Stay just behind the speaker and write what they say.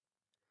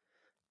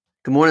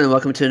Good morning and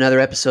welcome to another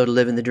episode of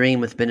Living the Dream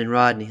with Ben and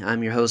Rodney.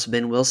 I'm your host,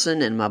 Ben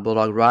Wilson, and my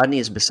bulldog Rodney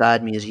is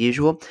beside me as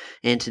usual.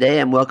 And today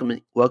I'm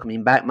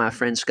welcoming back my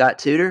friend Scott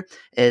Tudor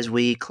as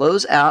we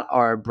close out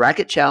our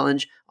bracket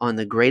challenge on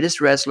the greatest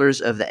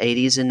wrestlers of the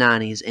 80s and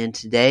 90s. And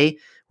today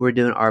we're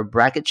doing our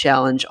bracket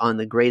challenge on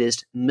the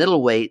greatest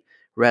middleweight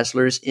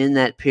wrestlers in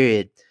that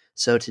period.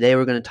 So today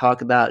we're going to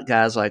talk about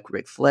guys like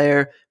Ric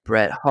Flair,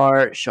 Bret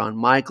Hart, Shawn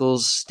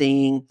Michaels,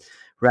 Sting,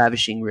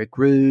 Ravishing Rick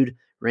Rude,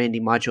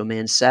 Randy Macho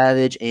Man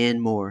Savage, and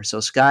more.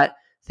 So, Scott,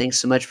 thanks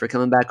so much for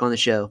coming back on the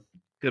show.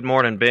 Good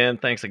morning, Ben.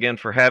 Thanks again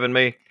for having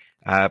me.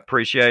 I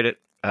appreciate it.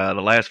 The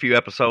last few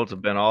episodes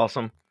have been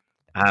awesome.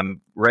 I'm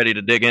ready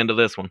to dig into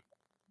this one.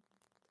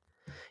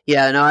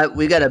 Yeah, no,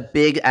 we got a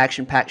big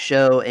action-packed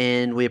show,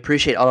 and we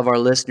appreciate all of our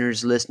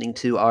listeners listening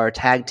to our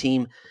tag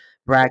team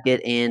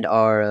bracket and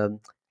our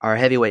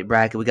heavyweight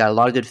bracket. We got a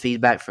lot of good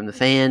feedback from the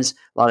fans,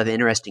 a lot of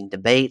interesting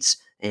debates,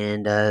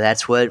 and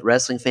that's what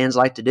wrestling fans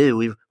like to do.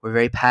 We're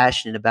very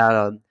passionate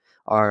about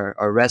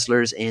our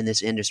wrestlers and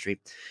this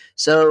industry.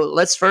 So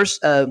let's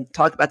first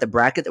talk about the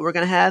bracket that we're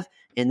going to have,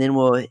 and then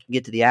we'll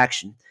get to the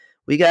action.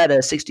 We got a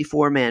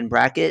 64-man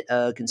bracket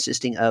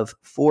consisting of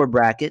 4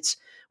 brackets.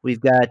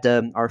 We've got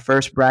our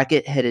first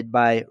bracket headed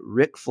by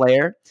Ric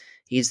Flair.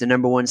 He's the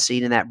number 1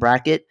 seed in that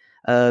bracket.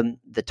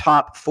 The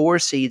top 4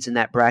 seeds in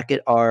that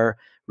bracket are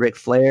Ric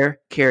Flair,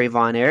 Kerry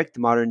Von Erich, the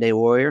modern day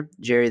warrior,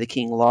 Jerry the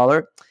King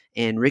Lawler,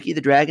 and Ricky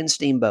the Dragon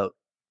Steamboat.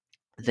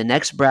 The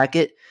next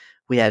bracket,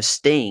 we have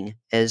Sting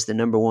as the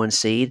number 1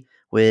 seed,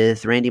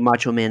 with Randy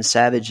Macho Man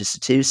Savage as the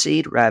 2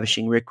 seed,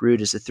 Ravishing Rick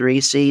Rude as the 3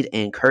 seed,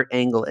 and Kurt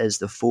Angle as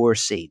the 4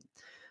 seed.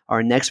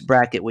 Our next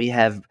bracket, we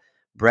have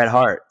Bret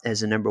Hart as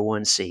the number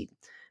 1 seed,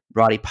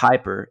 Roddy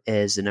Piper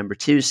as the number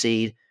 2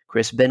 seed,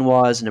 Chris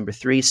Benoit as the number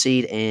 3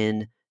 seed,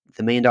 and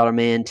the $1 Million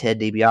Man Ted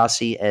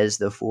DiBiase as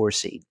the 4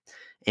 seed.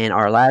 And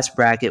our last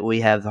bracket, we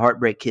have the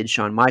Heartbreak Kid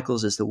Shawn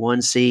Michaels as the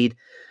 1 seed,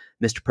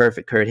 Mr.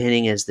 Perfect Kurt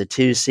Hennig as the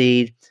 2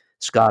 seed,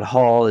 Scott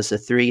Hall as the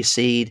 3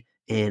 seed,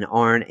 and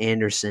Arn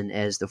Anderson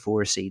as the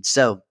 4 seed.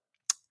 So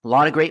a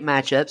lot of great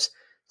matchups.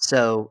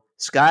 So,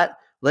 Scott,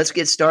 let's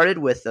get started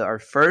with our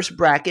first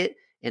bracket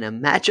in a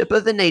matchup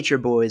of the Nature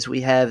Boys.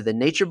 We have the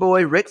Nature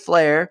Boy Ric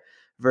Flair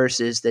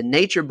versus the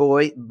Nature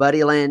Boy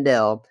Buddy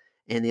Landel.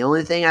 And the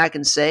only thing I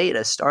can say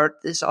to start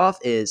this off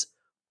is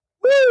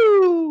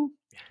woo!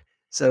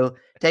 So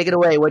take it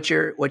away. What's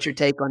your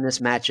take on this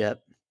matchup?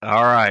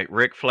 All right,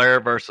 Ric Flair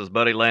versus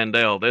Buddy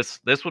Landel.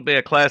 This would be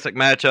a classic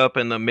matchup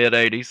in the mid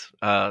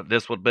 '80s.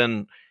 This would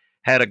been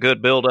had a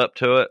good build up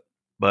to it,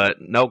 but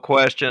no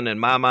question in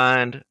my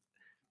mind,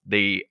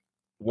 the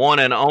one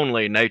and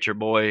only Nature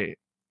Boy,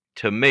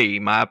 to me,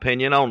 my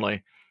opinion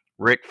only,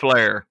 Ric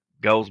Flair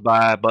goes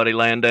by Buddy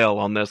Landel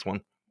on this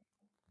one.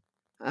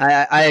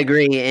 I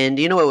agree. And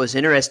you know what was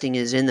interesting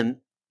is in the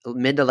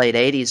mid to late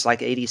 80s,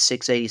 like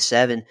 86,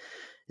 87,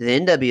 the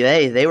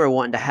NWA, they were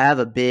wanting to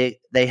have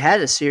they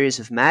had a series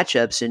of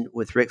matchups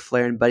with Ric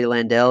Flair and Buddy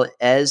Landel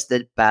as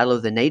the Battle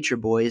of the Nature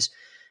Boys.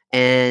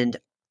 And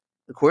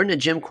according to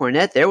Jim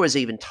Cornette, there was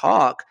even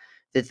talk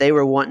that they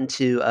were wanting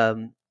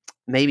to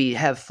maybe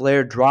have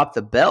Flair drop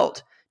the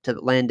belt to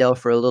Landel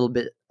for a little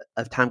bit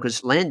of time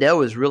because Landel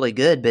was really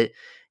good, but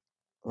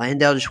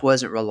Landel just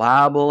wasn't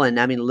reliable. And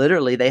I mean,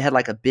 literally, they had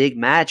like a big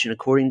match. And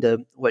according to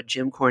what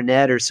Jim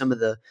Cornette or some of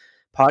the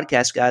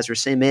podcast guys were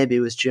saying, maybe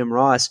it was Jim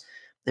Ross.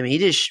 I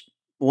mean,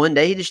 one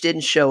day he just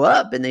didn't show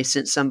up, and they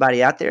sent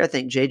somebody out there. I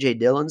think J.J.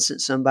 Dillon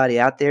sent somebody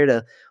out there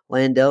to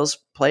Landel's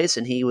place,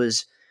 and he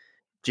was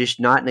just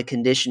not in a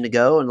condition to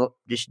go and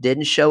just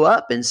didn't show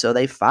up. And so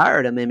they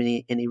fired him. I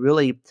mean, he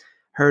really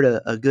hurt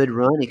a good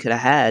run he could have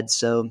had.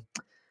 So,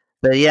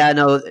 but yeah,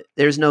 no,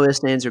 there's no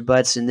ifs, ands, or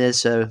buts in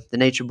this. The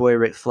Nature Boy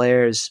Ric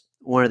Flair is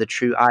one of the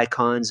true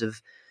icons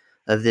of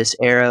this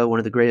era,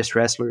 one of the greatest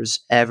wrestlers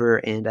ever,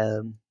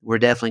 and we're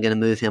definitely going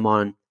to move him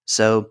on.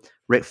 So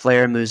Ric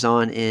Flair moves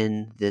on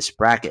in this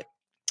bracket.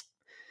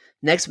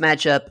 Next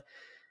matchup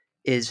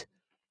is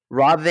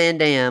Rob Van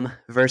Dam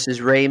versus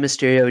Rey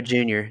Mysterio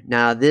Jr.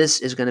 Now, this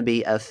is going to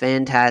be a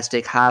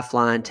fantastic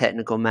high-flying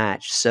technical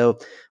match. So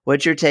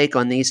what's your take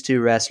on these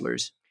two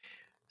wrestlers?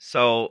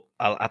 So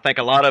I think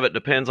a lot of it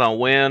depends on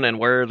when and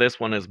where this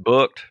one is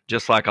booked,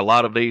 just like a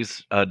lot of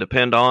these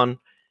depend on.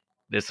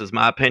 This is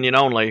my opinion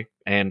only,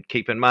 and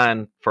keep in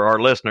mind for our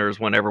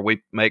listeners, whenever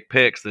we make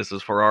picks, this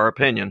is for our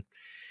opinion.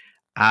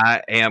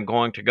 I am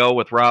going to go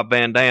with Rob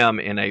Van Dam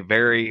in a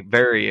very,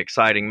 very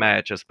exciting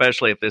match,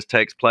 especially if this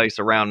takes place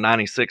around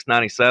 96,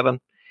 97.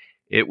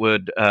 It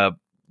would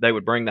they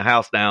would bring the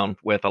house down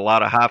with a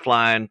lot of high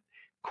flying,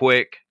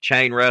 quick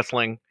chain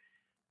wrestling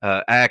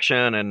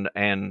action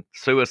and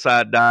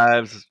suicide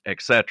dives,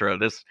 etc.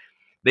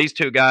 These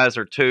two guys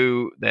are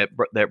two that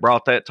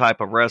brought that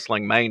type of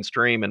wrestling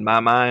mainstream in my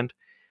mind.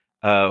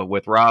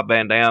 With Rob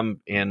Van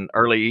Dam in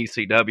early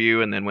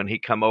ECW, and then when he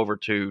come over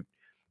to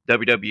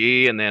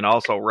WWE, and then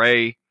also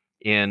Ray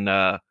in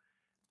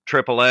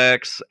Triple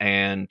X,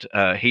 and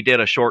he did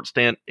a short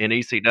stint in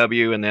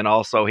ECW, and then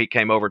also he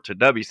came over to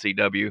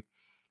WCW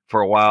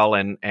for a while,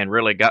 and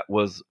really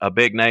was a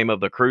big name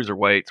of the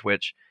cruiserweights,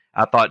 which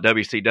I thought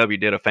WCW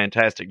did a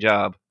fantastic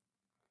job.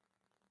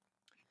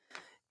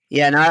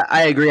 Yeah, and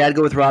I agree. I'd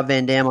go with Rob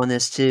Van Dam on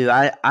this too.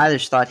 I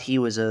just thought he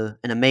was an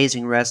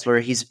amazing wrestler.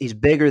 He's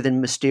bigger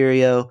than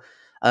Mysterio,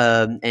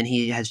 and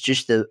he has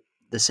just the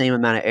same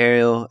amount of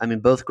aerial. I mean,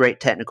 both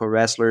great technical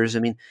wrestlers. I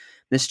mean,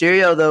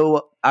 Mysterio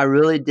though, I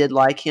really did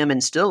like him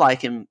and still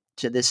like him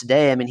to this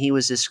day. I mean, he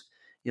was this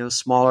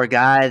smaller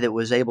guy that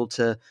was able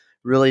to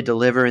really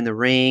deliver in the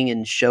ring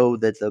and show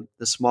that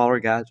the smaller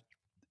guys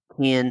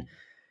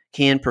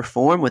can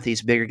perform with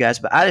these bigger guys.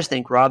 But I just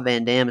think Rob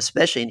Van Dam,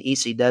 especially in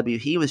ECW,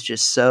 he was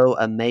just so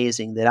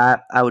amazing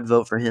that I would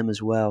vote for him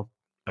as well.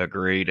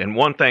 Agreed. And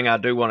one thing I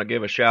do want to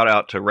give a shout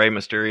out to Rey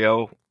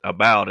Mysterio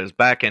about is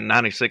back in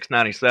 96,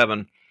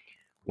 97,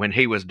 when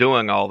he was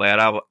doing all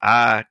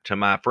that, to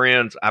my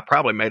friends, I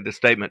probably made the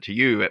statement to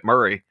you at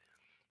Murray,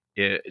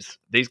 is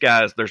these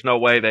guys, there's no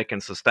way they can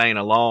sustain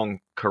a long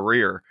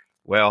career.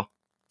 Well,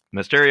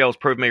 Mysterio's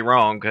proved me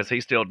wrong because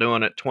he's still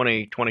doing it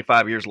 20,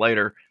 25 years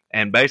later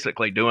and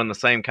basically doing the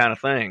same kind of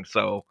thing.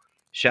 So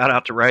shout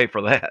out to Rey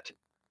for that.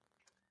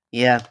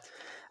 Yeah.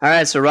 All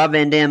right, so Rob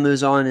Van Dam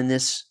moves on in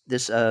this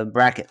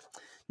bracket.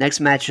 Next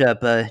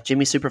matchup,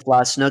 Jimmy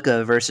Superfly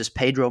Snuka versus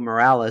Pedro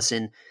Morales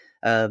in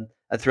a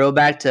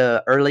throwback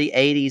to early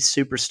 '80s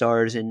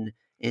superstars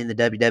in the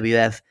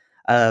WWF.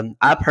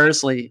 I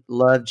personally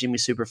love Jimmy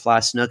Superfly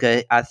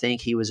Snuka. I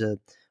think he was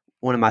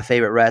one of my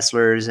favorite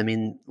wrestlers. I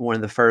mean, one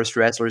of the first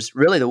wrestlers,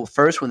 really the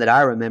first one that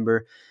I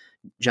remember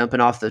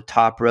jumping off the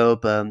top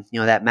rope. That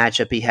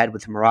matchup he had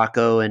with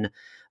Morocco and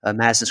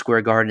Madison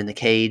Square Garden in the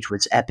cage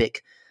was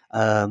epic.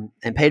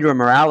 And Pedro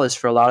Morales,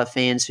 for a lot of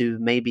fans who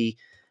may be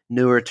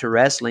newer to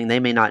wrestling,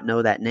 they may not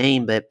know that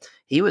name, but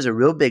he was a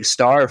real big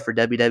star for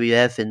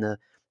WWF in the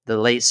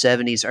late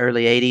 70s,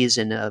 early 80s,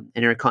 and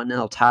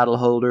Intercontinental title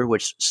holder,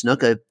 which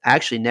Snuka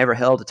actually never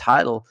held a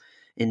title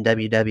in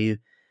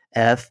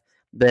WWF.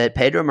 But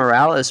Pedro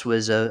Morales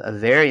was a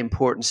very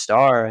important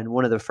star and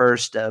one of the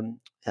first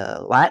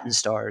Latin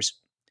stars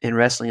in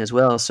wrestling as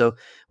well. So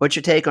what's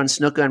your take on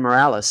Snuka and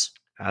Morales?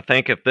 I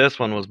think if this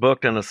one was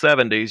booked in the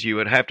 70s, you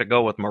would have to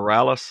go with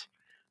Morales.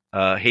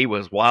 He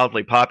was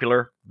wildly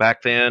popular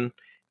back then.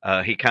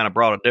 He kind of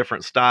brought a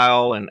different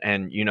style and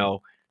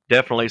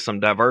definitely some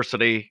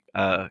diversity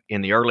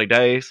in the early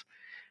days.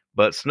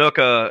 But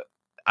Snuka,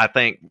 I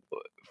think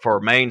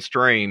for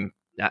mainstream,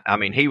 I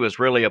mean, he was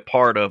really a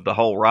part of the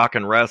whole rock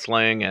and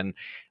wrestling and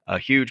a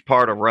huge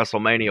part of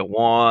WrestleMania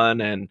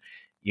 1. And,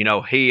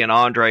 he and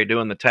Andre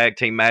doing the tag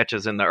team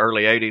matches in the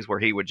early 80s where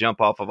he would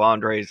jump off of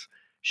Andre's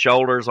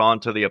shoulders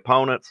onto the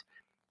opponents.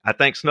 I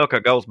think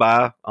Snuka goes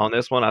by on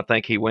this one. I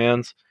think he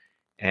wins.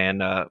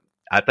 And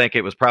I think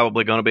it was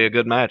probably going to be a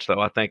good match, though.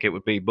 I think it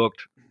would be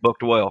booked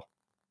well.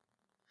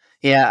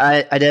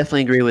 Yeah, I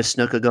definitely agree with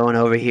Snuka going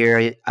over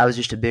here. I was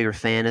just a bigger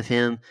fan of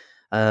him.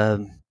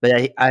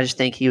 But I just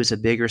think he was a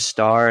bigger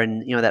star,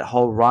 and that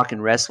whole rock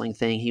and wrestling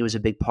thing, he was a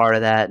big part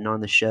of that and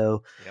on the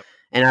show.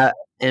 Yep.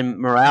 And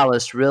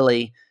Morales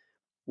really,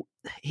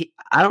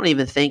 I don't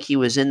even think he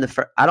was in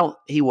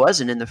he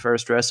wasn't in the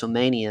first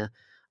WrestleMania.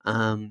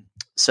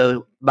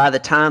 So by the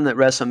time that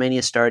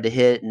WrestleMania started to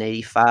hit in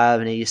 '85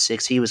 and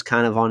 '86, he was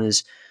kind of on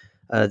his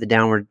the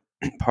downward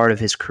part of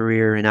his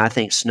career, and I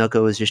think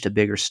Snuka was just a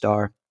bigger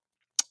star.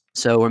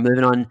 So we're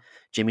moving on,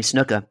 Jimmy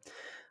Snuka.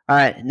 All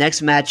right,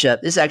 next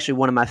matchup. This is actually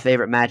one of my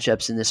favorite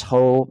matchups in this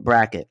whole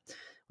bracket.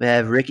 We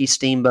have Ricky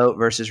Steamboat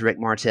versus Rick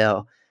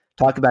Martel.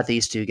 Talk about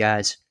these two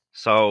guys.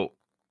 So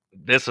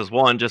this is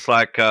one just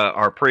like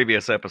our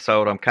previous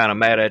episode. I'm kind of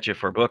mad at you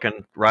for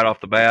booking right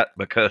off the bat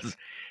because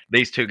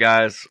these two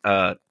guys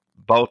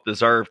both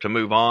deserve to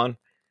move on.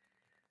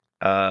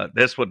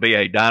 This would be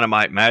a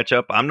dynamite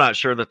matchup. I'm not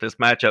sure that this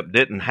matchup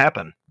didn't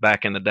happen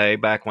back in the day,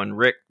 back when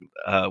Rick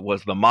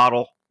was the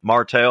model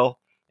Martel,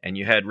 and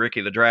you had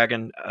Ricky the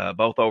Dragon,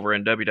 both over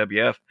in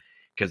WWF,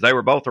 because they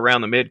were both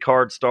around the mid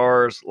card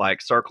stars,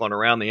 like circling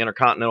around the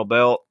Intercontinental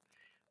Belt.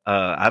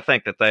 I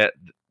think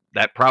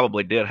that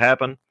probably did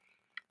happen,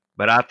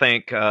 but I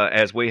think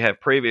as we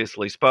have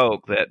previously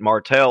spoke, that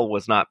Martel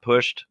was not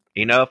pushed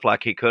enough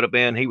like he could have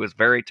been. He was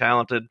very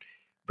talented,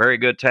 very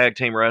good tag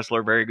team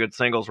wrestler, very good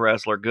singles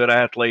wrestler, good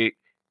athlete,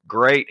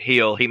 great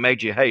heel. He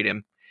made you hate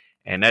him,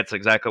 and that's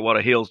exactly what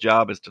a heel's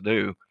job is to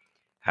do.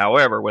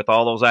 However, with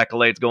all those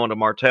accolades going to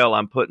Martel,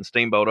 I'm putting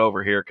Steamboat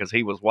over here because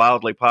he was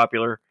wildly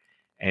popular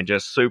and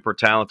just super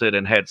talented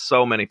and had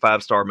so many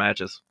 5-star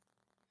matches.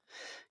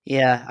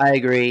 Yeah, I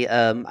agree.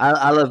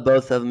 I love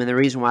both of them, and the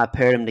reason why I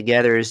paired them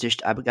together is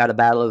just I've got a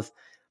battle of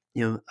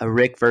a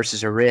Rick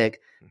versus a Rick.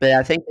 But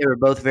I think they were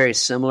both very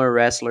similar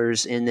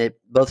wrestlers in that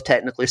both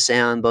technically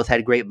sound, both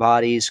had great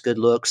bodies, good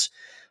looks.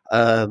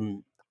 I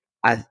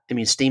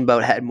mean,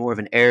 Steamboat had more of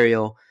an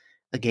aerial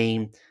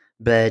game,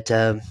 but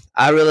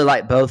I really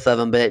like both of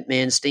them. But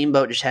man,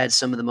 Steamboat just had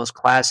some of the most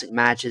classic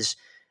matches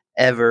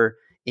ever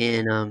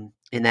in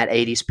that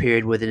 '80s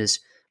period with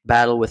his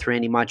battle with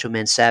Randy Macho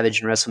Man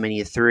Savage in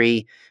WrestleMania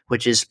 3,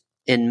 which is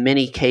in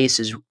many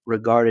cases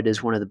regarded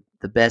as one of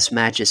the best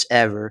matches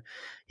ever.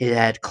 It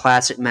had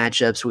classic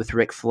matchups with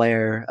Ric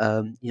Flair,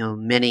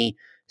 many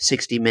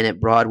 60-minute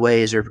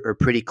Broadways or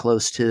pretty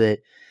close to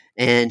it.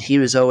 And he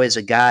was always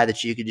a guy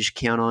that you could just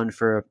count on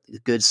for a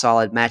good,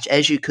 solid match,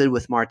 as you could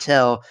with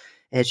Martel.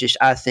 It's just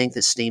I think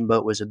that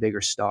Steamboat was a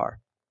bigger star.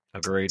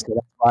 Agreed. So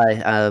that's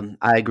why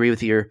I agree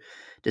with your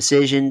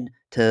decision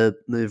to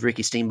move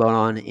Ricky Steamboat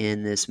on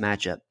in this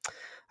matchup.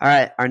 All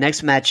right, our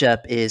next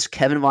matchup is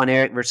Kevin Von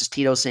Erich versus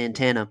Tito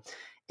Santana,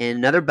 and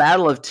another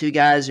battle of two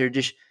guys who are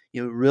just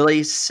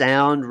really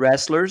sound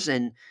wrestlers,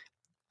 and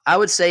I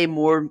would say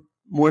more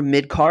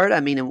mid card. I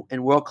mean,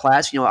 in world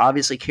class.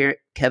 Obviously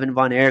Kevin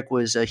Von Erich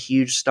was a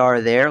huge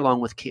star there,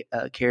 along with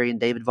Kerry and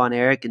David Von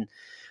Erich, and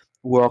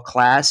world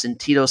class. And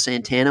Tito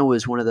Santana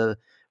was one of the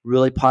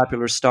really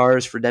popular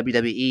stars for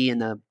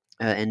WWE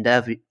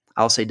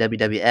I'll say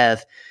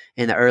WWF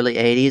in the early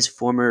 '80s.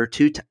 Former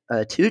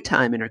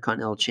two-time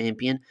Intercontinental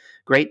Champion,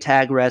 great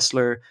tag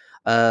wrestler.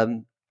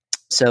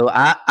 So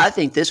I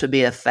think this would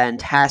be a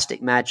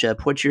fantastic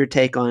matchup. What's your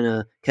take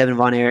on Kevin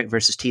Von Erich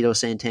versus Tito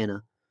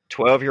Santana?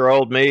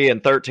 12-year-old me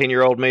and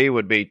 13-year-old me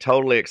would be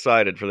totally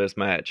excited for this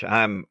match.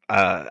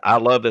 I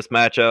love this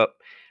matchup.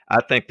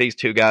 I think these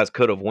two guys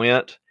could have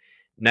went.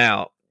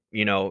 Now,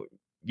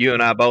 you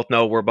and I both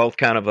know we're both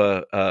kind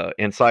of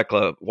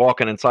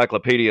walking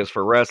encyclopedias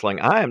for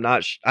wrestling. I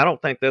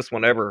don't think this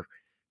one ever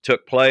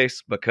took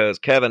place because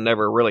Kevin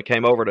never really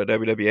came over to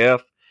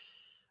WWF.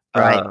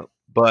 Right.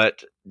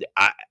 But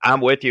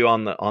I'm with you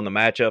on the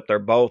matchup. They're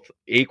both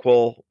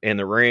equal in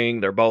the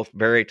ring. They're both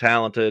very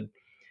talented.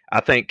 I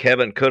think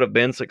Kevin could have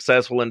been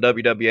successful in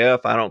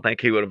WWF. I don't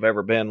think he would have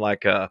ever been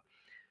like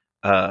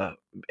I'm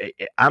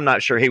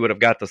not sure he would have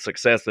got the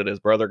success that his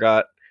brother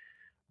got.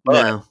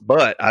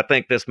 But I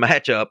think this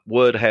matchup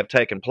would have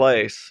taken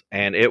place,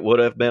 and it would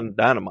have been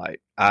dynamite.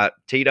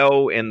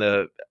 Tito in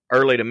the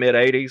early to mid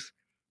 80s,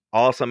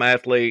 awesome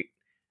athlete,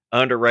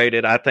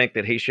 underrated. I think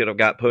that he should have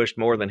got pushed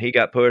more than he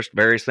got pushed,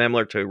 very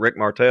similar to Rick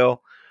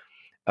Martel.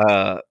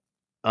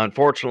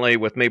 Unfortunately,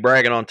 with me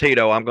bragging on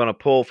Tito, I'm going to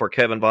pull for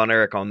Kevin Von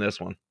Erich on this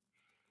one.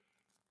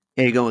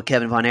 Here you go with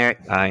Kevin Von Erich?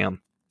 I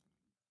am.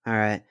 All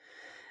right.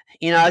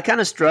 I kind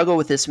of struggle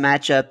with this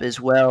matchup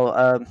as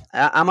well.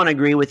 I'm going to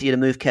agree with you to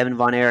move Kevin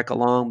Von Erich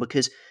along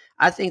because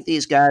I think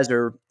these guys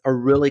are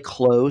really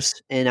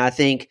close, and I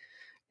think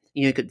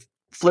you could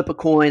flip a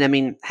coin. I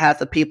mean, half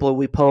the people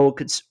we poll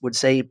would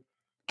say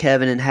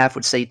Kevin, and half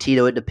would say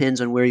Tito. It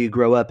depends on where you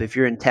grow up. If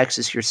you're in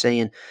Texas, you're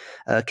saying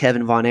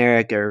Kevin Von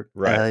Erich, or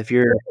right. If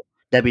you're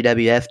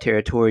WWF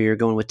territory, you're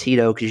going with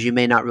Tito because you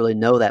may not really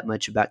know that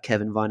much about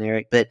Kevin Von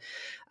Erich. But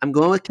I'm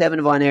going with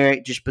Kevin Von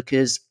Erich just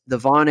because the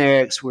Von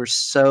Erichs were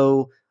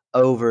so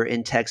over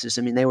in Texas.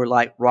 I mean, they were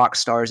like rock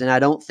stars, and I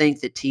don't think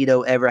that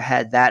Tito ever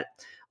had that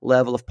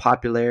level of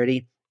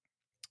popularity,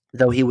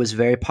 though he was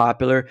very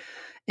popular.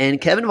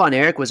 And Kevin Von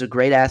Erich was a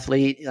great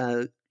athlete,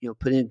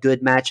 put in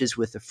good matches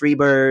with the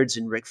Freebirds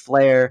and Ric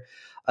Flair.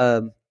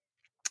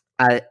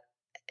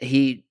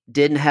 He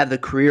didn't have the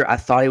career I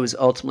thought he was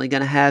ultimately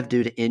going to have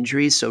due to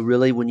injuries. So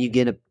really, when you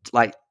get to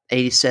like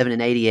 87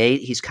 and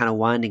 88, he's kind of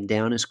winding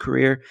down his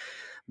career.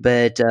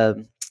 But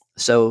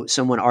so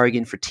someone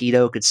arguing for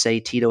Tito could say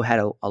Tito had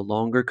a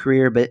longer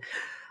career. But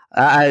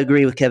I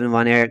agree with Kevin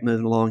Von Erich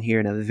moving along here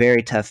in a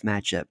very tough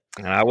matchup.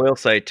 And I will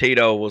say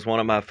Tito was one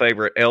of my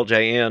favorite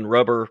LJN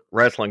rubber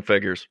wrestling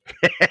figures.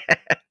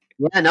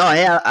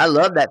 I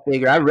love that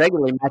figure. I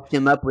regularly match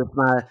him up with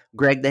my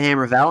Greg the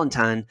Hammer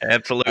Valentine.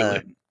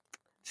 Absolutely.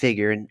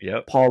 Figure and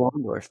Paul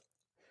Orndorff.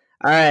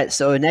 All right,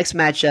 so next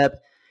matchup.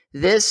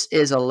 This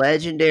is a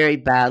legendary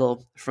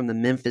battle from the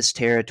Memphis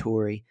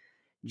territory.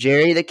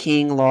 Jerry the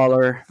King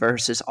Lawler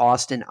versus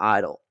Austin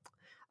Idol.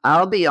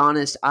 I'll be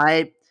honest,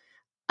 I've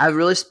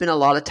really spent a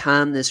lot of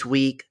time this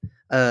week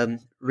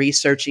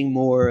researching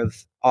more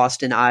of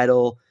Austin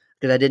Idol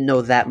because I didn't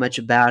know that much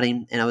about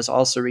him, and I was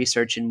also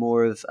researching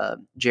more of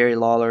Jerry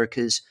Lawler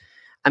because,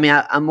 I mean,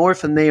 I'm more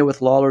familiar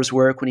with Lawler's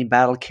work when he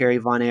battled Kerry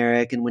Von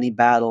Erich and when he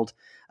battled,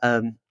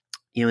 in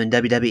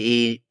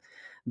WWE.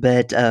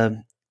 But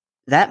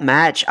that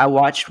match I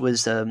watched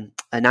was a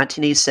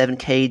 1987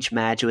 cage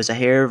match. It was a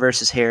hair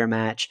versus hair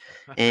match,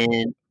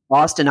 and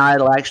Austin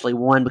Idol actually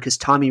won because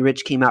Tommy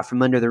Rich came out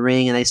from under the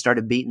ring and they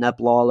started beating up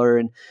Lawler,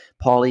 and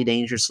Paulie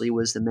Dangerously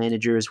was the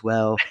manager as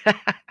well.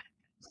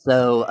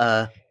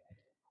 So,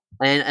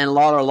 and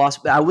Lawler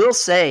lost. But I will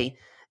say,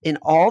 in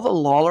all the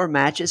Lawler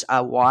matches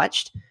I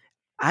watched,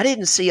 I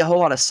didn't see a whole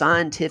lot of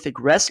scientific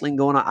wrestling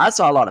going on. I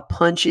saw a lot of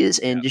punches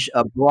and just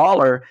a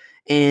brawler.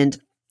 And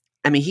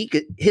I mean,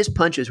 his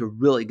punches were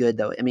really good,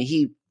 though. I mean,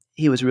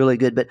 he was really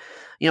good. But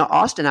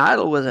Austin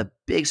Idol was a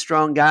big,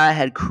 strong guy,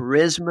 had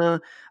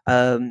charisma.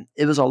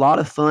 It was a lot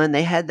of fun.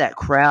 They had that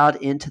crowd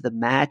into the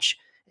match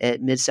at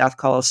Mid-South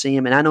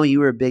Coliseum, and I know you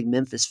were a big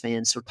Memphis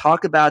fan. So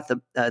talk about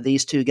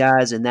these two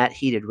guys and that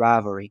heated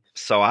rivalry.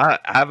 So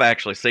I've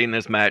actually seen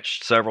this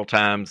match several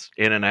times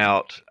in and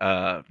out.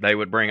 They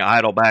would bring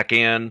Idol back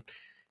in,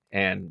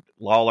 and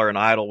Lawler and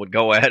Idol would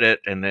go at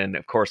it, and then,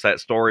 of course, that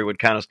story would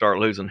kind of start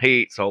losing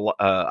heat, so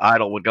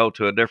Idol would go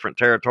to a different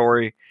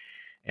territory,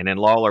 and then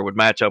Lawler would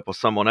match up with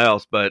someone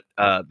else. But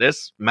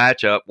this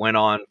matchup went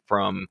on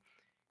from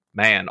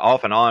man,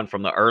 off and on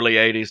from the early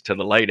 80s to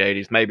the late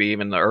 80s, maybe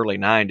even the early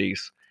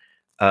 90s,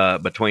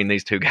 between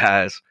these two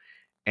guys.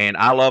 And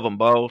I love them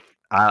both.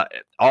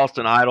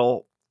 Austin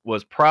Idol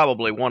was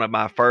probably one of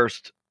my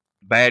first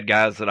bad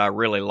guys that I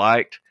really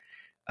liked.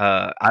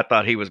 I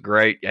thought he was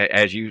great.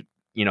 As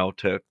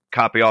to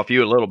copy off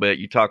you a little bit,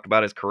 you talked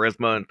about his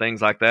charisma and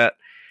things like that.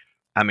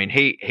 I mean,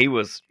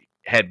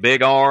 had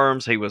big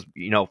arms. He was,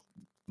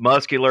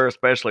 muscular,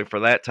 especially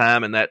for that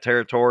time in that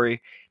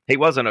territory. He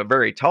wasn't a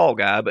very tall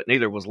guy, but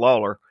neither was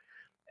Lawler.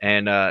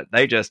 And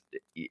they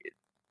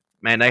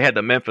had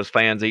the Memphis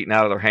fans eating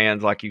out of their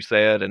hands, like you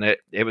said, and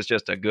it was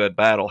just a good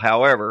battle.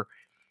 However,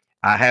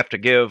 I have to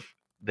give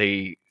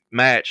the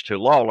match to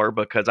Lawler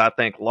because I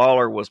think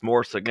Lawler was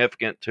more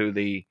significant to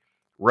the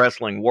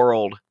wrestling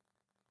world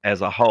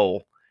as a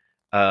whole.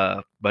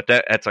 But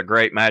that's a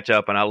great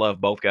matchup, and I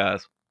love both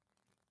guys.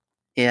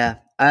 Yeah,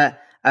 I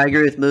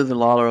agree with moving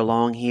Lawler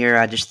along here.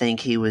 I just think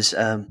he was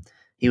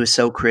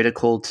so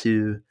critical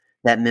to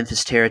that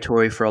Memphis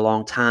territory for a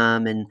long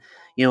time, and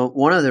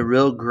one of the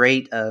real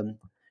great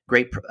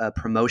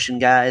promotion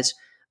guys.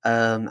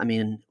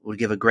 Would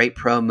give a great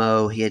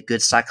promo. He had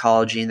good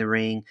psychology in the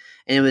ring,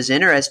 and it was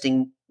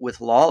interesting with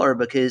Lawler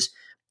because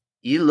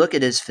you look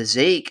at his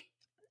physique,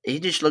 he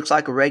just looks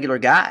like a regular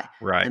guy.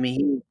 Right. I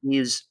mean, he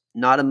was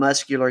not a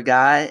muscular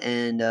guy,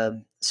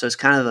 and so it's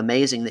kind of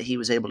amazing that he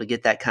was able to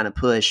get that kind of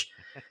push.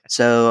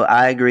 So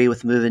I agree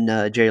with moving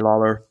Jerry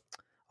Lawler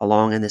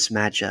along in this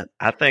matchup.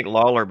 I think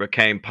Lawler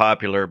became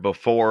popular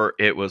before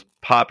it was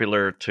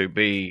popular to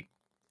be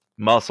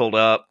muscled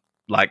up,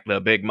 like the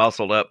big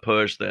muscled up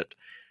push that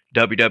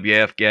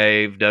WWF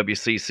gave,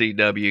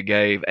 WCCW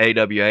gave,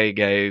 AWA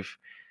gave,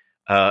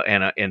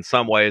 and in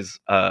some ways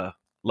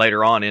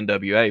later on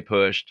NWA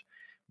pushed.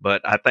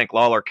 But I think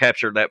Lawler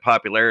captured that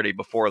popularity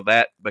before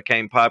that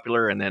became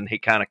popular, and then he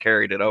kind of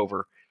carried it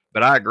over.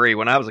 But I agree.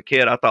 When I was a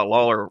kid, I thought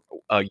Lawler,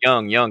 a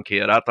young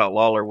kid, I thought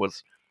Lawler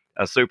was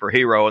a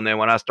superhero. And then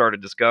when I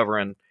started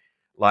discovering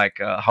like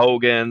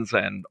Hogan's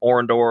and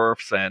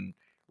Orndorff's and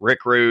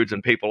Rick Rude's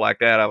and people like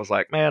that, I was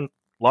like, man,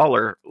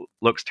 Lawler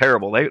looks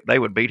terrible. They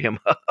would beat him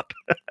up.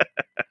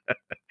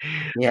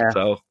 Yeah.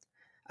 So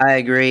I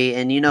agree.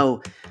 And,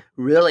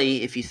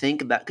 really, if you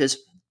think about, because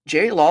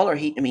Jerry Lawler,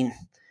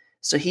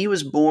 so he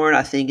was born,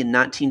 I think, in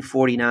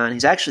 1949.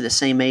 He's actually the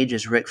same age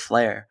as Ric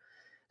Flair.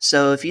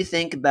 So if you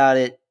think about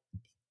it,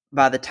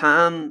 by the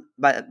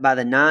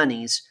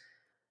 90s,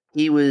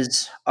 he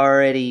was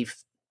already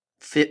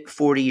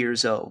 40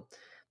 years old.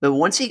 But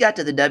once he got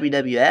to the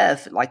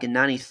WWF, like in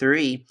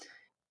 93,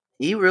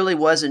 he really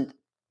wasn't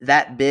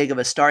that big of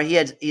a star. He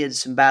had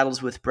some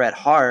battles with Bret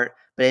Hart,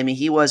 but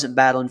he wasn't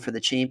battling for the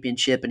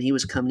championship, and he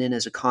was coming in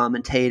as a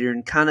commentator,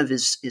 and kind of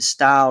his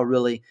style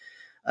really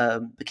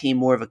became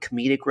more of a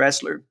comedic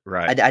wrestler.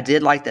 right. I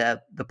did like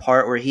the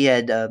part where he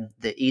had the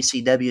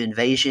ECW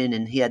invasion,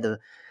 and he had the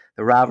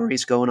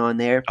rivalries going on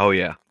there. Oh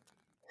yeah.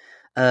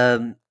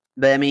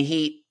 But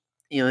he,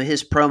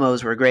 his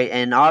promos were great,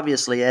 and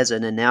obviously as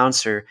an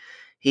announcer,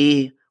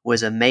 he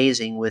was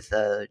amazing with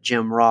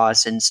Jim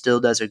Ross, and still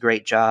does a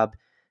great job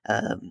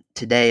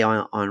today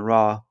on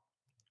Raw.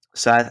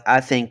 So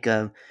I think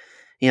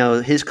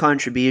his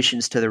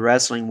contributions to the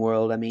wrestling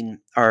world,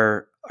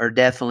 are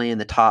definitely in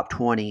the top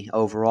 20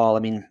 overall.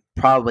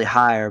 Probably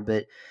higher,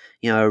 but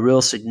a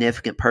real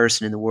significant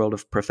person in the world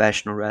of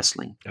professional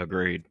wrestling.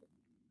 Agreed.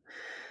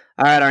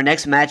 All right, our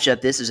next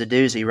matchup, this is a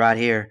doozy right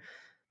here.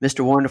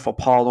 Mr. Wonderful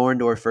Paul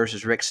Orndorff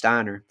versus Rick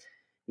Steiner.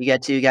 You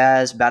got two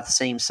guys about the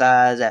same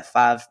size at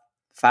 5'10",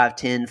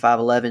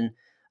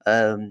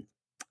 5'11",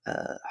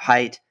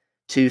 height,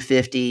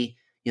 250,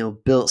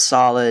 built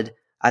solid.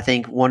 I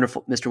think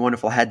Mr.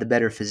 Wonderful had the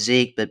better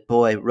physique, but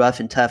boy, rough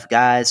and tough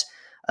guys.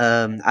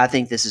 I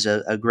think this is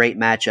a great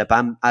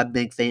matchup. I'm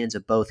big fans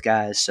of both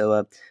guys.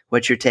 So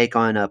what's your take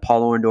on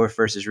Paul Orndorff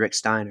versus Rick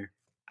Steiner?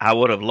 I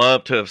would have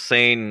loved to have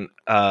seen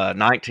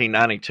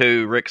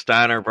 1992 Rick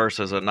Steiner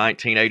versus a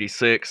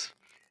 1986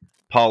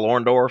 Paul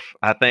Orndorff.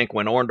 I think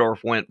when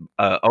Orndorff went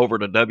over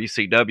to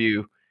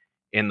WCW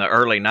in the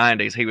early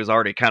 90s, he was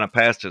already kind of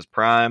past his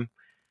prime.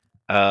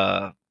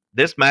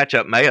 This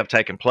matchup may have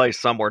taken place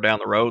somewhere down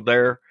the road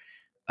there,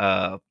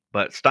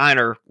 but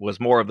Steiner was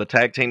more of the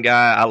tag team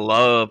guy. I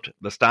loved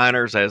the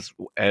Steiners,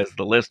 as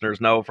the listeners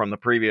know from the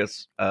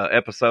previous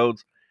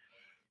episodes.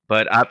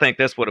 But I think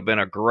this would have been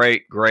a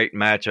great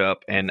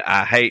matchup, and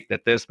I hate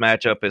that this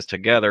matchup is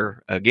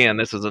together. Again,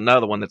 this is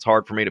another one that's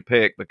hard for me to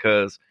pick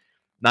because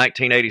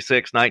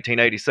 1986,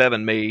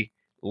 1987 me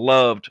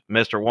loved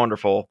Mr.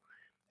 Wonderful,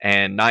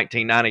 and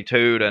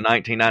 1992 to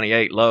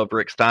 1998 loved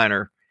Rick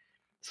Steiner.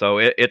 So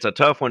it's a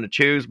tough one to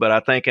choose, but I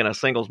think in a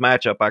singles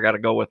matchup, I got to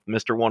go with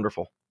Mr.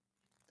 Wonderful.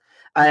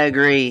 I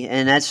agree,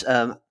 and that's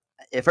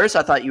at first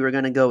I thought you were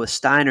going to go with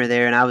Steiner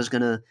there, and I was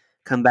going to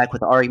come back with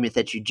the argument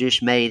that you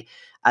just made.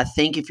 I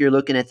think if you're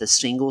looking at the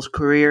singles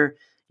career,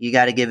 you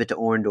got to give it to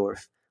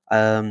Orndorff.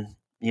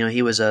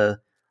 He was a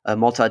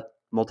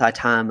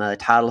multi-time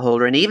title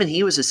holder, and even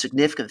he was a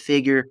significant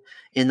figure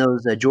in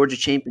those Georgia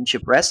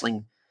Championship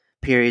Wrestling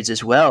periods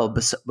as well,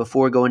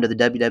 before going to the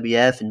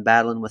WWF and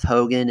battling with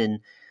Hogan. And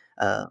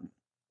Um,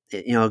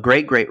 a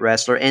great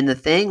wrestler. And the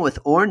thing with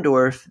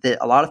Orndorff that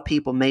a lot of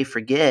people may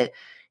forget,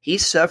 he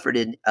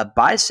suffered a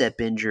bicep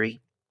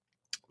injury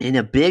in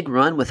a big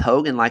run with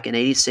Hogan, like in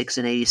 '86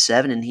 and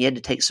 '87, and he had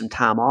to take some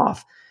time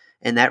off,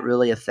 and that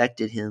really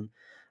affected him.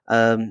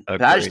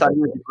 But I just thought he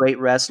was a great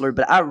wrestler.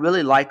 But I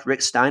really liked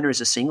Rick Steiner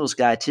as a singles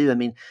guy too. I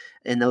mean,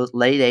 in those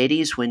late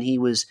 '80s when he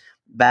was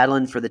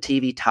battling for the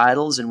TV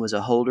titles and was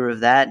a holder of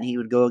that, and he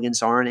would go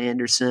against Arn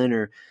Anderson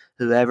or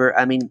whoever.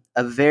 I mean,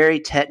 a very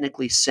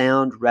technically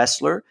sound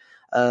wrestler.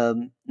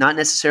 Not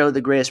necessarily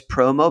the greatest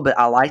promo, but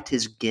I liked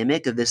his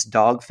gimmick of this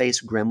dog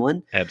face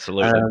gremlin.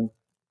 Absolutely.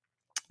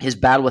 His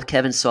battle with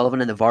Kevin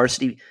Sullivan in the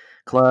Varsity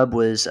Club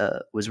was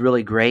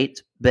really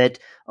great. But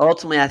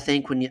ultimately, I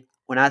think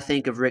when I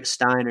think of Rick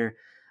Steiner,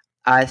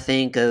 I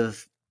think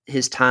of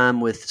his time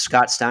with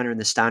Scott Steiner and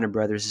the Steiner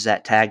brothers as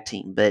that tag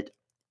team. But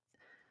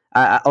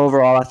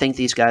overall, I think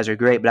these guys are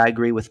great. But I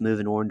agree with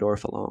moving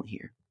Orndorff along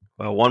here.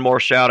 Well, one more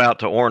shout out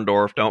to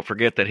Orndorff. Don't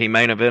forget that he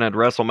main evented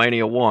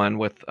WrestleMania 1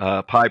 with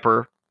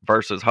Piper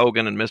versus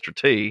Hogan and Mr.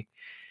 T.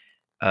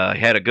 He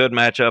had a good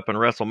matchup in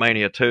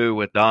WrestleMania 2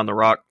 with Don the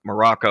Rock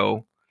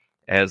Morocco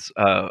as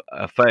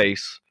a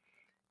face.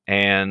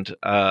 And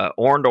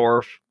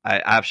Orndorff,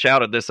 I've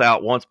shouted this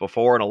out once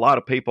before, and a lot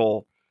of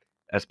people,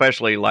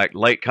 especially like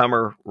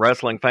latecomer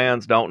wrestling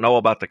fans, don't know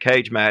about the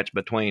cage match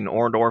between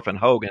Orndorff and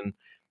Hogan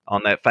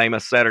on that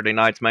famous Saturday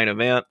night's main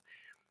event.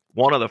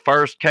 One of the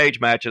first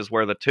cage matches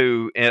where the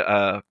two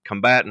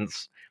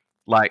combatants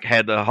like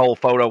had the whole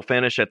photo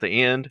finish at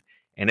the end,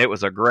 and it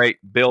was a great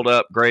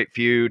build-up, great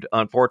feud.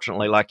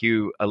 Unfortunately, like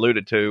you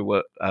alluded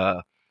to,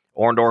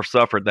 Orndorff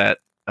suffered that.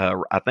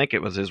 I think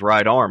it was his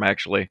right arm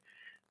actually,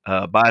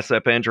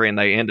 bicep injury, and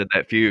they ended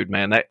that feud.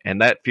 Man,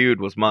 that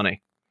feud was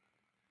money.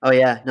 Oh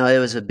yeah, no, it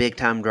was a big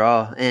time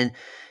draw, and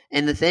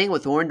the thing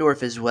with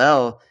Orndorff as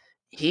well,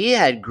 he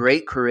had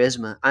great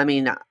charisma. I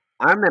mean,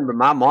 I remember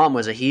my mom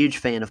was a huge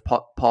fan of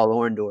Paul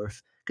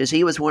Orndorff because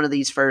he was one of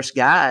these first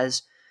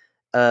guys.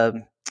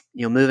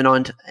 Moving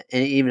on to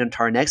and even into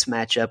our next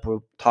matchup,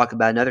 we'll talk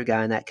about another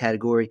guy in that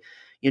category.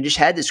 Just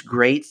had this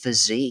great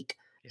physique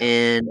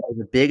and was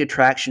a big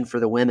attraction for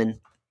the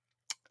women,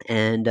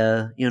 and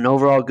an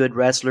overall good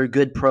wrestler,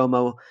 good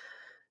promo.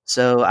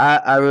 So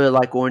I really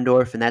like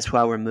Orndorff, and that's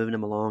why we're moving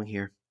him along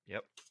here.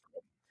 Yep.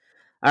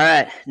 All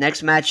right,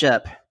 next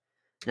matchup.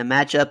 A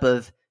matchup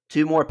of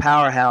two more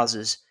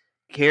powerhouses.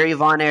 Kerry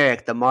Von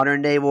Erich, the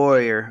modern-day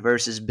warrior,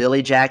 versus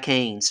Billy Jack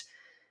Haynes.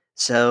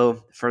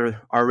 So for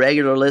our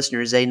regular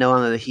listeners, they know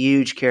I'm a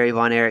huge Kerry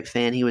Von Erich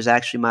fan. He was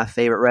actually my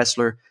favorite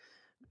wrestler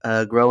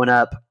growing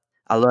up.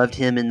 I loved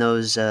him in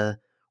those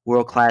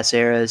world-class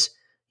eras.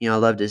 I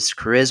loved his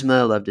charisma,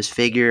 I loved his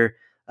figure.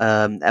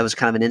 That was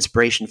kind of an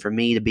inspiration for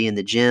me to be in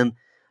the gym.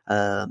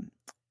 I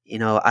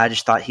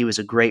just thought he was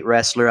a great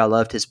wrestler. I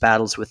loved his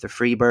battles with the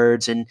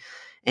Freebirds,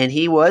 and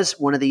he was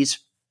one of these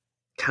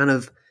kind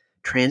of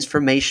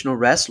transformational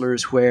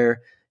wrestlers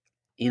where,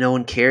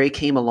 when Kerry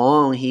came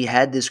along, he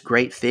had this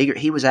great figure.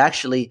 He was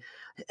actually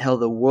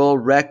held the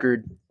world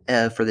record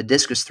for the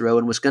discus throw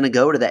and was going to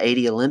go to the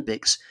 '80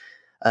 Olympics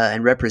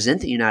and represent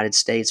the United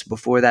States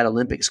before that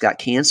Olympics got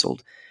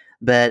canceled.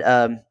 But,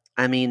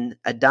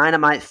 a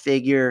dynamite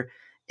figure.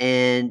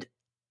 And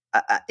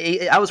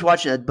I was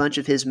watching a bunch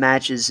of his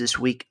matches this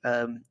week,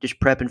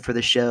 just prepping for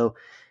the show.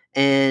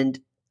 And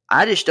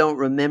I just don't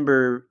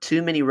remember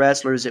too many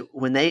wrestlers that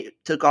when they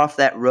took off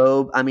that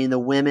robe, the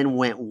women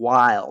went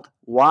wild.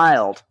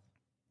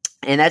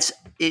 And that's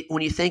it.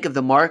 When you think of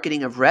the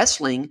marketing of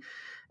wrestling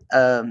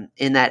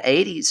in that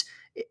 '80s,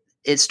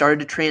 it started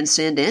to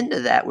transcend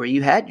into that, where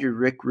you had your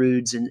Rick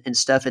Rudes and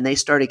stuff, and they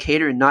started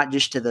catering not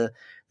just to the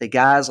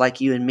guys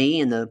like you and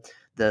me and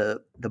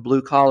the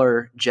blue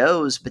collar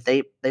Joes, but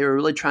they were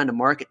really trying to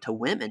market to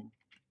women.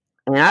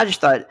 And I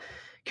just thought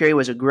Kerry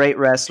was a great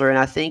wrestler, and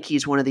I think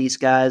he's one of these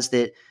guys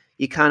that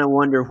you kind of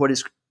wonder what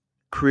his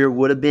career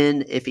would have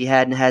been if he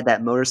hadn't had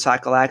that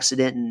motorcycle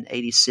accident in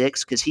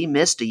 '86, because he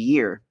missed a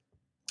year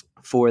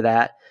for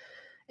that.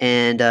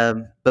 And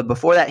but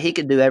before that, he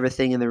could do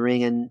everything in the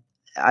ring, and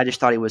I just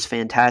thought he was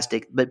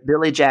fantastic. But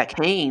Billy Jack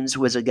Haynes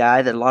was a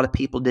guy that a lot of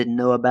people didn't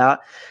know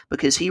about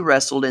because he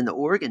wrestled in the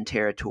Oregon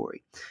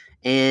Territory.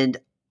 And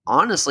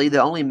honestly,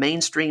 the only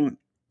mainstream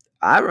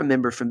I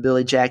remember from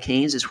Billy Jack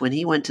Haynes is when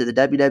he went to the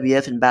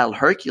WWF and battled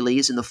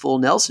Hercules in the Full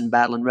Nelson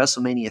battle in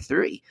WrestleMania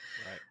 3.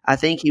 Right. I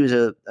think he was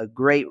a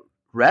great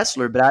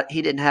wrestler, but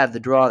he didn't have the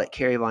draw that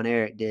Kerry Von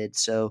Erich did.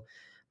 So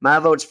my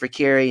vote's for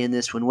Kerry in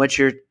this one. What's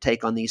your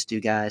take on these two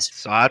guys?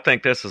 So I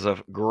think this is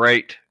a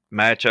great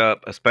matchup,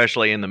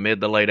 especially in the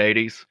mid to late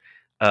 80s.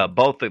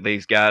 Both of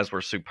these guys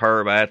were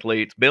superb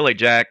athletes. Billy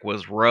Jack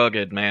was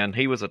rugged, man.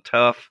 He was a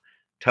tough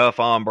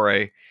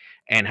hombre.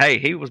 And hey,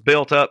 he was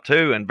built up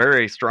too and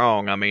very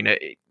strong.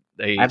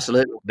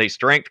 Absolutely. The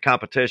strength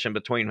competition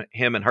between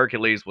him and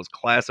Hercules was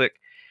classic.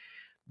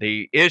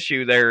 The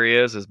issue there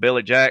is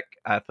Billy Jack,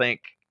 I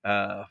think,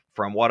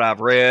 from what I've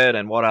read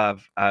and what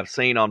I've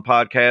seen on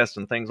podcasts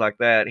and things like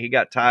that, he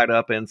got tied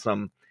up in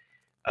some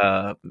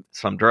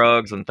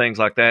drugs and things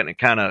like that, and it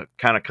kind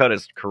of cut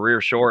his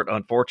career short,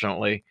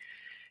 unfortunately.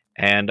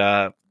 And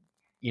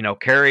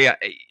Kerry,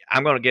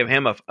 I'm going to give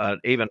him a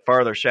even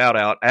further shout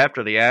out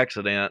after the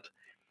accident.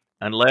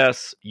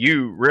 Unless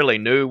you really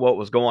knew what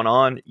was going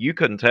on, you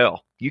couldn't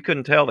tell. You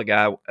couldn't tell the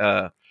guy,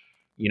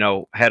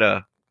 had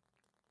a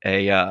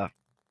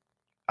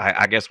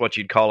I guess what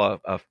you'd call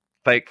a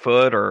fake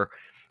foot or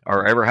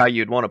ever how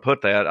you'd want to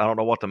put that. I don't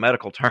know what the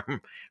medical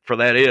term for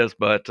that is,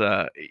 but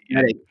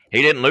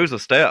he didn't lose a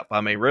step.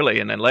 I mean, really,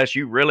 and unless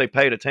you really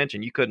paid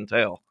attention, you couldn't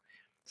tell.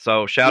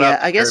 So shout Yeah, out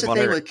to I Kerry guess the Von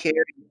thing Erich. with Kerry.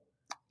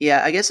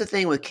 Yeah, I guess the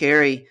thing with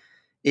Kerry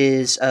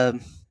is,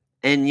 and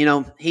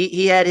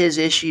he had his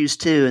issues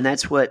too, and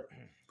that's what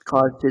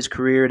caused his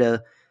career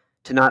to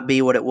not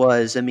be what it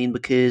was. I mean,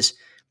 because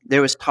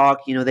there was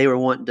talk, they were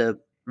wanting to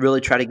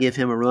really try to give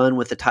him a run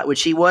with the title,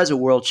 which he was a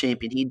world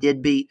champion. He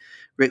did beat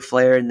Ric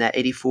Flair in that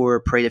 '84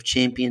 Parade of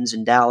Champions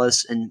in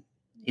Dallas, and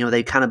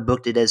they kind of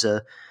booked it as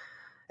a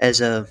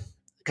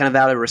kind of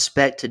out of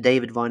respect to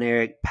David Von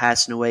Erich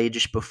passing away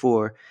just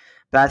before.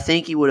 But I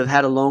think he would have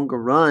had a longer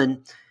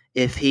run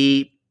if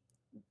he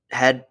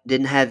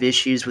didn't have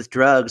issues with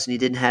drugs and he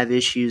didn't have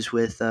issues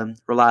with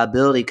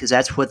reliability, because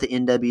that's what the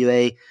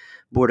NWA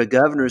Board of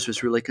Governors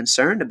was really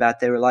concerned about.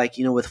 They were like,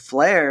 with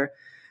Flair,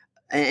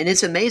 and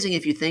it's amazing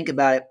if you think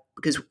about it,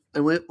 because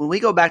when we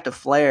go back to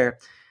Flair,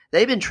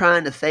 they were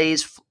trying to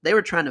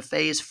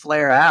phase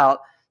Flair out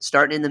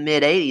starting in the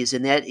mid '80s,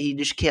 and that he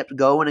just kept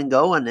going and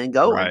going and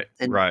going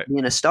and Right.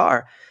 being a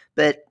star.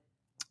 But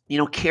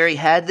Kerry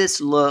had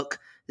this look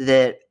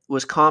that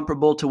was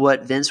comparable to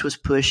what Vince was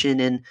pushing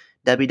in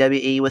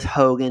WWE with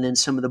Hogan and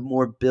some of the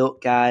more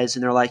built guys,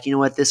 and they're like, you know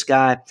what, this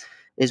guy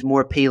is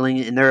more appealing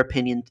in their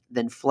opinion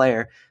than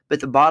Flair.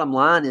 But the bottom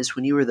line is,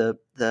 when you were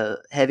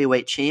the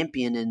heavyweight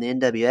champion in the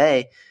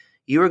NWA,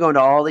 you were going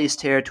to all these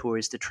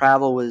territories. The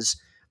travel was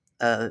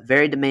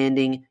very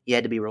demanding. You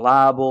had to be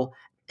reliable,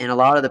 and a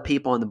lot of the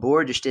people on the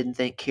board just didn't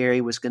think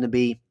Kerry was going to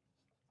be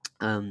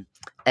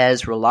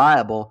as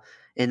reliable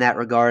in that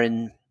regard,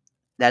 and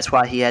that's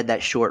why he had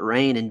that short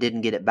reign and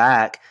didn't get it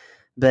back.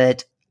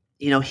 But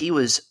he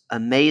was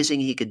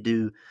amazing. He could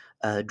do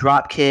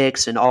drop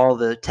kicks and all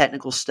the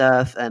technical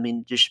stuff. I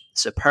mean, just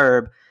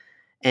superb.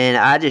 And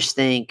I just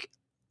think,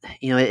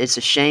 it's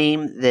a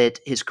shame that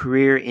his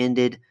career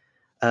ended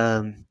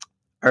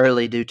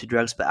early due to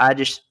drugs.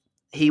 But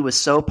he was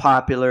so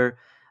popular,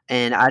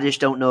 and I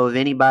just don't know of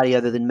anybody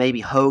other than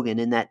maybe Hogan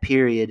in that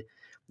period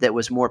that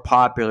was more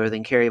popular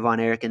than Kerry Von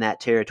Erich in that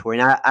territory.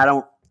 And I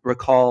don't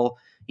recall,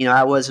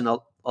 I wasn't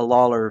a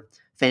Lawler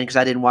fan because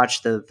I didn't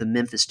watch the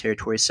Memphis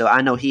territory. So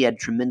I know he had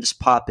tremendous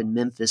pop in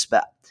Memphis,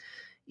 but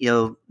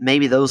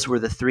maybe those were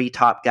the three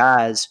top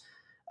guys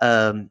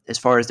as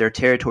far as their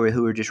territory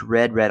who were just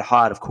red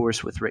hot, of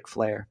course, with Ric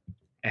Flair.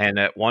 And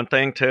one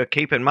thing to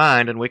keep in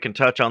mind, and we can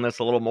touch on this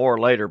a little more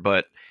later,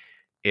 but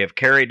if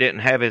Kerry didn't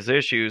have his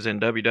issues in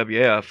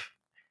WWF,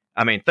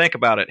 I mean, think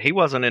about it. He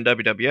wasn't in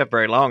WWF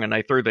very long, and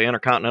they threw the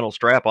Intercontinental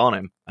strap on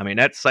him. I mean,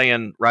 that's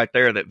saying right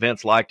there that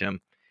Vince liked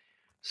him.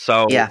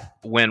 So Yeah.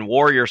 when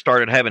Warrior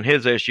started having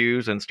his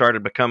issues and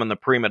started becoming the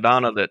prima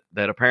donna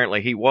that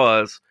apparently he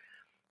was,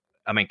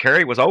 I mean,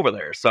 Kerry was over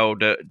there. So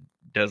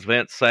does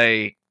Vince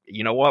say,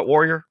 you know what,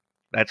 Warrior,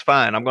 that's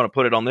fine. I'm going to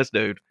put it on this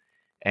dude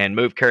and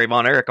move Kerry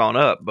Von Erich on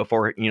up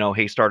before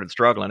he started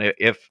struggling.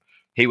 If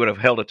he would have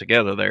held it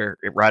together there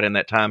right in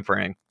that time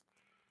frame.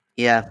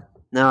 Yeah.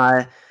 No,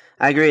 I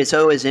agree. It's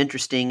always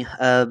interesting.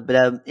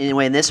 But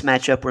anyway, in this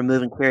matchup, we're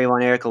moving Kerry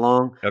Von Erich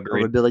along Agreed.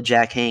 over Billy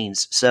Jack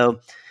Haynes. So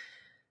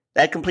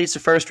that completes the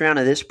first round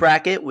of this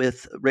bracket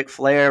with Ric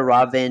Flair,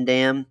 Rob Van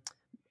Dam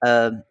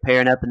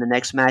pairing up in the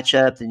next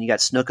matchup. Then you got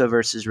Snuka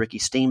versus Ricky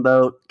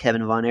Steamboat,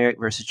 Kevin Von Erich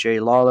versus Jerry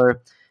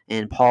Lawler,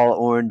 and Paul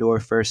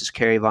Orndorff versus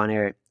Kerry Von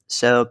Erich.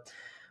 So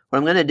what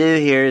I'm going to do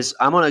here is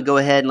I'm going to go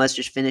ahead and let's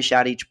just finish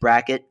out each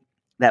bracket.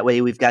 That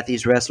way we've got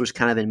these wrestlers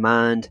kind of in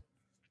mind,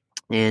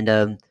 and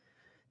then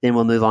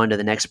we'll move on to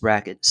the next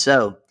bracket.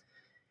 So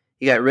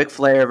you got Ric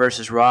Flair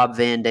versus Rob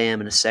Van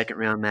Dam in a second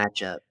round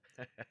matchup.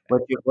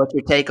 What's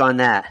your take on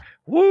that?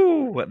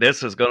 Woo!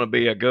 This is going to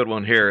be a good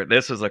one here.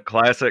 This is a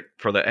classic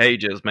for the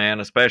ages, man,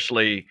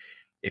 especially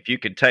if you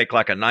could take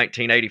like a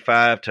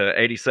 1985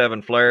 to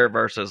 87 Flair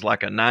versus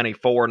like a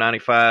 94,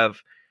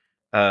 95,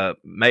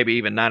 maybe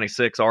even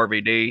 96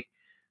 RVD.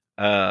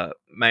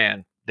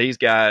 Man, these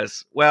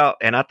guys, well,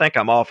 and I think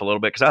I'm off a little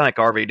bit because I think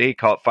RVD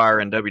caught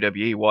fire in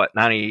WWE,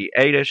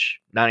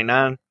 98-ish,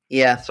 99?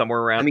 Yeah. Somewhere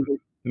around. I mean,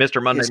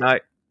 Mr. Monday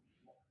Night.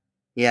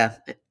 Yeah.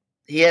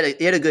 He had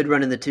a good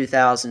run in the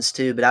 2000s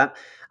too, but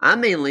I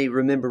mainly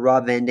remember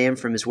Rob Van Dam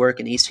from his work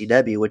in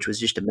ECW, which was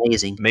just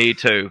amazing. Me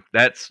too.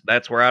 That's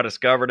where I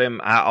discovered him.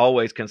 I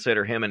always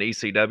consider him an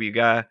ECW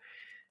guy.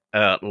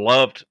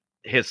 Loved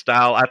his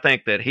style. I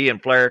think that he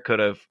and Flair could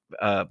have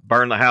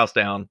burned the house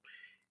down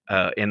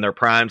in their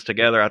primes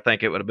together. I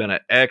think it would have been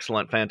an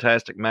excellent,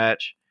 fantastic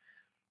match.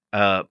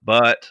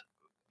 But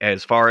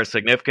as far as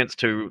significance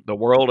to the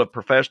world of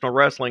professional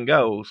wrestling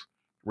goes,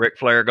 Ric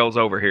Flair goes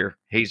over here.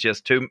 He's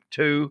just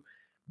too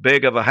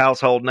big of a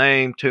household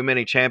name, too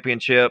many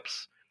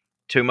championships,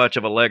 too much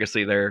of a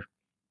legacy there.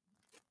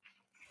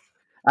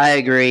 I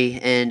agree,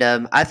 and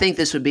I think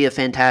this would be a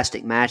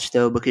fantastic match,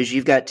 though, because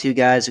you've got two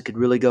guys that could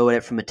really go at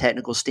it from a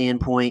technical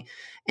standpoint,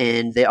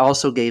 and they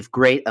also gave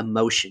great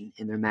emotion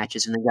in their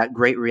matches, and they got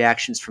great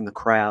reactions from the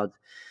crowd.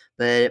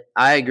 But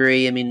I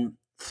agree. I mean,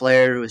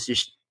 Flair was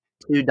just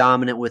too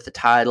dominant with the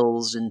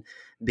titles and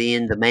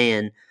being the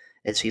man,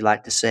 as he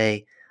liked to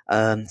say.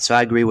 So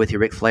I agree with you,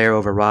 Ric Flair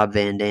over Rob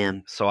Van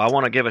Dam. So I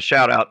want to give a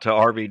shout out to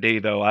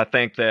RVD, though. I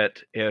think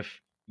that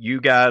if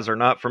you guys are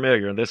not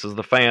familiar, and this is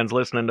the fans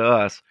listening to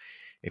us,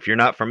 if you're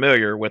not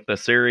familiar with the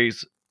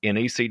series in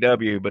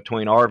ECW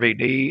between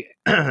RVD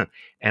and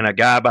a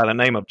guy by the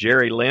name of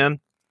Jerry Lynn,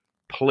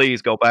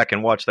 please go back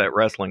and watch that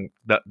wrestling,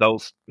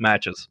 those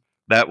matches.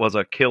 That was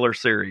a killer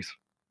series.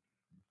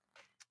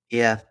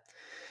 Yeah.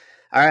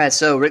 All right,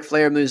 so Ric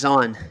Flair moves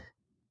on.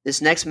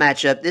 This next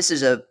matchup, this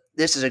is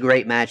a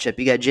great matchup.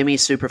 You got Jimmy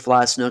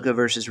Superfly Snuka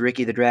versus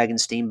Ricky the Dragon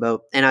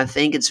Steamboat, and I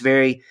think it's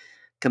very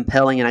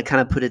compelling. And I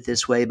kind of put it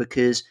this way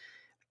because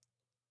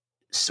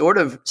sort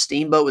of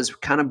Steamboat was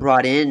kind of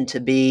brought in to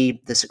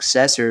be the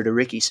successor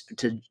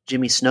to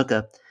Jimmy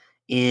Snuka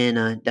in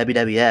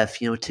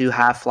WWF. You know, two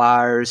high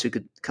flyers who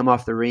could come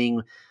off the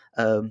ring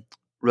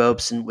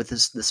ropes and with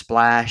the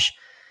splash.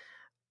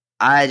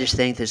 I just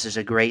think this is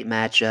a great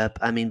matchup.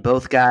 I mean,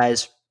 both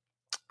guys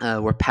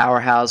were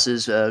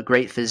powerhouses,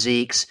 great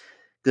physiques,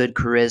 good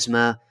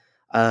charisma.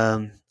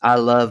 I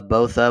love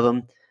both of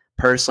them.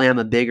 Personally, I'm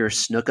a bigger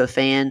Snuka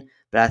fan,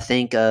 but I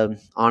think,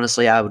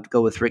 honestly, I would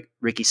go with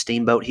Ricky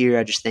Steamboat here.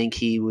 I just think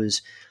he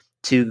was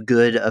too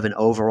good of an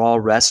overall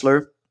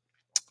wrestler,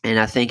 and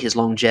I think his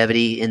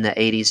longevity in the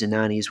 80s and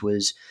 90s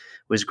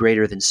was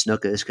greater than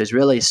Snuka's, because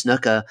really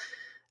Snuka,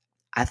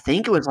 I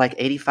think it was like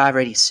 85 or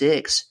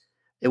 86.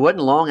 It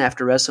wasn't long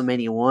after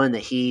WrestleMania 1 that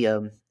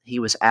he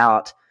was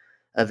out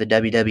of the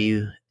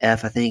WWF. I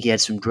think he had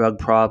some drug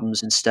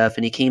problems and stuff,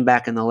 and he came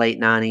back in the late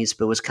 90s,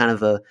 but was kind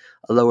of a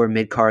lower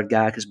mid-card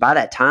guy, because by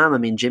that time, I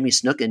mean, Jimmy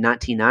Snuka in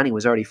 1990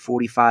 was already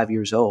 45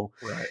 years old.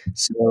 Right.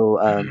 So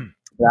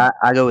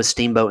I go with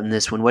Steamboat in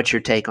this one. What's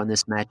your take on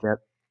this matchup?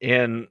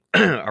 In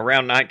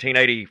around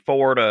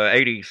 1984 to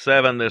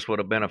 87, this would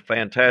have been a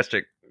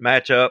fantastic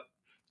matchup.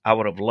 I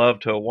would have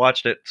loved to have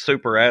watched it.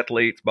 Super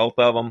athletes, both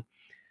of them.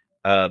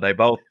 They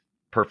both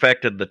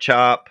perfected the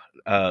chop.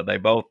 They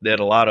both did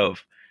a lot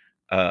of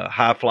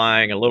high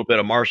flying, a little bit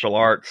of martial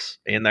arts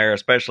in there,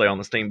 especially on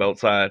the Steamboat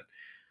side.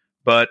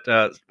 But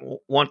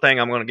one thing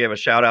I'm going to give a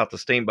shout out to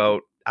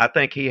Steamboat. I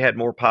think he had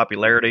more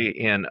popularity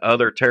in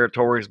other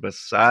territories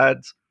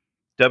besides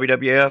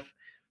WWF.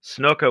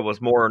 Snuka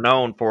was more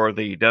known for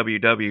the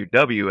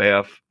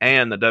WWF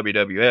and the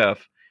WWF,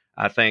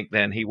 I think,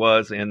 than he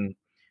was in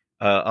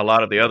a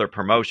lot of the other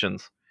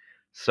promotions.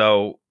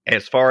 So,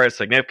 as far as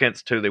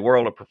significance to the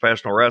world of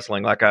professional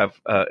wrestling, like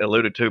I've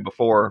alluded to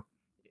before,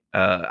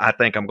 I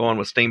think I'm going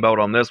with Steamboat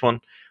on this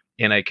one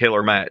in a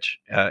killer match.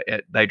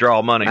 They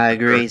draw money. I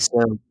agree. So,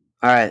 all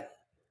right.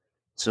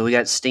 So we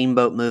got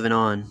Steamboat moving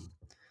on.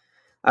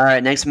 All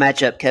right, next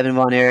matchup, Kevin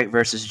Von Erich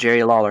versus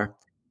Jerry Lawler.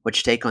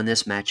 What's your take on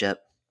this matchup?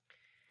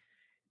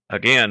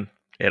 Again,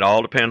 it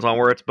all depends on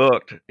where it's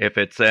booked. If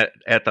it's at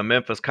the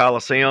Memphis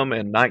Coliseum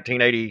in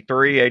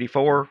 1983,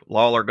 84,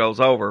 Lawler goes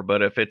over.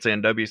 But if it's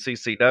in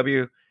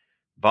WCCW,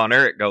 Von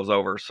Erich goes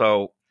over.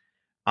 So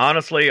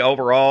honestly,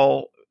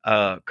 overall,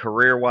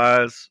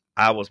 career-wise,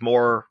 I was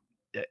more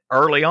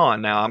early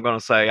on. Now I'm going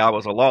to say I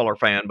was a Lawler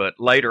fan, but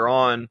later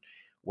on,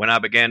 when I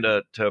began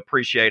to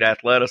appreciate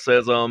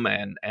athleticism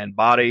and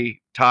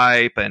body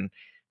type and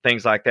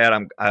things like that,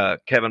 I'm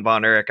Kevin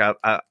Von Erich.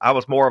 I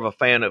was more of a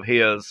fan of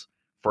his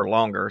for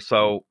longer.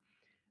 So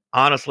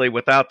honestly,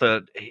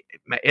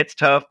 it's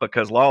tough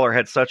because Lawler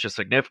had such a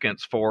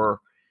significance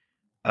for.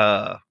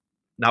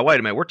 Now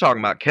wait a minute, we're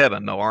talking about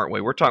Kevin, though, aren't we?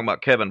 We're talking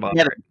about Kevin Von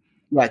Erich.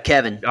 Yeah,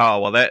 Kevin.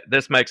 Oh well,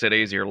 this makes it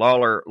easier.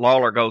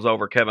 Lawler goes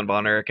over Kevin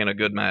Von Erich in a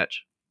good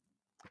match.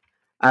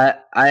 I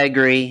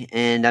agree,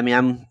 and I mean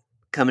I'm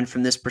coming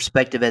from this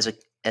perspective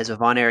as a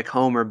Von Erich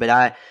homer, but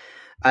I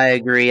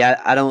agree.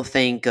 I don't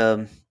think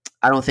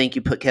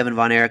you put Kevin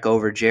Von Erich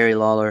over Jerry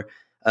Lawler,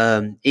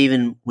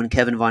 even when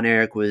Kevin Von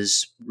Erich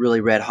was really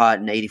red hot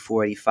in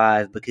 84,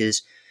 85,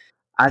 because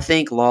I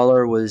think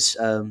Lawler was,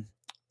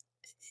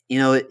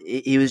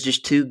 he was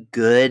just too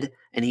good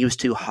and he was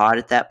too hot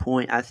at that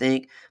point, I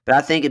think. But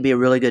I think it'd be a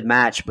really good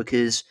match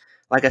because,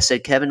 like I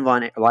said,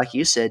 like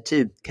you said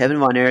too, Kevin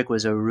Von Erich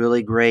was a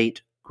really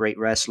great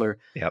wrestler.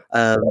 Yep.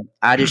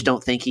 I just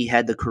don't think he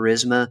had the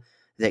charisma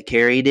that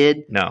Kerry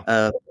did.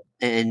 No.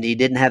 And he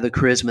didn't have the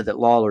charisma that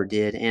Lawler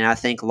did. And I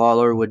think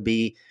Lawler would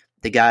be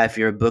the guy, if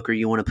you're a booker,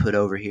 you want to put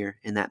over here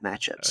in that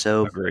matchup.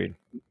 So agreed.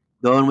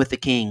 Going with the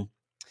King.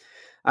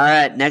 All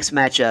right, next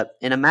matchup.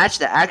 In a match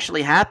that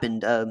actually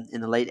happened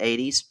in the late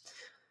 80s,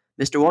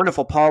 Mr.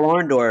 Wonderful Paul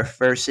Orndorff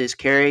versus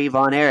Kerry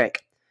Von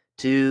Erich.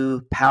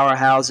 Two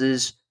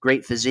powerhouses,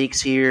 great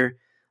physiques here,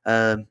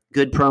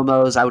 good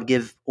promos. I would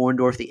give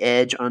Orndorff the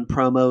edge on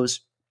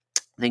promos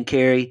than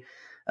Kerry.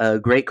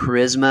 Great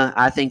charisma.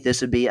 I think this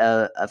would be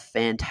a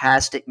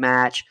fantastic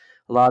match.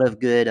 A lot of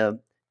good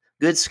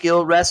good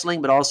skill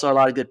wrestling, but also a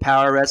lot of good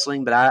power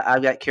wrestling. But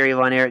I've got Kerry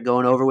Von Erich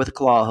going over with a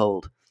claw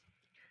hold.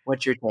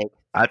 What's your take?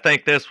 I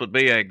think this would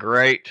be a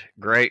great,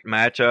 great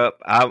matchup.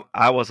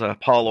 I was a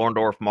Paul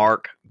Orndorff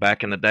mark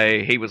back in the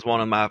day. He was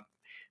one of my,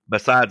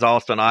 besides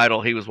Austin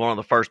Idol, he was one of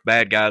the first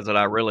bad guys that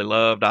I really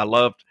loved. I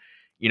loved,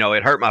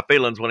 it hurt my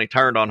feelings when he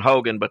turned on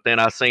Hogan, but then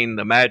I seen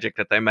the magic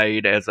that they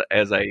made as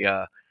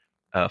a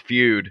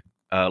feud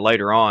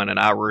later on, and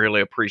I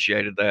really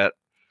appreciated that.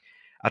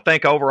 I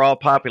think overall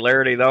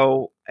popularity,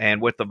 though, and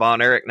with the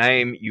Von Erich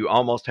name, you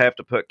almost have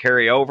to put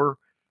Kerry over.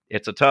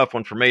 It's a tough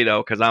one for me,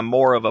 though, because I'm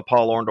more of a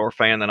Paul Orndorff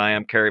fan than I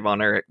am Kerry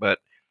Von Erich, but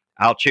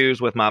I'll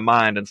choose with my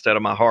mind instead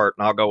of my heart,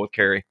 and I'll go with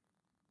Kerry.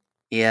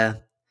 Yeah.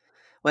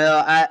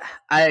 Well,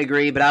 I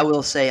agree, but I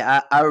will say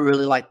I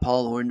really like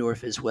Paul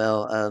Orndorff as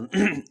well.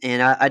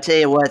 And I tell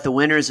you what, the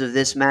winners of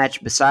this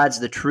match, besides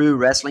the true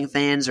wrestling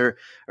fans, are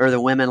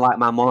the women like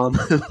my mom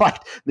who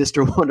liked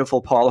Mr.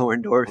 Wonderful Paul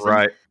Orndorff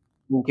Right.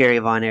 and Kerry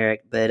Von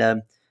Erich. But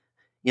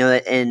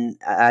and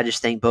I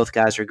just think both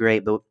guys are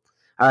great. But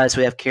all right, so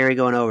we have Kerry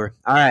going over.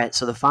 All right,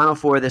 so the final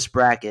four of this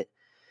bracket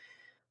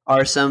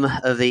are some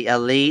of the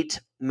elite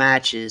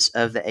matches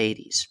of the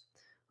 '80s.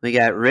 We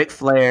got Ric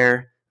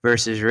Flair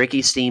versus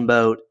Ricky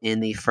Steamboat in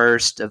the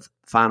first of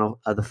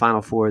the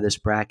final four of this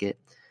bracket.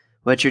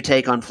 What's your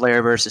take on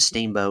Flair versus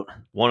Steamboat?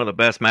 One of the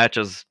best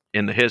matches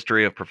in the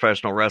history of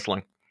professional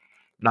wrestling.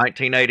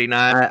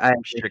 1989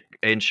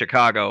 in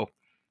Chicago.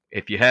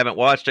 If you haven't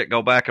watched it,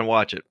 go back and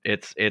watch it.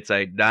 It's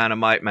a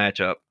dynamite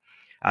matchup.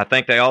 I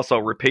think they also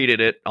repeated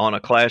it on a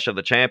Clash of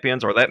the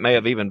Champions, or that may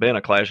have even been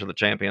a Clash of the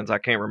Champions. I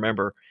can't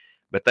remember.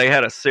 But they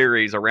had a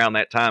series around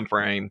that time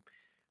frame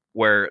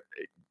where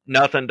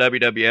nothing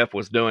WWF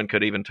was doing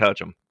could even touch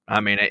them.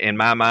 I mean, in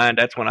my mind,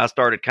 that's when I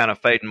started kind of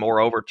fading more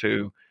over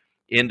to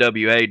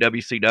NWA,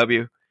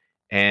 WCW,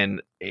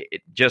 and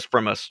just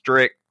from a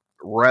strict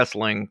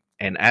wrestling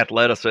and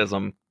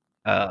athleticism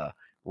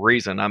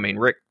reason. I mean,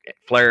 Ric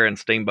Flair and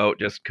Steamboat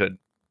just could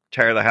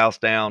tear the house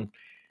down,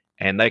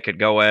 and they could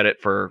go at it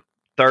for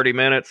 30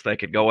 minutes. They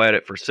could go at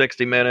it for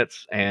 60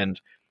 minutes, and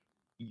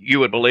you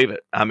would believe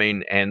it. I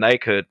mean, and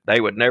they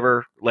would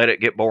never let it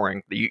get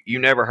boring. You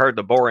never heard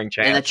the boring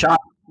chant. And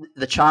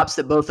the chops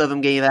that both of them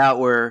gave out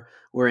were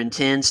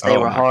intense. They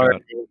were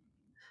hard.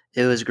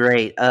 It was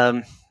great.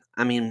 I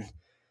mean,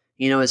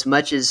 as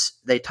much as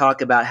they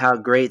talk about how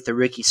great the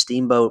Ricky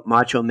Steamboat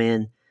Macho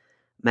Man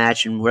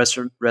match in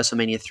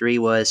WrestleMania 3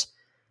 was,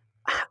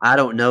 I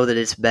don't know that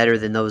it's better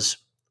than those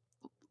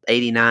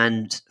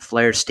 89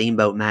 Flair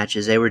Steamboat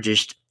matches. They were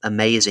just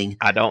amazing.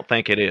 I don't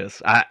think it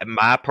is.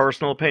 My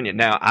personal opinion.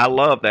 Now, I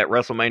love that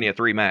WrestleMania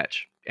 3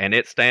 match, and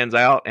it stands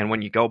out. And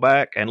when you go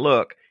back and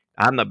look,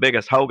 I'm the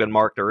biggest Hogan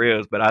mark there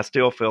is, but I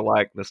still feel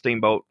like the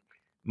Steamboat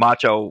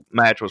Macho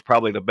match was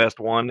probably the best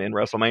one in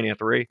WrestleMania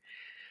 3.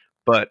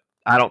 But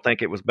I don't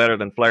think it was better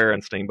than Flair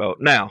and Steamboat.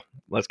 Now,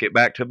 let's get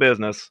back to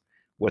business.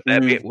 With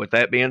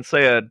that being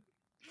said,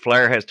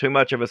 Flair has too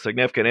much of a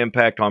significant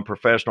impact on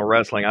professional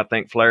wrestling. I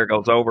think Flair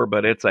goes over,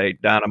 but it's a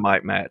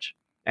dynamite match,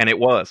 and it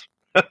was.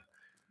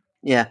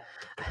 Yeah,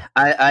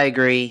 I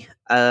agree.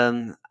 I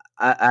mean,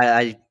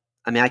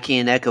 I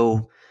can't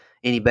echo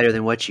any better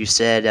than what you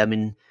said. I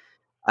mean,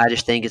 I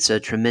just think it's a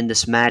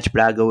tremendous match,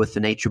 but I'll go with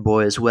the Nature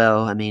Boy as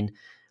well. I mean,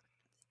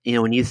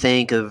 when you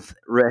think of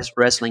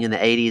wrestling in the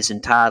 '80s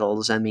and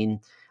titles, I mean,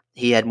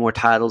 he had more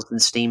titles than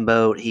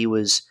Steamboat. He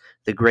was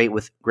great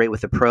with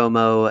the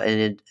promo,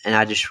 and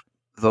I just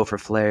vote for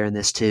Flair in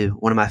this too.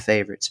 One of my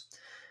favorites.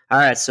 All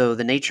right, so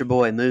the Nature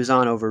Boy moves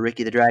on over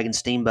Ricky the Dragon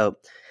Steamboat.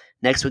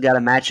 Next, we got a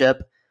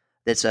matchup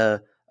that's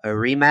a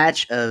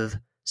rematch of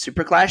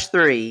Super Clash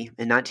 3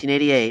 in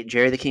 1988,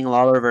 Jerry the King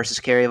Lawler versus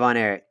Kerry Von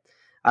Erich.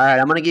 All right,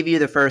 I'm going to give you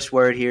the first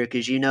word here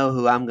because you know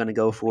who I'm going to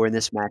go for in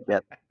this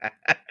matchup.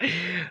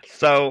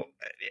 So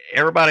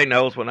everybody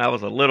knows when I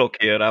was a little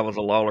kid, I was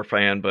a Lawler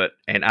fan,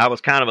 and I was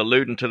kind of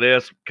alluding to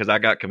this because I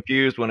got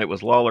confused when it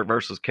was Lawler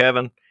versus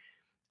Kevin.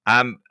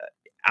 I'm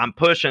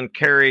pushing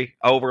Kerry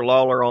over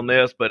Lawler on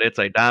this, but it's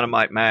a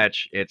dynamite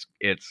match. It's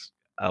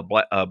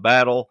a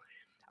battle.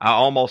 I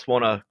almost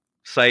want to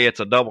say it's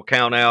a double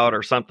count out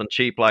or something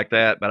cheap like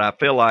that, but I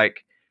feel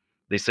like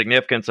the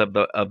significance of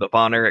the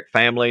Von Erich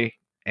family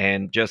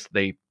and just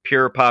the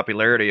pure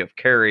popularity of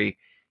Kerry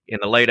in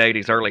the late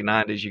 80s, early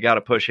 90s, you got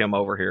to push him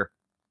over here.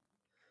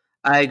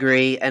 I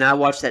agree, and I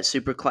watched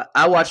that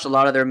I watched a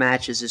lot of their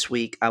matches this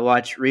week. I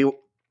watched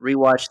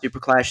rewatched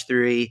Super Clash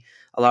 3,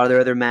 a lot of their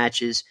other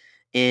matches,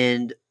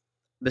 and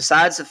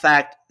besides the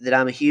fact that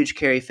I'm a huge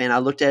Kerry fan, I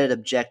looked at it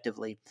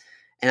objectively,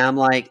 and I'm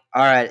like,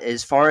 all right,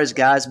 as far as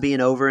guys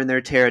being over in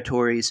their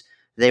territories,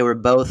 they were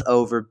both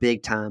over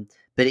big time.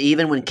 But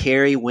even when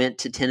Kerry went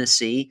to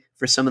Tennessee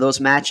for some of those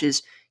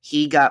matches,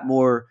 he got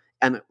more.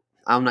 I'm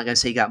not going to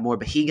say he got more,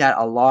 but he got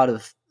a lot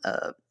of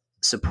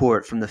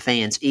support from the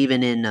fans,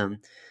 even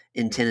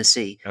in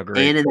Tennessee.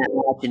 Agreed. And in that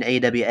match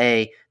in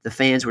AWA, the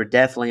fans were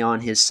definitely on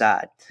his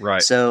side.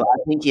 Right. So I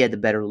think he had the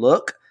better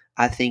look.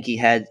 I think he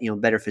had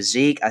better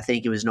physique. I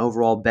think he was an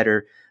overall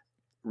better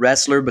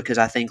wrestler because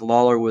I think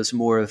Lawler was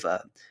more of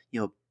a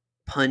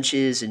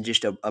punches and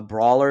just a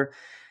brawler.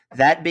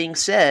 That being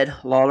said,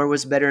 Lawler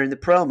was better in the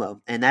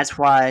promo, and that's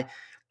why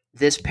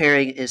this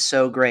pairing is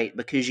so great,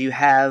 because you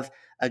have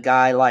a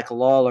guy like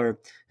Lawler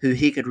who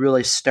he could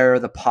really stir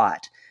the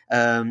pot,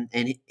 and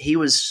he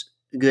was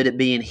good at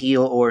being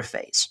heel or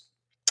face.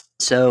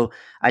 So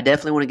I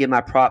definitely want to give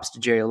my props to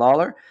Jerry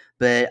Lawler,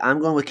 but I'm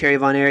going with Kerry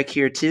Von Erich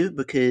here too,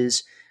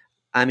 because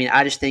I mean,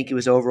 I just think it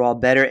was overall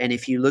better. And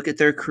if you look at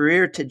their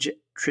career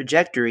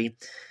trajectory,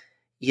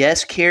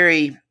 yes,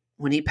 Kerry,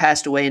 when he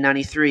passed away in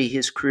 '93,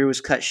 his career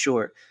was cut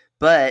short.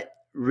 But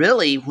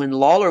really, when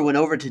Lawler went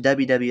over to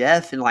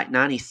WWF in like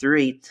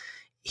 '93,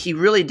 he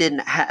really didn't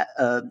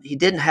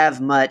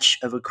have much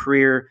of a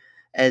career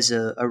as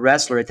a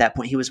wrestler at that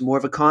point. He was more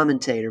of a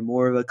commentator,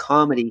 more of a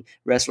comedy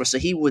wrestler. So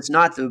he was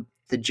not the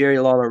Jerry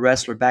Lawler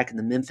wrestler back in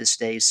the Memphis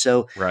days.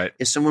 So Right.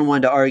 if someone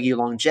wanted to argue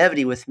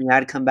longevity with me,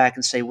 I'd come back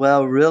and say,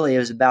 well, really, it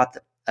was about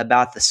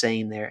the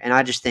same there. And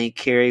I just think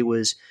Kerry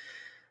was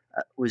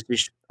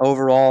just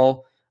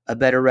overall a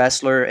better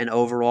wrestler and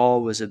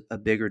overall was a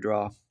bigger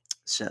draw.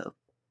 So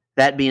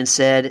that being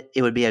said,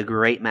 it would be a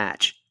great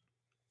match.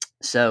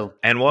 So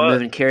And we're what?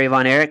 moving Kerry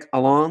Von Erich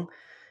along,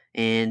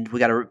 and we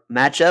got a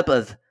matchup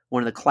of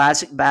one of the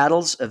classic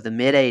battles of the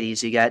mid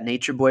 '80s. You got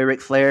Nature Boy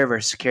Ric Flair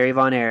versus Kerry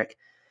Von Erich.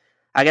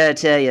 I got to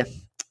tell you,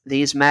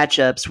 these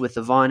matchups with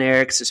the Von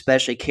Erichs,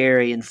 especially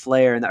Kerry and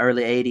Flair in the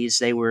early '80s,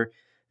 they were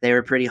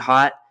pretty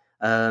hot.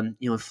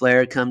 When Flair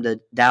had come to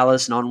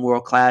Dallas and on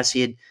World Class,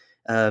 he'd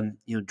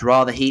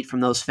draw the heat from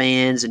those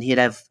fans, and he'd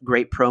have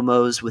great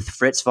promos with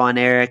Fritz Von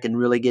Erich and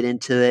really get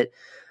into it.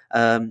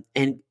 And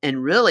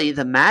really,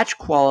 the match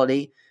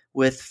quality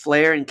with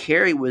Flair and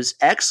Kerry was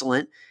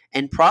excellent,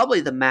 and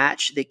probably the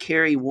match that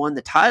Kerry won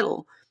the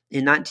title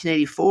in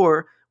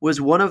 1984 was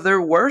one of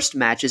their worst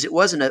matches. It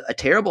wasn't a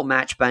terrible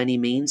match by any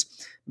means,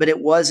 but it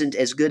wasn't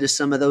as good as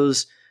some of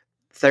those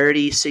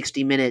 30,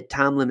 60-minute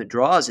time limit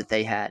draws that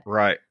they had.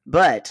 Right.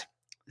 But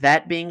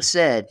that being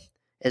said,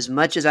 as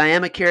much as I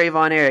am a Kerry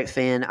Von Erich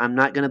fan, I'm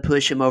not going to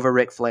push him over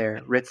Ric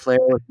Flair. Ric Flair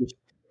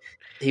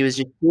he was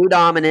just too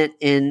dominant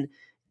in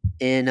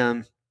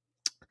NWA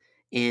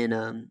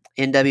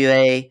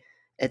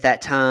at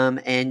that time,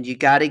 and you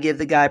got to give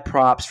the guy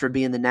props for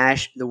being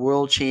the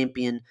world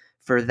champion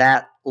for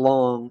that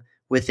long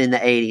within the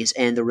 80s,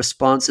 and the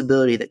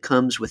responsibility that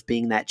comes with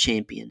being that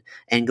champion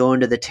and going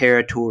to the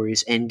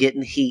territories and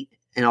getting heat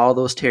in all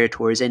those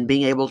territories and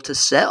being able to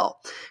sell.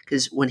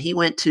 Because when he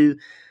went to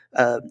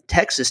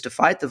Texas to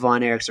fight the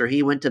Von Erichs, or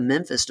he went to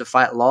Memphis to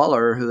fight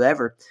Lawler or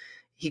whoever,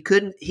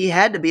 he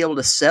had to be able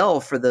to sell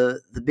for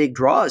the big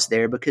draws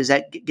there, because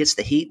that gets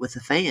the heat with the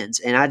fans.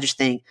 And I just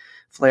think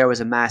Flair was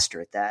a master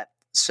at that.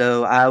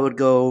 So I would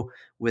go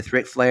with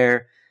Ric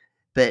Flair,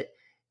 but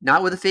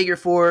not with a figure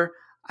four.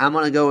 I'm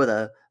going to go with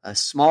a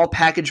small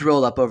package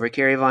roll up over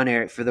Kerry Von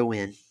Erich for the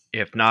win.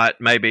 If not,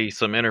 maybe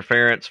some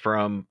interference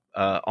from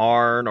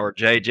Arn or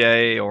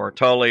JJ or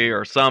Tully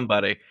or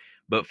somebody.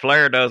 But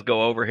Flair does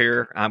go over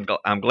here.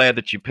 I'm glad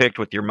that you picked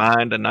with your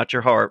mind and not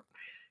your heart.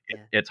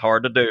 Yeah. It's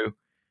hard to do,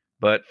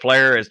 but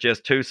Flair is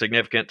just too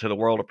significant to the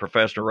world of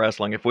professional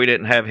wrestling. If we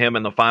didn't have him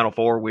in the Final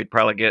Four, we'd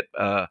probably get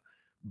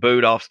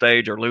booed off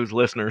stage or lose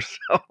listeners.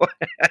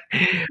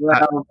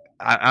 Well,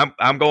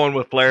 I'm going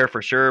with Flair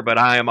for sure, but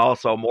I am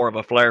also more of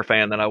a Flair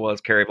fan than I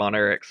was Kerry Von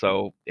Erich,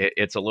 so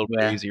it's a little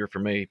bit easier for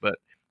me. But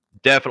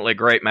definitely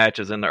great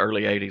matches in the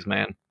early '80s,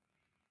 man.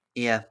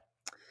 Yeah.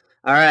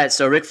 All right,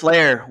 so Ric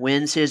Flair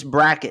wins his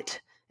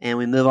bracket, and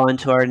we move on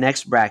to our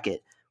next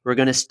bracket. We're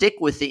going to stick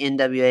with the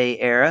NWA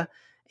era,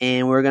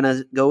 and we're going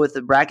to go with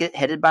the bracket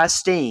headed by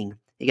Sting.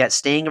 You got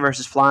Sting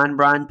versus Flying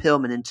Brian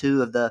Pillman, and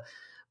two of the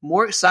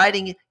more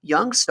exciting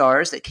young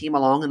stars that came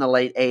along in the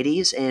late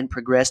 80s and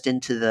progressed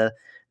into the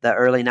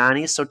early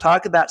 90s. So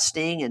talk about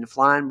Sting and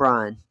Flying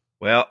Brian.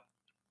 Well,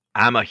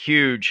 I'm a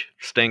huge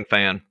Sting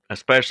fan,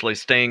 especially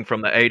Sting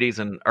from the '80s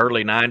and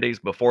early '90s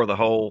before the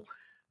whole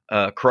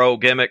Crow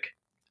gimmick.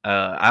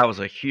 I was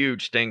a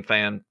huge Sting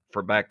fan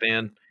for back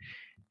then,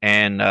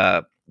 and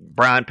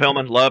Brian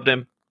Pillman, loved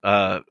him.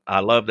 I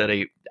love that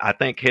I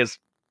think his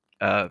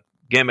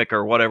gimmick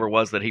or whatever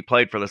was that he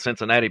played for the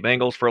Cincinnati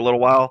Bengals for a little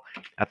while.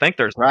 I think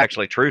there's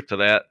actually truth to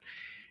that.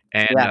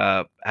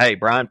 And hey,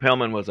 Brian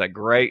Pillman was a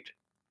great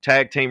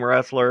tag team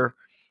wrestler.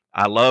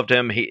 I loved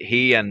him.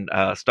 He and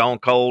Stone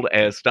Cold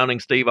as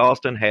Stunning Steve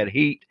Austin had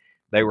heat.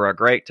 They were a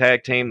great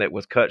tag team that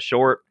was cut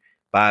short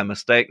by a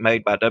mistake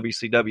made by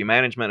WCW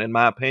management, in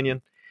my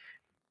opinion.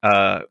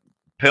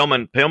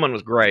 Pillman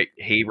was great.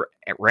 He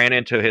ran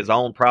into his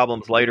own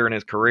problems later in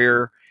his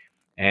career,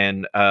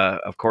 and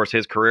of course,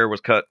 his career was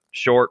cut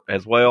short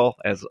as well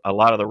as a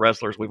lot of the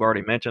wrestlers we've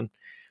already mentioned.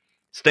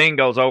 Sting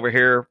goes over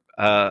here.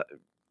 I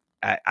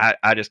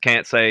just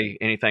can't say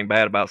anything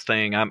bad about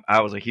Sting. I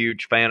was a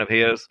huge fan of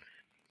his.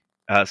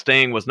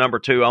 Sting was number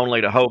 2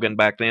 only to Hogan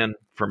back then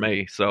for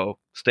me, so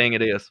Sting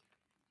it is.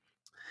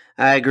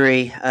 I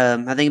agree. I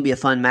think it'd be a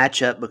fun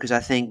matchup, because I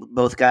think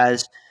both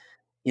guys,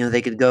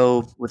 they could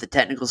go with the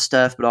technical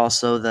stuff, but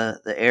also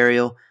the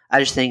aerial. I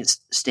just think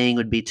Sting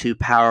would be too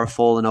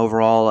powerful, and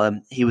overall,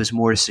 he was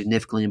more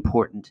significantly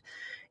important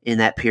in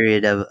that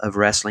period of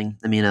wrestling.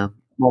 I mean,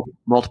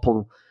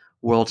 multiple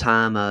world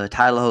time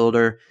title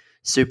holder,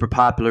 super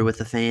popular with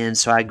the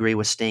fans. So I agree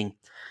with Sting.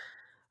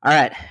 All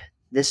right,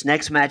 this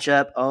next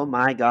matchup, oh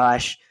my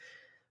gosh,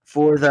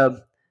 for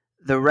the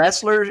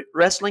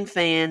wrestling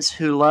fans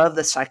who love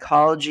the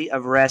psychology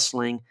of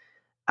wrestling,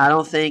 I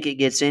don't think it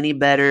gets any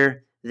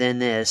better than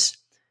this.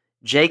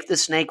 Jake the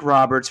Snake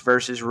Roberts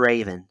versus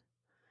Raven.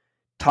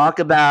 Talk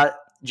about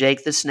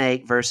Jake the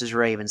Snake versus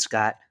Raven,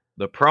 Scott.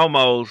 The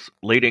promos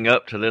leading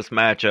up to this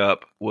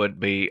matchup would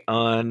be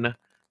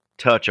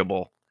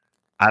untouchable.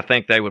 I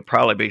think they would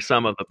probably be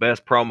some of the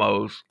best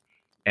promos,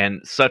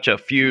 and such a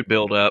feud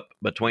build up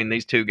between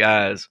these two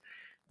guys.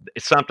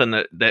 It's something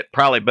that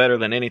probably better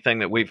than anything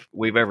that we've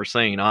ever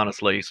seen,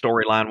 honestly,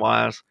 storyline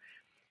wise.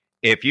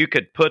 If you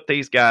could put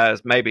these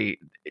guys, maybe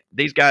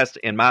these guys,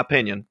 in my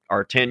opinion,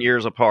 are 10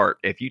 years apart.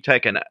 If you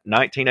take a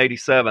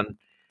 1987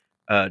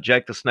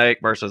 Jake the Snake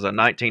versus a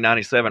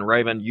 1997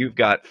 Raven, you've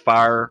got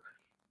fire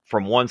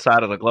from one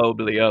side of the globe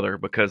to the other,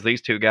 because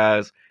these two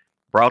guys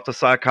brought the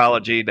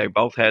psychology. They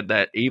both had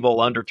that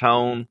evil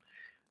undertone.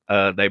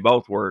 They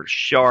both were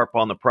sharp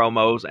on the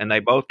promos, and they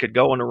both could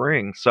go in the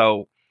ring.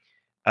 So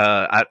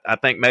I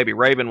think maybe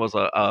Raven was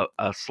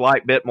a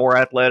slight bit more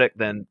athletic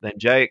than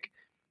Jake,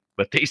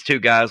 but these two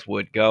guys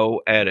would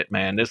go at it,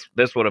 man.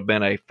 This would have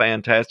been a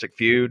fantastic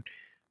feud.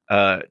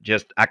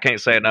 Just I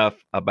can't say enough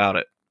about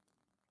it.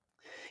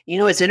 You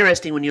know, it's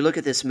interesting when you look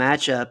at this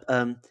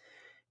matchup.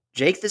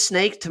 Jake the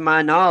Snake, to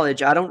my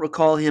knowledge, I don't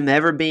recall him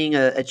ever being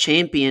a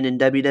champion in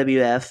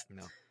WWF.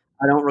 No.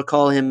 I don't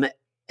recall him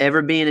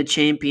ever being a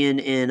champion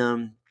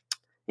in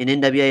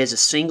NWA as a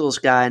singles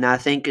guy. And I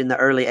think in the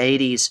early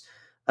 '80s,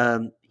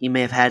 he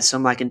may have had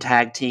some like in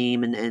tag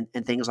team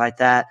and things like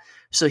that.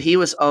 So he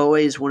was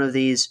always one of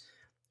these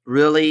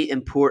really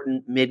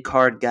important mid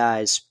card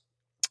guys.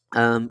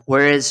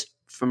 Whereas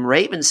from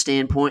Raven's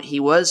standpoint, he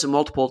was a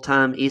multiple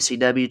time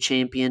ECW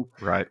champion.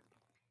 Right.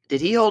 Did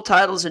he hold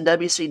titles in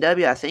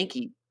WCW?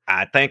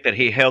 I think that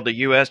he held the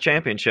U.S.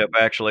 championship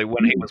actually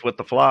when he was with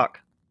the Flock.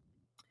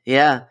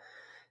 Yeah.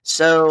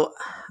 So,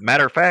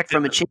 matter of fact,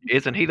 from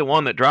isn't he the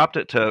one that dropped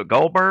it to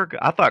Goldberg?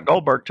 I thought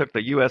Goldberg took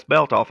the U.S.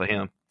 belt off of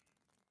him.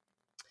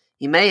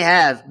 He may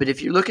have, but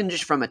if you're looking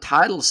just from a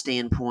title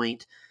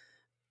standpoint,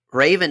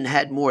 Raven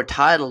had more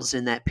titles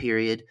in that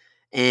period,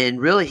 and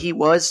really he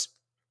was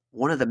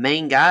one of the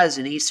main guys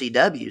in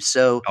ECW.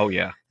 So, oh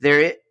yeah,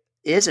 there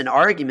is an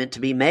argument to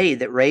be made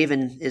that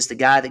Raven is the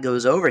guy that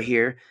goes over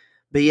here.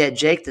 But yet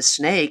Jake the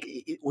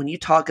Snake, when you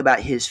talk about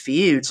his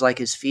feuds, like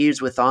his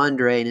feuds with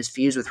Andre and his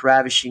feuds with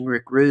Ravishing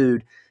Rick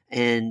Rude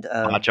and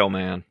Macho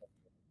Man.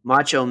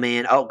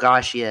 Oh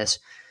gosh, yes.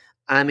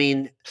 I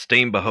mean,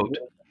 Steamboat.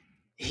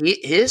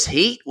 His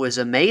heat was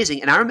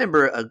amazing, and I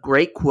remember a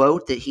great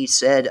quote that he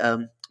said.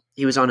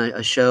 He was on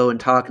a show and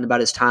talking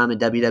about his time in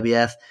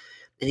WWF,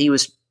 and he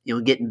was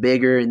getting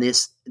bigger and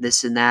this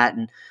and that,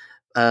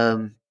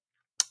 and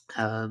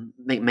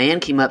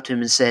McMahon came up to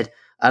him and said,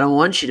 I don't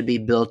want you to be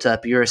built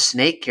up. You're a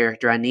Snake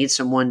character. I need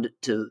someone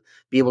to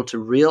be able to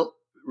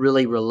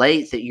really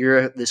relate that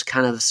you're this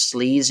kind of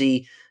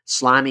sleazy,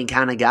 slimy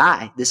kind of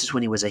guy. This is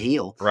when he was a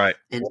heel. Right.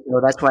 And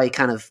so that's why he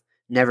kind of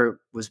never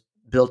was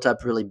built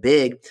up really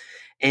big.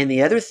 And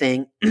the other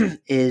thing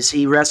is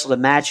he wrestled a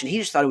match, and he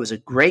just thought it was a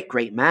great,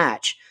 great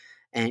match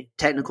and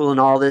technical and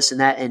all this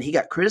and that. And he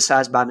got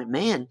criticized by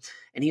McMahon.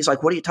 And he's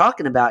like, what are you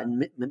talking about?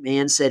 And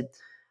McMahon said,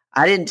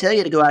 I didn't tell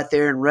you to go out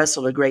there and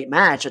wrestle a great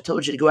match. I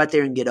told you to go out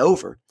there and get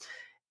over.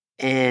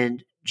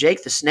 And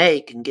Jake the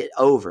Snake can get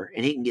over,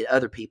 and he can get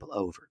other people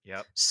over.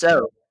 Yep.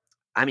 So,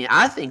 I mean,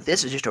 I think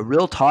this is just a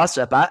real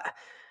toss-up.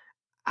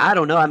 I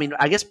don't know. I mean,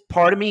 I guess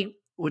part of me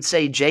would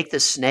say Jake the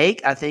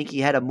Snake. I think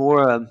he had a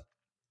more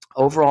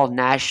overall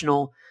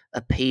national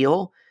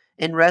appeal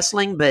in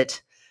wrestling,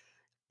 but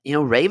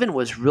Raven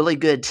was really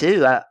good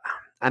too.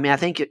 I mean, I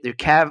think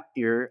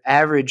your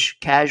average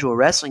casual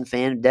wrestling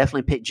fan would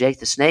definitely pick Jake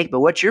the Snake, but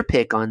what's your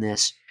pick on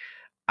this?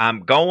 I'm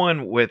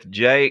going with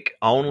Jake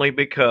only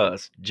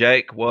because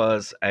Jake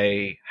was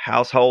a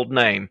household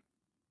name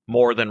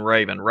more than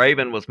Raven.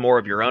 Raven was more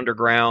of your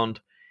underground.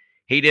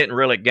 He didn't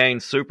really gain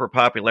super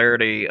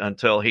popularity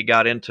until he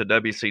got into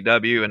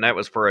WCW, and that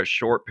was for a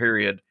short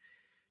period.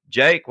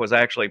 Jake was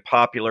actually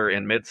popular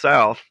in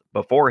Mid-South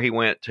before he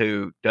went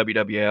to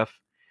WWF.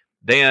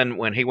 Then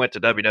when he went to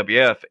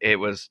WWF,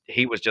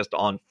 he was just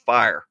on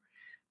fire.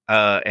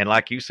 And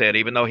like you said,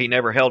 even though he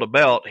never held a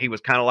belt, he was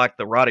kind of like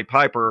the Roddy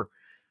Piper.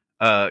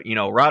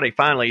 Roddy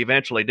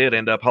eventually did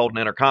end up holding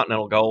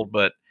Intercontinental Gold,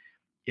 but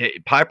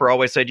Piper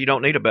always said you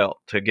don't need a belt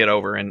to get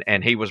over,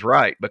 and he was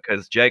right,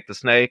 because Jake the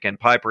Snake and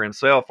Piper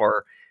himself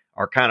are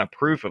kind of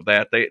proof of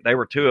that. They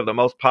were two of the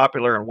most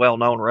popular and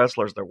well-known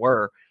wrestlers there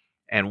were.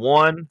 And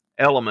one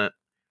element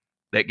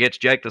that gets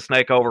Jake the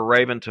Snake over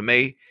Raven to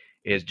me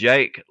is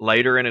Jake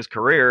later in his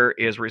career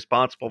is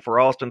responsible for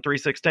Austin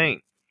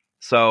 316.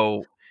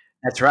 So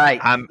that's right.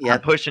 I'm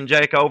pushing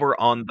Jake over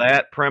on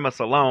that premise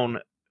alone,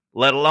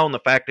 let alone the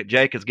fact that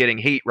Jake is getting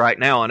heat right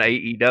now on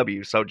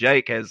AEW. So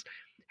Jake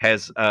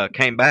has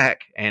came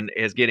back and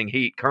is getting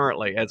heat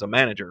currently as a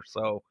manager.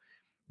 So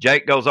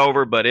Jake goes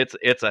over, but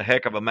it's a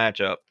heck of a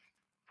matchup.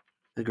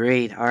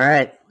 Agreed. All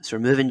right. So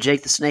we're moving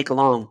Jake the Snake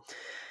along.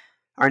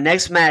 Our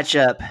next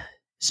matchup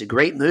is a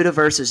Great Muta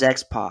versus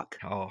X Pac.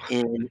 Oh,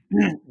 And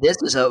this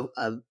is a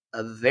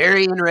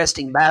very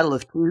interesting battle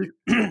of two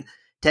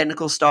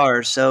technical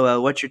stars. So,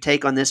 what's your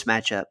take on this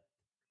matchup?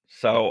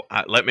 so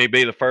let me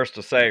be the first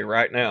to say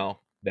right now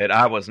that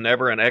I was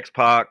never an X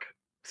Pac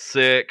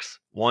 6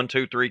 1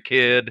 2 3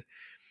 kid,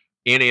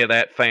 any of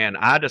that fan.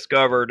 I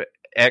discovered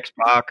X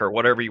Pac or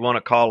whatever you want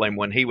to call him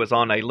when he was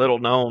on a little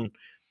known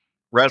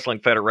wrestling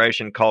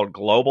federation called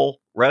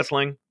Global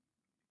Wrestling,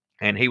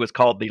 and he was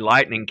called the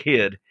Lightning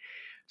Kid.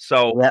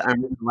 So Yeah,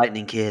 I'm the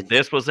Lightning Kid.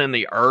 this was in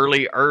the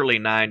early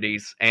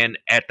 90s, and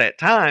at that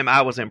time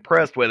I was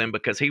impressed with him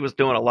because he was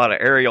doing a lot of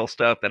aerial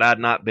stuff that I'd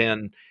not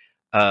been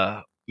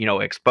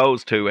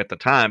exposed to at the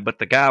time. But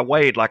the guy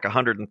weighed like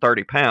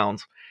 130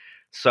 pounds,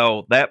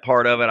 so that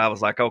part of it I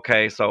was like,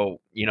 okay,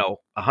 so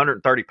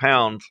 130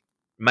 pounds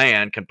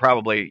man can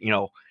probably,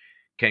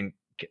 can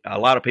a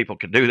lot of people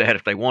could do that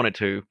if they wanted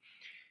to.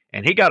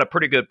 And he got a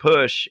pretty good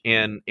push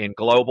in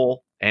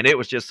Global, and it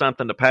was just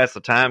something to pass the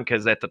time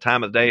because at the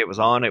time of the day it was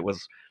on, it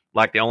was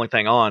like the only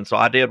thing on. So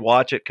I did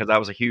watch it because I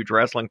was a huge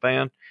wrestling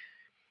fan.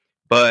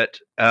 But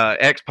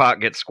X Pac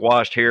gets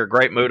squashed here.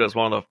 Great Muta is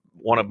one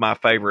of my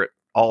favorite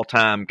all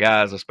time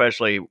guys,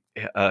 especially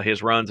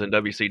his runs in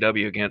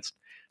WCW against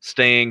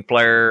Sting,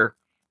 Flair,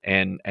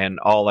 and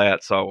all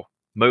that. So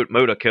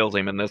Muta kills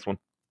him in this one.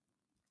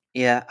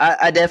 Yeah,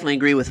 I definitely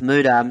agree with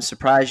Muda. I'm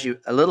surprised you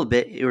a little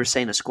bit. You were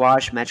saying a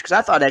squash match because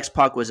I thought X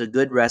Pac was a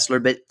good wrestler,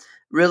 but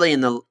really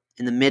in the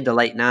mid to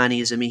late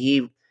 '90s, I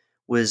mean,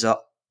 was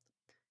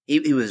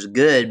he was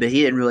good, but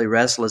he didn't really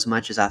wrestle as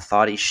much as I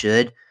thought he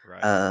should.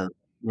 Right.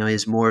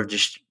 He's more of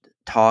just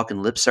talk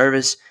and lip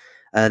service.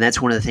 And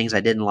that's one of the things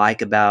I didn't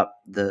like about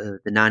the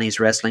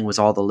 '90s wrestling was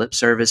all the lip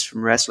service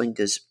from wrestling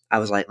because I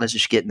was like, let's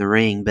just get in the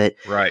ring. But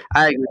Right.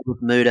 I agree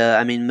with Muda.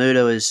 I mean,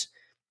 Muda was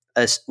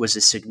a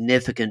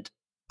significant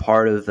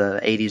part of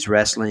 '80s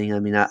wrestling. I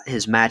mean,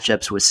 his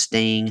matchups with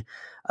Sting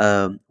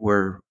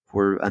were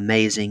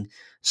amazing.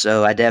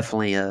 So I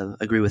definitely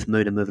agree with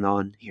Muda. Moving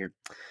on here.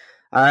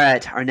 All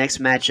right, our next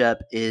matchup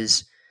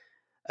is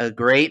a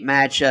great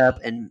matchup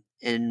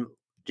and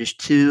just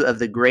two of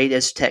the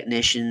greatest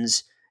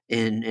technicians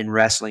in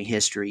wrestling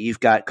history. You've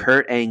got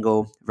Kurt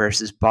Angle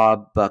versus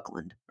Bob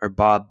Buckland or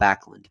Bob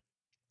Backlund.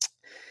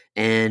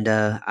 And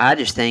I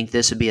just think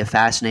this would be a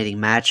fascinating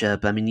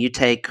matchup. I mean, you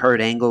take Kurt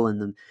Angle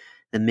in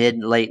the mid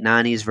and late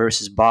 '90s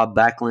versus Bob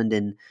Backlund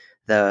in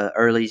the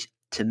early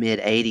to mid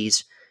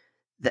 '80s.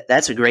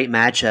 That's a great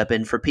matchup.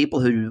 And for people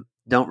who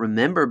don't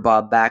remember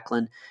Bob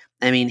Backlund,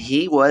 I mean,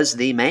 he was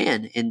the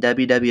man in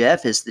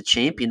WWF as the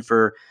champion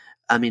for,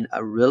 I mean,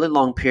 a really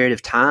long period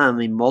of time. I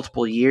mean,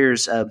 multiple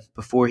years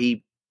before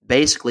he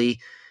basically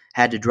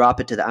had to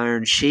drop it to the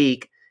Iron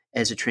Sheik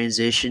as a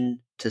transition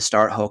to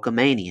start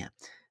Hulkamania.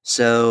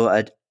 So,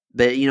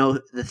 but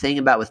the thing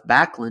about with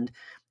Backlund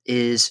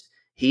is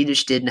he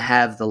just didn't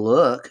have the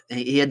look.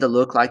 He had the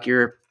look like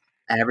your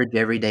average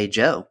everyday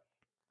Joe.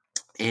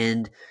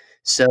 And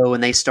so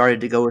when they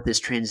started to go with this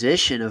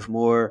transition of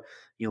more,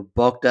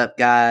 bulked up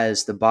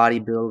guys, the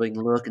bodybuilding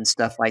look and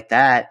stuff like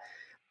that,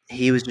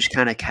 he was just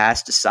kind of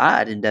cast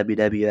aside in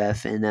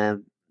WWF.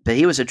 And but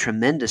he was a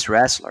tremendous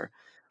wrestler.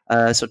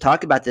 So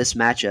talk about this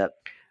matchup.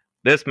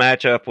 This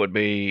matchup would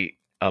be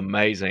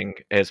amazing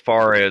as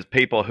far as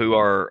people who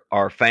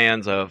are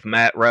fans of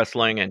mat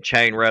wrestling and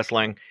chain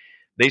wrestling.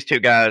 These two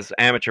guys'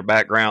 amateur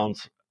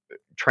backgrounds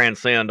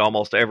transcend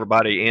almost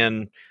everybody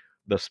in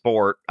the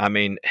sport. I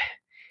mean,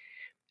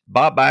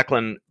 Bob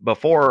Backlund,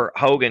 before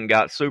Hogan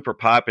got super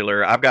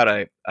popular, I've got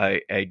a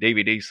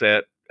DVD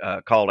set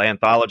called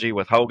Anthology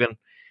with Hogan,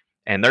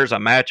 and there's a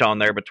match on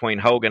there between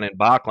Hogan and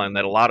Backlund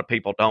that a lot of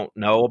people don't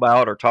know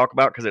about or talk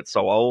about because it's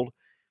so old.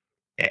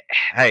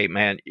 Hey,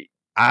 man,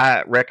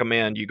 I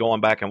recommend you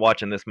going back and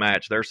watching this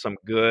match. There's some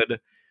good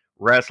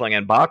wrestling,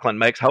 and Backlund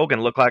makes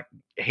Hogan look like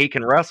he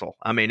can wrestle.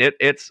 I mean,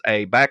 it's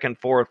a back and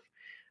forth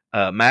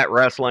mat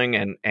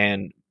wrestling,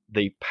 and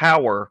the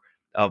power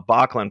of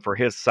Backlund for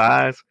his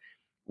size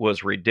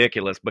was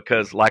ridiculous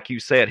because, like you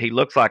said, he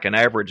looks like an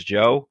average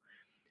Joe,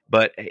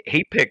 but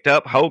he picked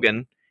up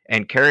Hogan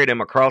and carried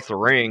him across the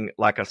ring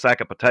like a sack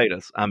of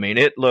potatoes. I mean,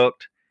 it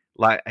looked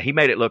like he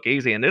made it look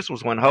easy, and this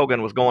was when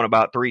Hogan was going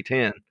about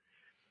 310.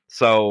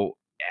 So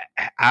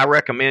I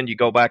recommend you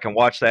go back and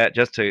watch that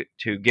just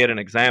to get an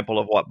example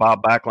of what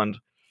Bob Backlund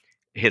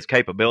his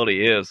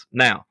capability is.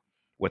 Now,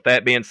 with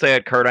that being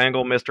said, Kurt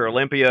Angle, Mr.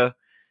 Olympia,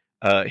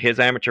 his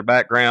amateur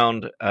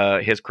background,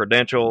 his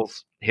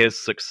credentials, his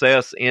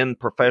success in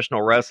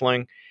professional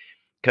wrestling.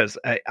 Because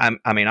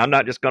I mean, I'm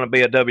not just going to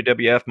be a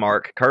WWF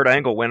mark. Kurt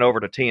Angle went over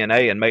to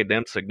TNA and made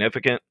them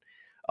significant.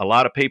 A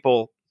lot of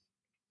people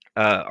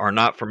are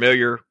not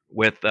familiar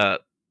with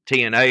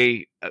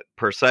TNA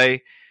per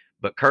se,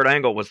 but Kurt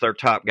Angle was their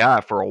top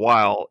guy for a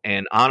while.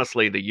 And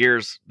honestly, the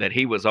years that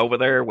he was over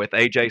there with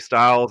AJ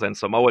Styles and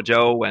Samoa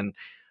Joe and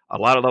a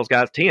lot of those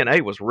guys,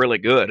 TNA was really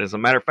good. As a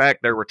matter of fact,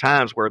 there were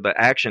times where the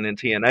action in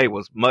TNA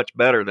was much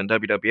better than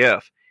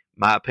WWF,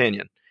 my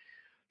opinion.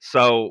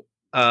 So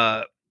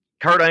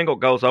Kurt Angle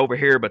goes over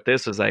here, but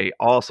this is a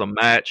awesome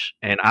match,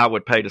 and I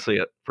would pay to see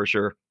it for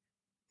sure.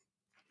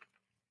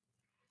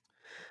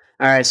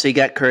 All right, so you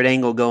got Kurt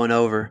Angle going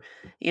over.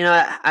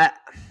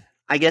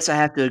 I guess I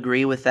have to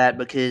agree with that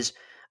because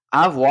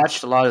I've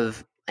watched a lot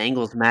of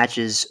Angle's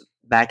matches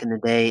back in the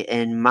day,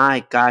 and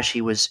my gosh,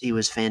 he was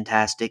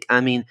fantastic.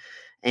 I mean,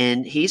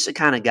 and he's the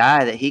kind of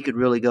guy that he could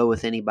really go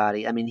with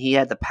anybody. I mean, he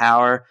had the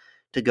power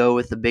to go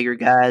with the bigger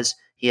guys.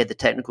 He had the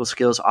technical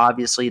skills,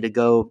 obviously, to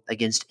go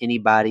against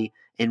anybody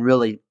and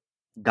really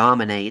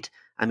dominate.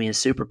 I mean, a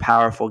super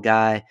powerful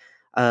guy.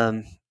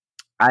 Um,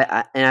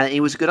 he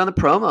was good on the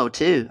promo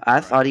too. I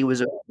thought he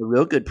was a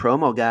real good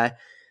promo guy.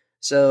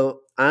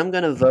 So I'm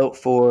gonna vote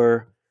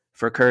for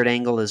Kurt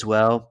Angle as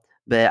well.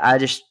 But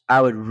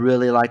I would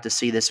really like to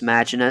see this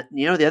match. And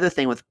the other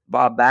thing with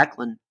Bob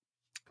Backlund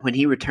when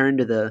he returned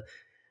to the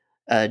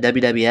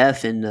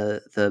WWF in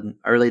the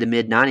early to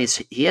mid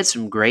 '90s, he had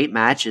some great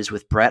matches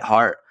with Bret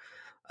Hart.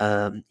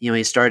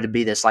 He started to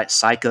be this like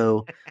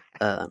psycho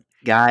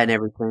guy and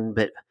everything.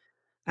 But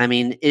I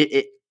mean,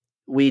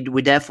 we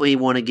definitely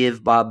want to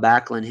give Bob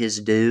Backlund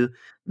his due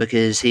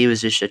because he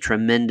was just a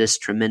tremendous,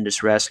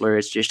 tremendous wrestler.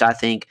 It's just I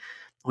think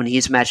when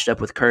he's matched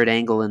up with Kurt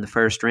Angle in the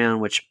first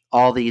round, which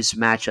all these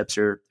matchups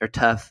are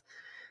tough.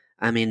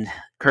 I mean,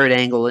 Kurt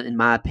Angle, in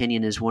my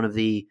opinion, is one of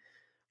the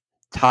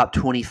top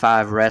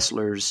 25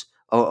 wrestlers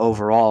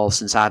overall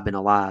since I've been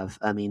alive.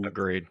 I mean,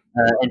 Agreed.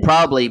 And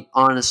probably,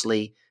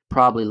 honestly,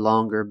 probably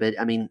longer. But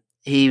I mean,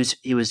 he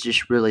was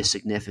just really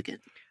significant.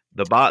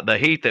 The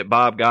heat that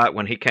Bob got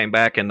when he came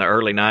back in the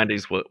early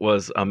 '90s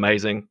was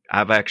amazing.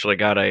 I've actually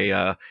got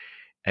a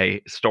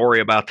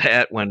story about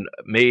that when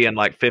me and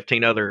like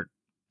 15 other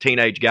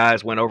teenage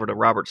guys went over to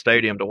Robert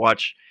Stadium to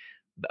watch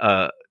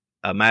a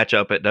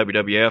matchup at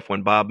WWF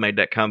when Bob made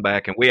that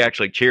comeback, and we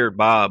actually cheered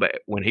Bob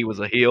when he was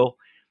a heel,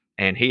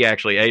 and he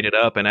actually ate it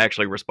up and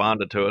actually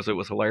responded to us. It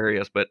was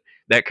hilarious, but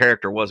that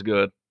character was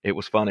good. It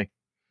was funny.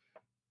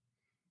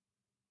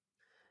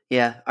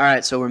 Yeah. All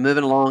right. So we're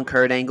moving along,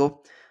 Kurt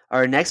Angle.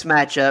 Our next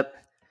matchup.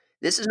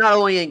 This is not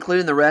only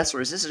including the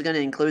wrestlers. This is going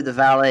to include the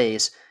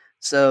valets.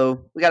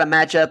 So we got a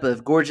matchup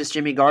of gorgeous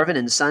Jimmy Garvin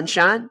and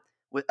Sunshine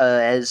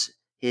as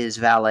his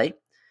valet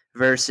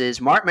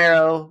versus Marc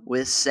Mero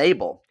with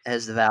Sable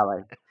as the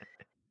valet.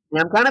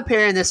 And I'm kind of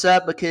pairing this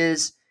up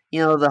because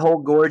the whole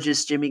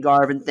gorgeous Jimmy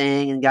Garvin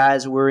thing, and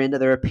guys were into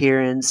their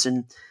appearance,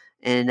 and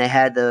they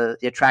had the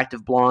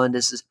attractive blonde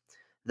as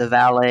the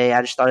valet.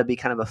 I just thought it'd be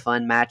kind of a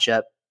fun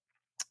matchup.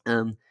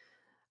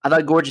 I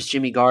thought gorgeous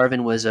Jimmy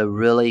Garvin was a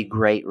really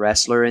great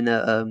wrestler in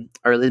the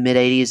early mid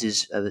 '80s.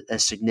 Is a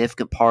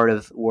significant part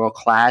of World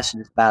Class in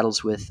his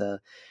battles with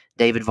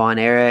David Von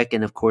Erich,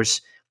 and of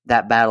course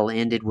that battle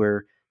ended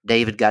where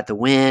David got the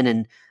win,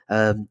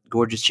 and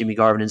gorgeous Jimmy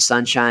Garvin and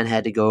Sunshine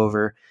had to go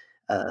over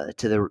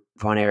to the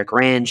Von Erich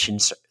Ranch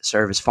and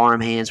serve as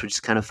farmhands, which is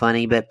kind of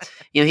funny. But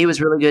he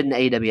was really good in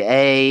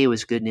AWA. He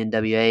was good in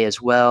NWA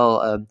as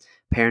well,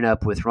 pairing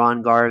up with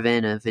Ron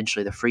Garvin and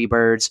eventually the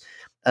Freebirds.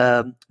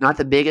 Not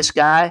the biggest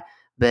guy,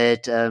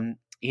 but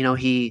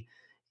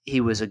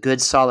he was a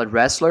good, solid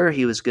wrestler.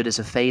 He was good as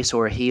a face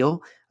or a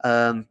heel,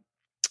 and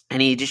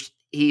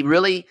he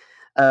really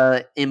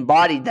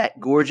embodied that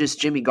gorgeous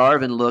Jimmy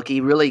Garvin look. He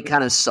really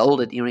kind of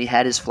sold it. He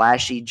had his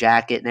flashy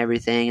jacket and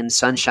everything, and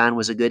Sunshine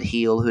was a good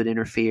heel who'd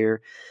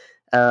interfere.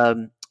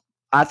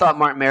 I thought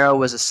Marc Mero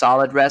was a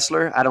solid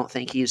wrestler. I don't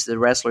think he's the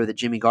wrestler that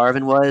Jimmy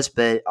Garvin was,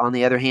 but on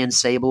the other hand,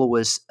 Sable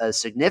was a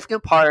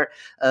significant part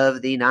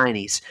of the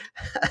 '90s.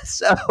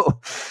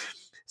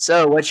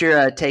 So what's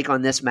your take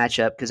on this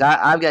matchup? Because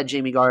I've got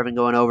Jimmy Garvin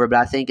going over, but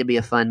I think it'd be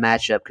a fun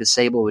matchup because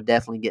Sable would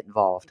definitely get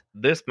involved.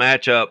 This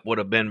matchup would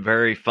have been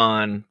very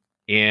fun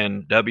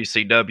in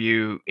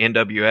WCW,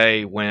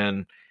 NWA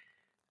when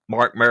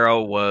Marc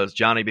Mero was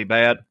Johnny B.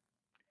 Bad.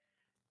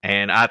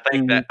 And I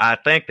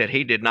think that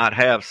he did not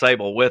have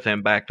Sable with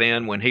him back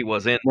then when he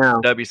was in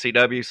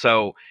WCW.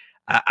 So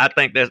I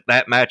think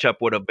that matchup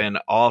would have been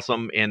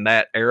awesome in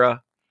that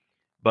era.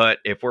 But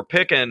if we're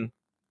picking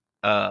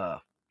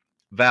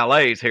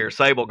valets here,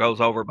 Sable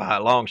goes over by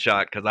a long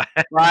shot because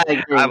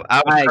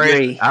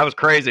I was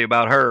crazy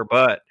about her.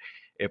 But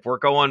if we're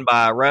going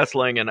by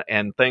wrestling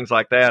and things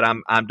like that,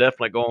 I'm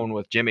definitely going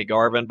with Jimmy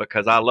Garvin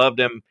because I loved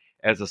him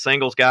as a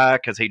singles guy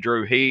because he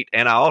drew heat,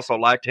 and I also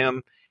liked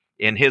him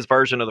in his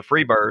version of the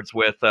Freebirds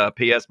with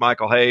P.S.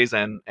 Michael Hayes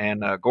and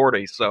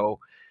Gordy. So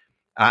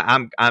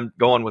I'm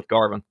going with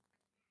Garvin.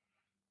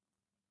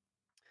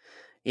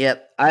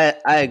 Yep, I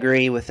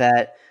agree with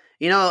that.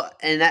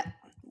 And that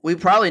we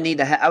probably need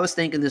to. I was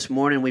thinking this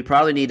morning we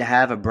probably need to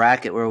have a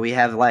bracket where we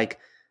have like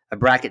a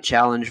bracket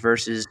challenge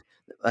versus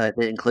that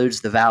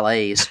includes the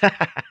valets.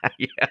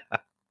 Yeah.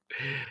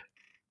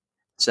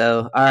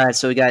 So all right,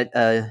 so we got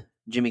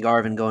Jimmy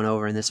Garvin going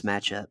over in this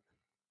matchup.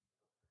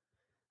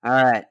 All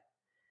right.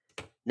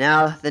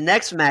 Now, the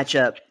next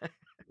matchup,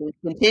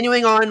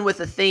 continuing on with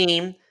the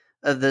theme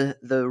of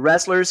the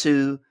wrestlers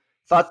who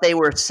thought they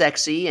were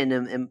sexy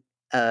and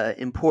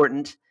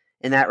important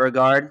in that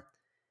regard,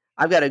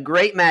 I've got a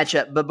great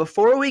matchup. But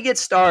before we get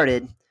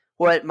started,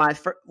 what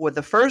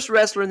the first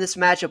wrestler in this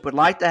matchup would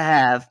like to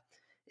have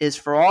is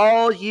for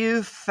all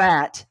you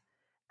fat,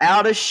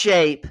 out of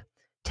shape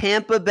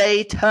Tampa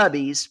Bay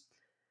tubbies.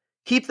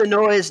 Keep the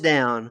noise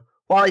down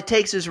while he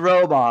takes his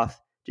robe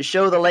off to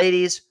show the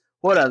ladies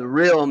what a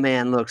real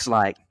man looks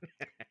like.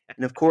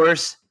 And of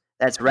course,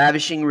 that's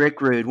Ravishing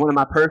Rick Rude, one of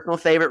my personal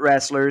favorite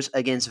wrestlers,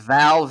 against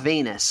Val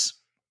Venus.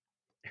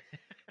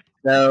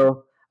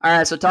 So, all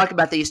right, so talk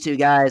about these two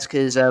guys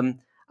because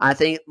I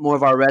think more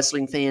of our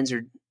wrestling fans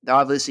are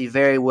obviously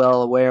very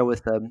well aware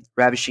with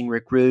Ravishing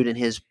Rick Rude and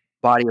his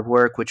body of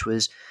work, which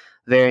was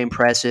very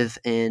impressive,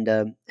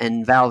 and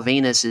Val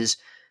Venus is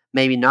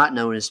maybe not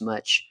known as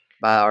much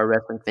by our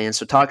wrestling fans.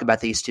 So, talk about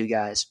these two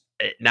guys.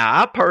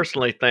 Now, I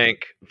personally think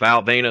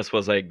Val Venus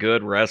was a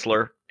good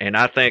wrestler, and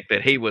I think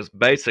that he was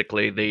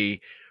basically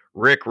the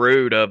Rick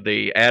Rude of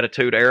the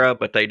Attitude Era,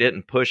 but they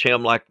didn't push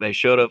him like they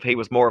should have. He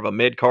was more of a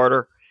mid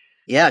Carter.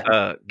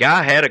 Yeah,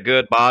 Guy had a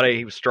good body.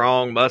 He was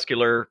strong,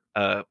 muscular,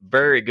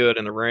 very good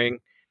in the ring.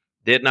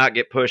 Did not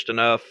get pushed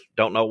enough.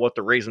 Don't know what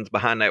the reasons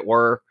behind that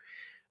were.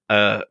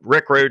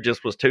 Rick Rude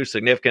just was too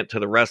significant to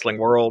the wrestling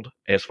world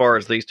as far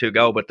as these two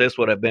go, but this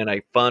would have been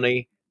a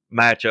funny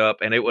matchup,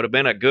 and it would have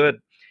been a good.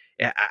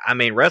 I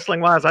mean, wrestling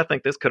wise, I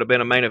think this could have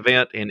been a main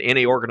event in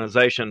any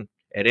organization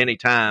at any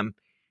time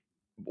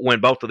when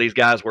both of these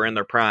guys were in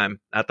their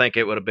prime. I think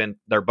it would have been.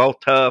 They're both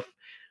tough.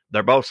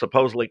 They're both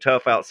supposedly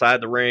tough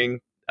outside the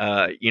ring.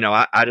 I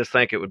just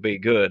think it would be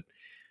good.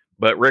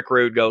 But Rick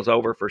Rude goes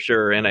over for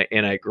sure in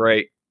a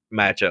great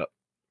matchup.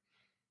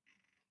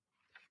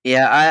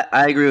 yeah,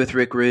 I agree with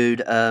Rick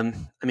Rude. I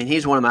mean,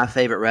 he's one of my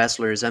favorite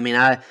wrestlers. I mean,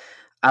 I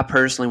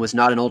personally was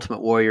not an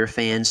Ultimate Warrior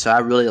fan, so I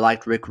really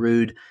liked Rick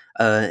Rude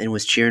and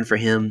was cheering for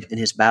him in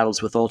his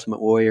battles with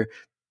Ultimate Warrior.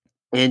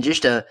 And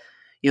just a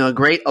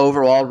great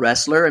overall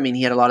wrestler. I mean,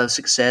 he had a lot of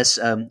success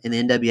in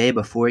the NWA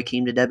before he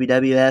came to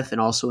WWF,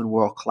 and also in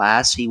World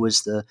Class. He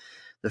was the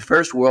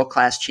first World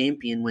Class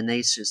champion when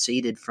they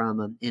seceded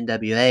from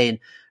NWA, and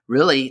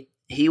really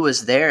he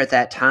was there at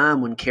that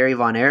time when Kerry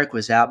Von Erich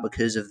was out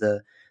because of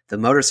the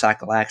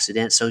motorcycle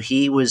accident. So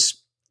he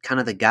was kind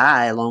of the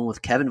guy, along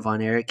with Kevin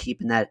Von Erich,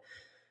 keeping that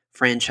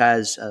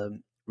franchise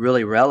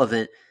really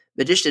relevant.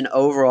 But just an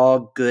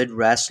overall good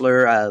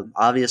wrestler.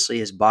 Obviously,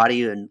 his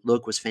body and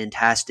look was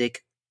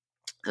fantastic.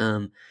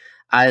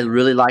 I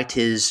really liked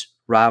his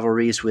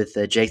rivalries with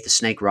Jake the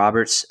Snake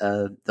Roberts.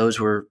 Those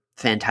were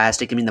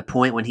fantastic. I mean, the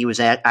point when he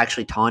was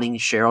actually taunting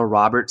Cheryl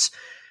Roberts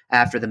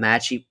after the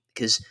match,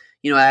 because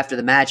after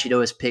the match he'd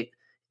always pick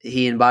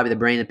he and Bobby the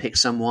Brain to pick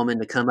some woman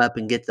to come up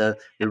and get the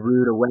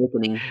rude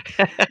awakening,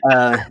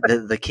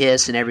 the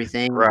kiss and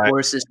everything. Right. Of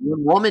course, this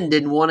one woman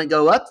didn't want to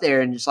go up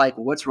there, and it's like,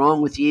 what's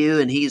wrong with you?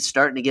 And he's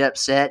starting to get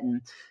upset, and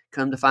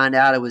come to find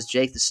out it was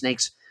Jake the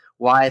Snake's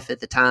wife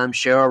at the time,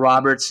 Cheryl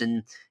Roberts,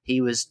 and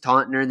he was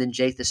taunting her. And then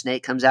Jake the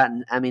Snake comes out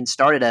and, I mean,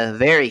 started a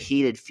very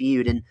heated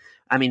feud. And,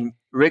 I mean,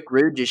 Rick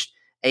Rude just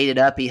ate it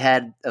up. He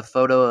had a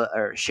photo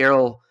or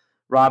Cheryl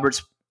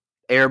Roberts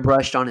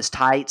airbrushed on his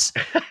tights.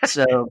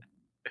 So,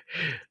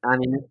 I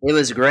mean, it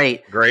was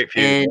great. Great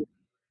feud. And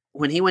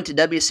when he went to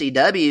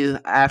WCW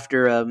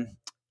after,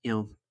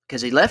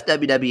 because he left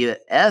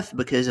WWF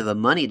because of a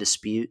money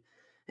dispute,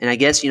 and I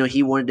guess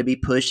he wanted to be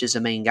pushed as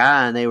a main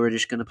guy, and they were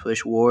just going to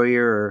push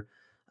Warrior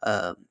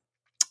or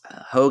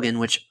Hogan,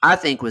 which I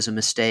think was a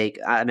mistake.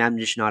 I mean, I'm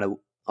just not a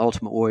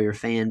Ultimate Warrior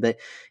fan, but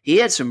he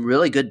had some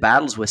really good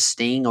battles with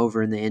Sting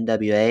over in the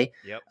NWA,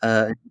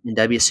 in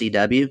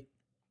WCW,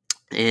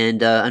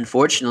 and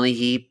unfortunately,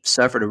 he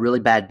suffered a really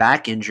bad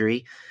back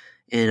injury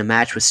in a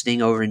match with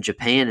Sting over in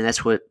Japan, and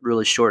that's what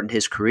really shortened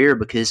his career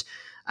because,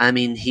 I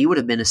mean, he would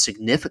have been a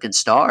significant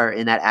star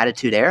in that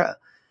Attitude Era.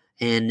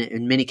 And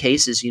in many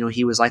cases,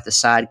 he was like the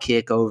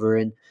sidekick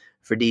over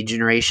for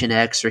D-Generation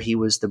X, or he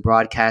was the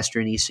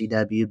broadcaster in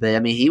ECW. But, I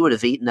mean, he would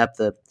have eaten up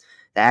the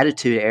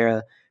Attitude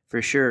Era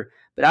for sure.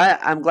 But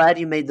I'm glad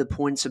you made the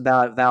points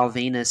about Val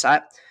Venus.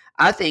 I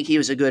think he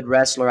was a good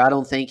wrestler. I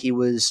don't think he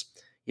was,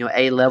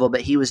 A-level,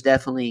 but he was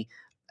definitely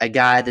a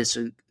guy that's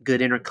a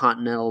good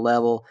intercontinental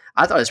level.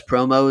 I thought his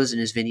promos and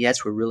his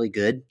vignettes were really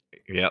good.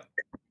 Yep.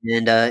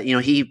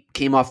 And, he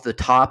came off the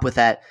top with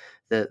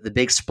the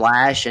big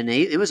splash, and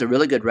he was a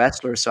really good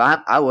wrestler. So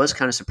I was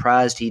kind of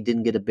surprised he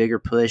didn't get a bigger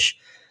push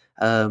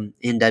in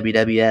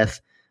WWF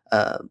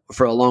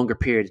for a longer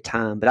period of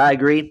time. But I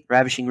agree,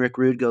 Ravishing Rick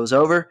Rude goes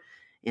over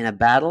in a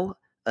battle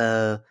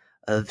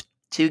of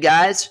two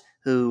guys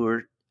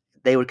who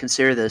they would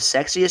consider the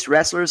sexiest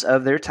wrestlers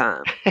of their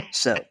time.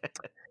 So,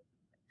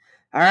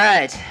 all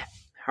right,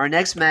 our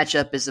next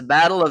matchup is the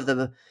battle of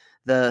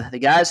the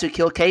guys who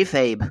kill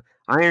kayfabe.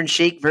 Iron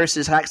Sheik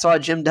versus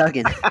Hacksaw Jim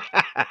Duggan.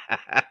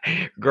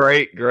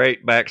 Great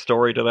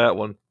backstory to that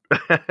one.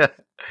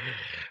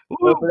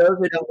 Well, for those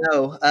who don't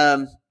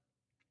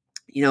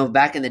know,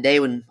 back in the day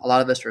when a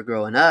lot of us were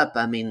growing up,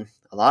 I mean,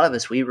 a lot of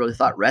us, we really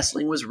thought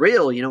wrestling was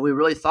real. We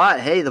really thought,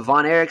 hey, the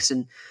Von Erichs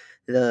and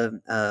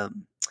the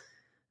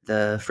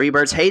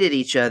Freebirds hated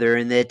each other,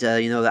 and that,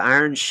 the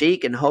Iron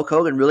Sheik and Hulk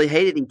Hogan really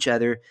hated each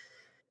other.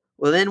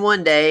 Well, then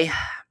one day,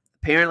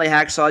 apparently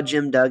Hacksaw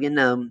Jim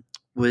Duggan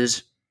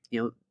was,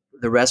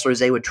 the wrestlers,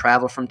 they would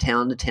travel from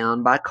town to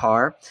town by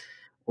car,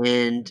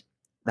 and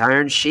the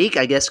Iron Sheik,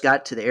 I guess,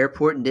 got to the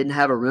airport and didn't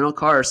have a rental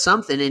car or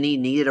something, and he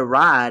needed a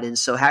ride. And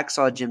so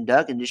Hacksaw Jim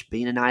Duggan, just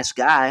being a nice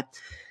guy,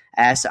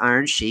 asked the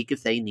Iron Sheik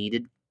if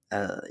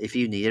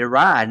you needed a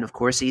ride. And of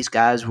course, these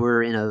guys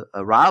were in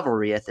a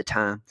rivalry at the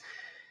time.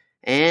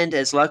 And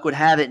as luck would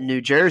have it, in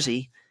New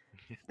Jersey,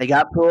 they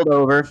got pulled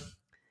over.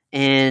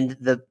 And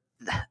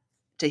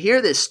to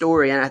hear this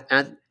story,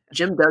 and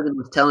Jim Duggan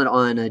was telling it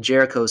on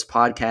Jericho's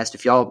podcast.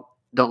 If y'all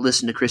don't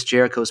listen to Chris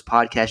Jericho's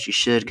podcast, you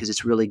should, because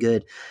it's really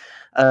good.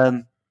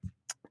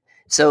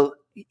 So,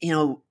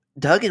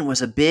 Duggan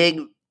was a big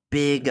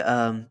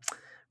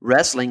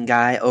wrestling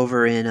guy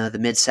over in the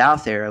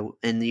Mid-South era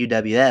in the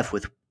UWF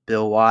with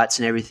Bill Watts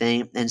and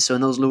everything. And so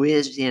in those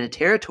Louisiana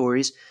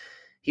territories,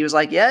 he was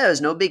like, yeah, it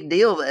was no big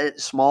deal.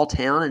 Small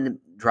town and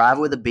drive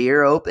with a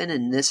beer open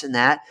and this and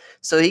that.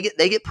 So they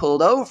get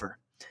pulled over.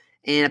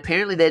 And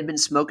apparently they'd been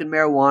smoking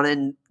marijuana,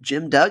 and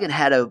Jim Duggan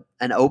had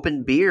an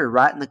open beer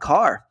right in the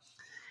car.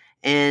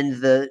 And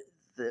the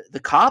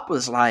cop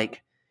was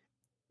like,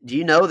 did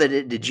you know that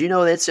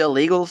it's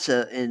illegal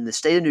in the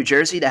state of New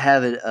Jersey to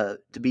have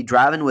to be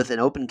driving with an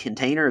open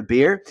container of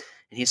beer?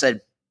 And he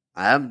said,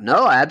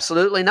 no,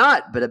 absolutely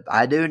not, but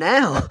I do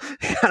now,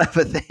 kind of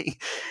a thing.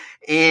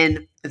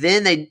 And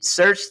then they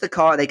searched the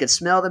car. They could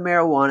smell the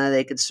marijuana.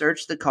 They could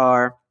search the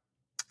car.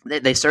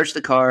 They searched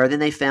the car. Then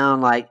they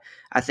found,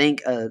 I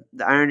think the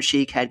Iron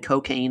Sheik had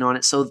cocaine on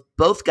it. So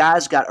both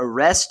guys got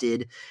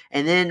arrested,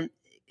 and then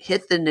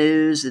hit the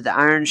news that the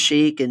Iron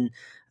Sheik and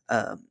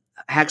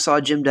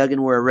Hacksaw Jim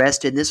Duggan were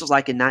arrested. And this was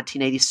like in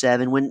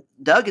 1987 when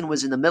Duggan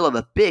was in the middle of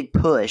a big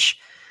push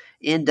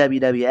in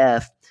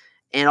WWF.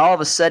 And all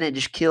of a sudden it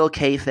just killed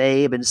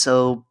kayfabe. And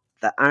so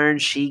the Iron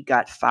Sheik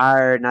got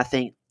fired. And I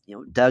think,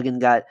 Duggan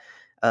got,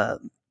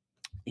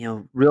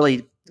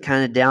 really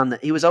kind of down.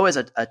 He was always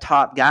a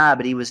top guy,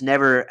 but he was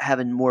never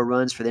having more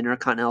runs for the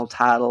Intercontinental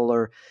title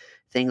or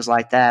things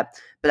like that.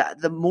 But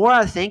the more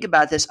I think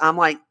about this, I'm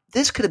like,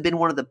 this could have been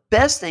one of the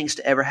best things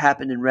to ever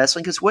happen in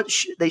wrestling, because what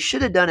they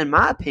should have done, in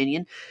my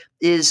opinion,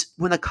 is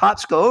when the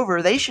cops go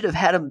over, they should have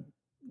had them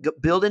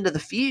build into the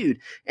feud,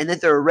 and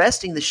that they're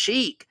arresting the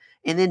Sheik,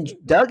 and then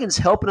Duggan's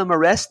helping them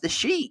arrest the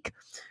Sheik.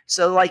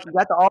 So, you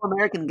got the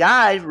All-American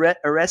guy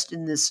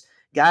arresting this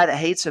guy that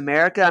hates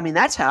America. I mean,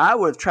 that's how I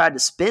would have tried to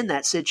spin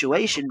that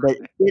situation, but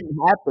it didn't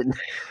happen.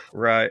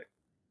 Right.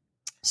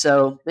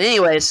 So,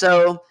 anyway,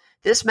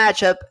 this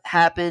matchup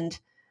happened.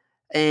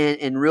 And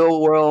in real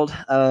world,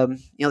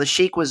 the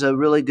Sheik was a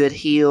really good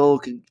heel,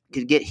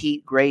 could get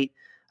heat great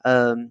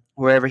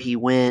wherever he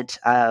went.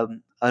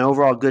 An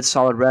overall good,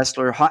 solid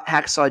wrestler.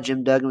 Hacksaw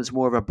Jim Duggan was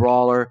more of a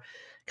brawler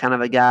kind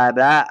of a guy.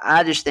 But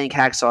I just think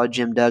Hacksaw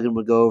Jim Duggan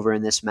would go over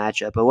in this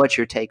matchup. But what's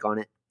your take on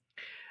it?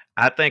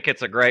 I think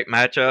it's a great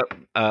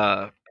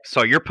matchup.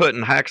 So you're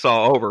putting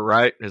Hacksaw over,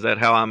 right? Is that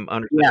how I'm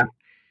understanding?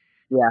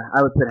 Yeah,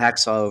 I would put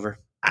Hacksaw over.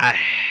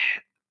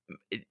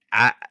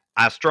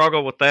 I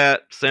struggle with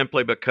that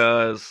simply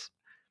because,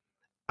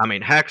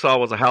 Hacksaw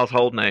was a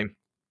household name,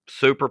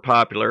 super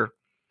popular,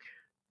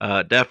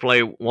 definitely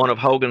one of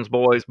Hogan's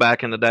boys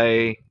back in the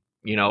day.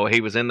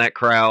 He was in that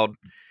crowd.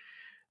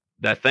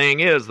 The thing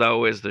is,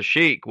 though, is the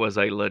Sheik was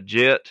a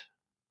legit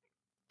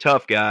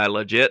tough guy,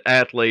 legit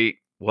athlete,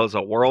 was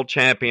a world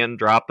champion,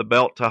 dropped the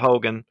belt to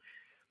Hogan,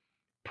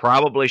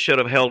 probably should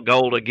have held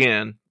gold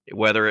again,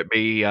 whether it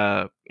be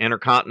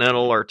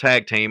Intercontinental or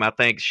tag team. I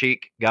think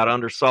Sheik got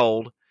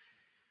undersold.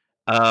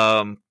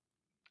 I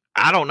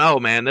don't know,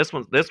 man. This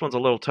one's a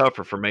little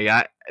tougher for me.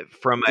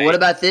 What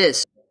about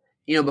this?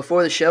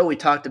 Before the show, we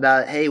talked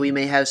about, hey, we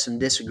may have some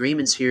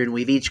disagreements here, and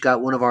we've each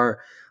got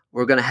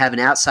we're going to have an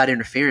outside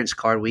interference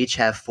card. We each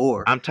have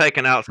 4. I'm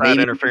taking outside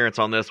interference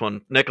on this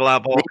one. Nikolai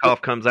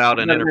Volkov comes out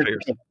and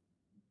interferes.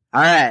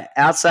 All right,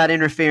 outside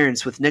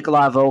interference with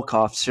Nikolai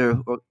Volkov.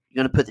 So we're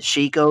going to put the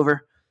Sheik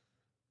over?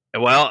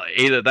 Well,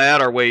 either that,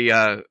 or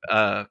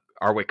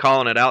are we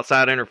calling it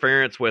outside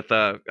interference with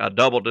a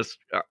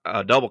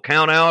double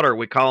count out, or are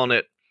we calling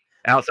it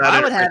outside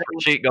interference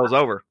where Sheik goes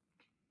over?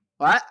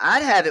 Well,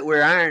 I'd have it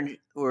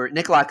where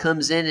Nikolai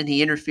comes in and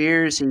he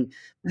interferes. He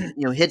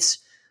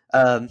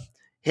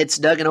hits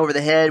Duggan over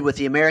the head with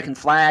the American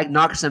flag,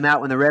 knocks him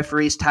out when the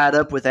referee's tied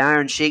up with the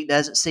Iron Sheik,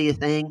 doesn't see a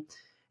thing,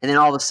 and then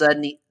all of a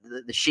sudden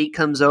the Sheik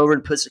comes over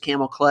and puts the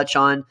camel clutch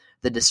on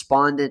the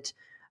despondent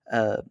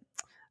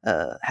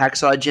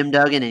Hacksaw Jim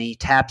Duggan, and he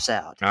taps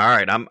out. All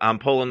right, I'm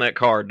pulling that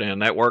card then.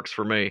 That works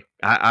for me.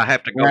 I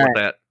have to go with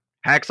that.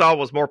 Hacksaw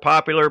was more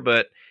popular,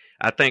 but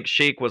I think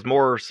Sheik was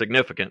more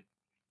significant.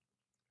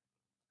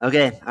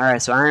 Okay, all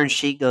right, so Iron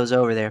Sheik goes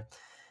over there.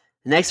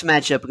 The next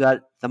matchup, we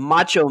got the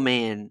Macho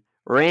Man,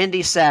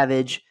 Randy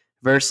Savage,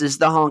 versus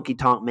the Honky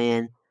Tonk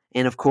Man.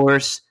 And, of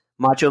course,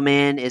 Macho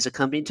Man is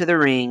accompanied to the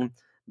ring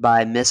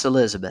by Miss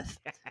Elizabeth.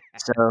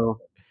 So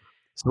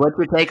what's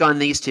your take on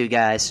these two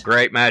guys?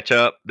 Great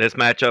matchup. This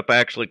matchup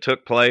actually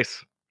took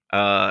place.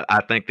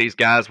 I think these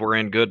guys were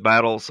in good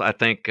battles. I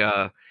think,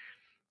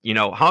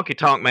 Honky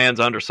Tonk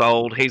Man's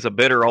undersold. He's a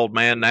bitter old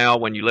man now.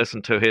 When you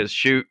listen to his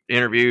shoot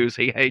interviews,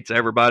 he hates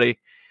everybody.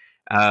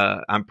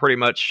 I'm pretty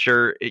much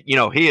sure,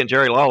 he and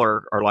Jerry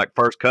Lawler are like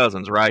first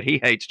cousins, right? He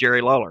hates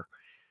Jerry Lawler.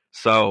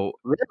 So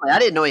Really, I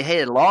didn't know he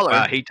hated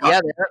Lawler. he Yeah,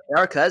 they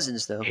are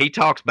cousins though. he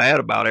talks bad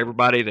about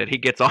everybody that he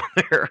gets on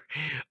there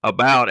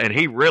about, and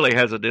he really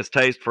has a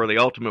distaste for the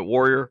Ultimate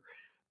Warrior,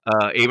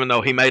 even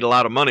though he made a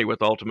lot of money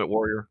with Ultimate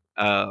Warrior.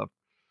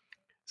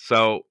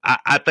 So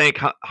I think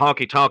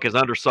Honky Tonk is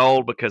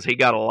undersold because he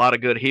got a lot of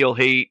good heel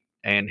heat,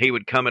 and he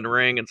would come in the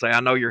ring and say,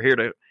 "I know you're here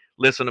to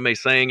listen to me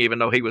sing," even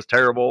though he was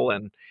terrible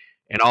and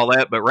all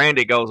that. But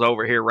Randy goes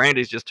over here.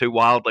 Randy's just too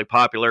wildly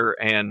popular,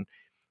 and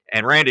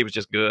Randy was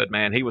just good,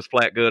 man. He was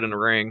flat good in the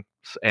ring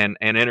and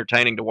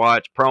entertaining to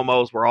watch.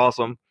 Promos were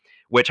awesome,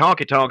 which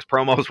Honky Tonk's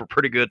promos were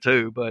pretty good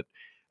too. But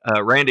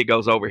Randy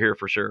goes over here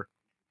for sure.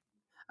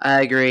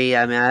 I agree.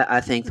 I mean,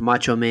 I think the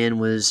Macho Man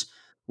was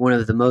one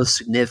of the most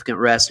significant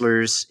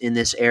wrestlers in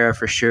this era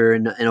for sure,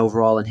 and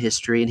overall in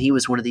history. And he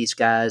was one of these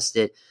guys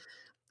that,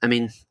 I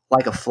mean,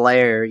 like a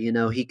Flair, he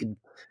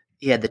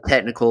had the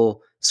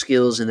technical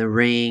skills in the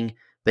ring,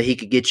 but he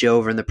could get you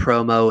over in the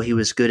promo. He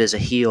was good as a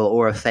heel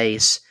or a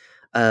face.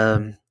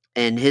 And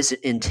his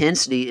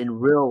intensity in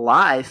real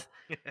life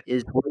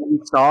is what we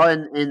saw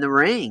in the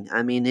ring.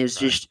 I mean, it was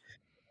just,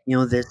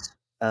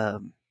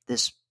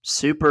 this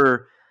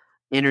super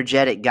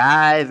energetic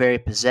guy, very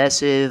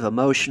possessive,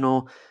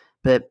 emotional.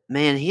 But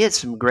man, he had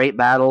some great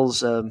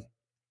battles in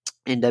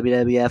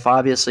WWF,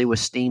 obviously with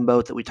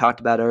Steamboat that we talked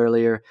about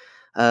earlier.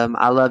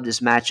 I loved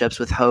his matchups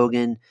with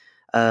Hogan.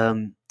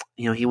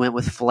 He went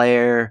with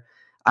Flair.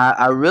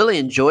 I really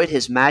enjoyed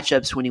his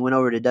matchups when he went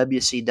over to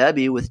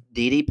WCW with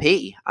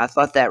DDP. I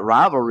thought that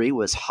rivalry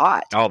was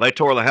hot. Oh, they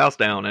tore the house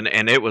down,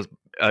 and it was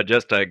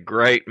just a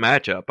great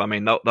matchup. I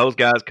mean, those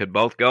guys could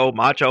both go.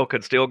 Macho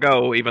could still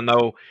go, even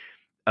though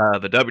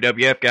the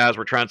WWF guys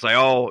were trying to say,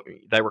 oh,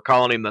 they were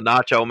calling him the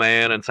Nacho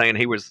Man and saying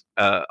he was,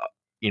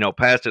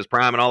 past his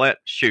prime and all that.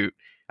 Shoot,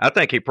 I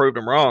think he proved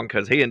them wrong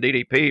because he and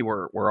DDP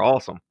were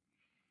awesome.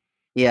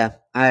 Yeah,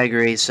 I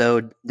agree.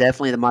 So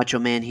definitely the Macho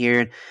Man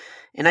here.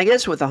 And I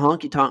guess with the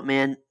Honky Tonk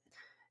Man,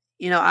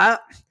 I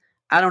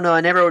don't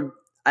know.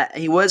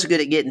 He was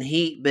good at getting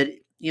heat, but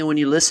when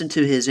you listen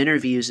to his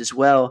interviews as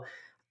well,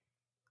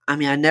 I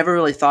mean, I never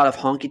really thought of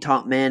Honky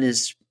Tonk Man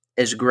as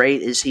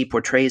great as he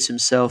portrays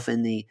himself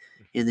in the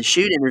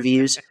shoot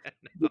interviews.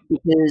 No.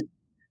 Because,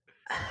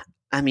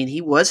 I mean,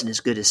 he wasn't as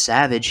good as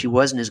Savage. He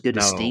wasn't as good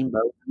as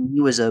Steamboat.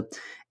 He was and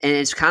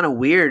it's kind of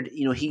weird.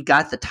 He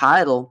got the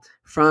title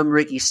from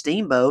Ricky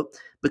Steamboat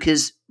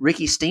because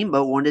Ricky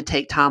Steamboat wanted to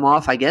take time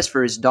off, I guess,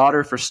 for his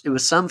daughter. It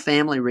was some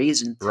family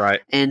reason, right?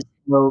 And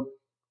so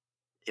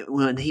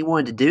when he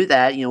wanted to do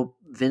that,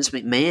 Vince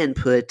McMahon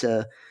put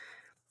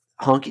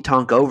Honky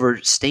Tonk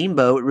over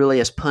Steamboat really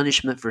as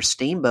punishment for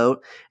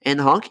Steamboat, and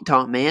the Honky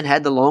Tonk Man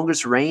had the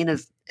longest reign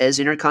as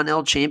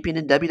Intercontinental Champion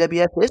in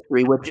WWF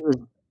history, which was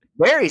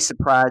very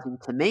surprising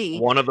to me.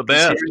 One of the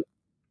best.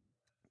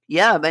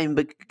 Yeah, I mean,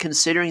 but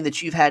considering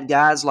that you've had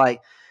guys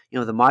like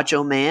the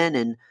Macho Man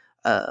and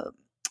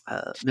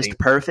Mr.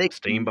 Perfect,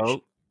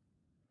 Steamboat,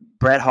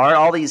 Bret Hart,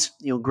 all these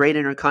great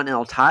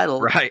Intercontinental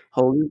title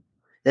holders,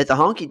 that the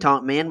Honky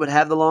Tonk Man would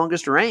have the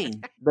longest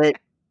reign, but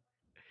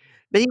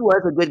he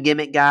was a good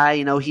gimmick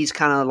guy. He's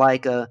kind of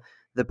like the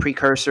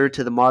precursor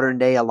to the modern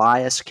day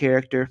Elias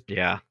character.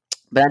 Yeah.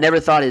 But I never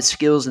thought his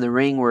skills in the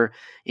ring were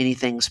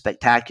anything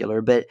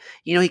spectacular. But,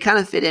 he kind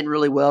of fit in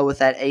really well with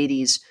that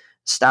 80s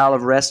style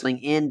of wrestling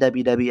in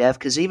WWF,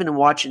 because even in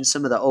watching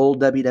some of the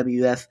old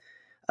WWF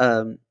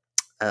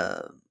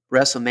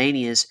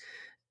WrestleManias,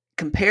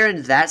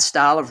 comparing that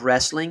style of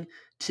wrestling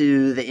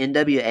to the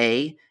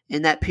NWA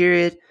in that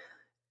period,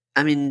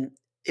 I mean,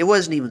 it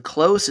wasn't even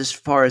close as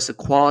far as the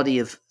quality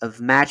of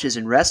matches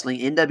in wrestling.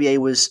 NWA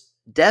was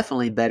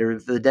definitely better.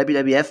 The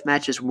WWF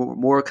matches were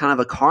more kind of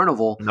a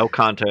carnival. No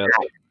contest.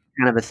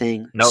 Kind of a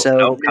thing.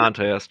 No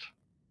contest.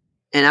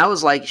 And I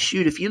was like,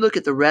 shoot, if you look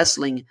at the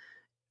wrestling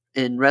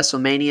in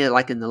WrestleMania,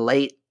 like in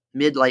the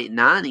mid-late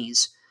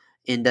 90s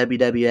in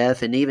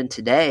WWF and even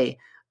today,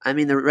 I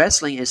mean, the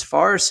wrestling is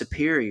far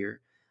superior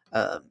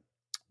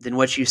than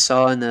what you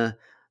saw in the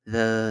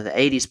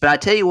 80s. But I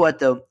tell you what,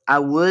 though, I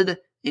would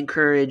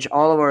encourage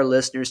all of our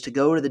listeners to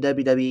go to the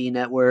WWE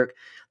Network.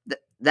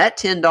 That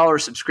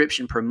 $10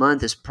 subscription per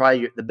month is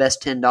probably the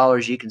best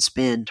 $10 you can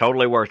spend.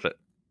 Totally worth it.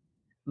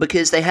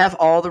 Because they have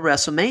all the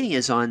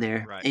WrestleManias on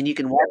there, right. And you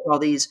can watch all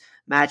these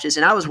matches.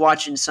 And I was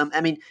watching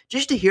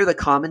just to hear the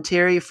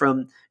commentary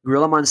from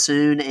Gorilla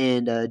Monsoon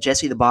and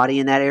Jesse the Body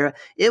in that era,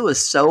 it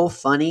was so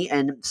funny.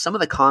 And some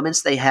of the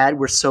comments they had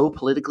were so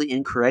politically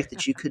incorrect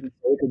that you couldn't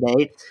say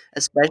today,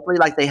 especially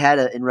like they had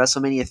in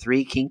WrestleMania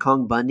 3, King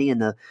Kong Bundy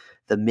and the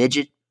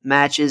midget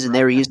matches, and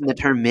they were using the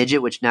term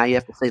midget, which now you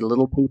have to say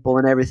little people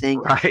and everything.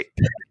 Right.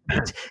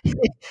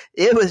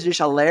 It was just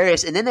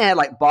hilarious. And then they had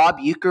like Bob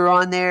Uecker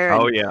on there.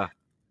 Oh, yeah.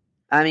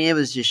 I mean, it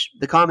was just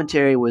the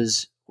commentary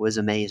was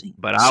amazing.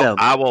 But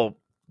I will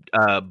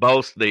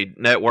boast the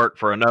network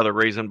for another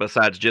reason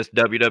besides just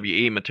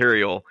WWE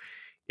material.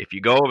 If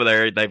you go over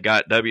there, they've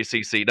got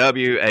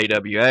WCCW,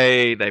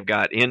 AWA, they've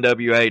got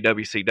NWA,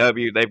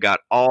 WCW, they've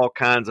got all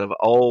kinds of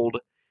old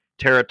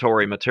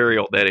territory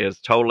material that is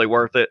totally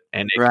worth it,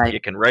 and Right.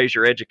 it can raise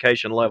your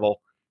education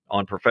level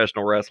on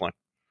professional wrestling.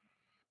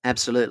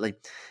 Absolutely.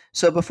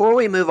 So before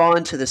we move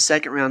on to the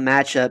second round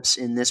matchups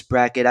in this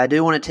bracket, I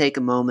do want to take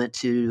a moment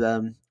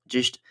to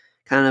just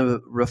kind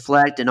of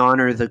reflect and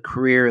honor the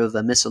career of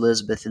Miss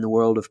Elizabeth in the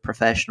world of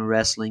professional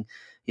wrestling.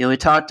 You know, we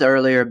talked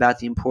earlier about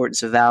the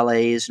importance of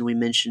valets, and we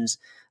mentioned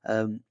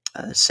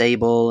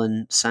Sable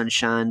and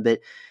Sunshine, but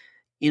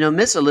you know,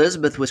 Miss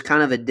Elizabeth was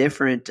kind of a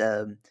different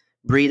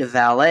breed of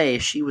valet.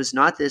 She was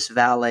not this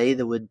valet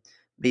that would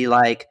be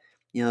like,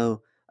 you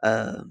know,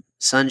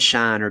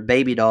 Sunshine or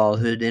Baby Doll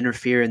who'd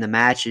interfere in the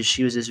matches.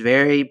 She was this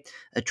very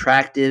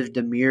attractive,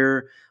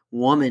 demure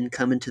woman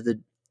coming to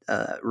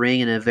the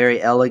ring in a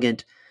very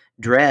elegant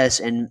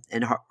dress and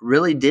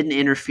really didn't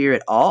interfere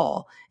at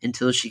all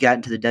until she got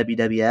into the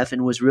WWF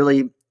and was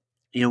really,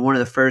 you know, one of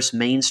the first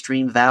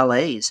mainstream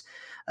valets.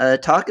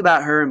 Talk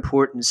about her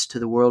importance to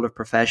the world of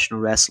professional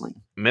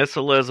wrestling. Miss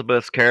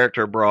Elizabeth's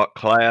character brought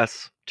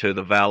class to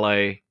the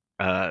valet.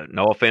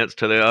 No offense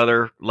to the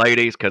other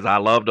ladies, because I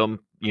loved them,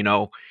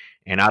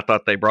 and I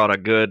thought they brought a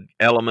good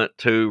element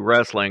to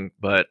wrestling,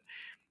 but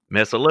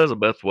Miss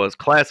Elizabeth was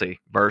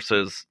classy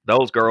versus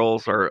those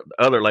girls or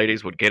other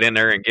ladies would get in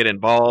there and get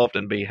involved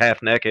and be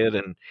half naked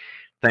and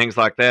things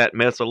like that.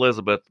 Miss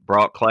Elizabeth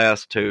brought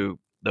class to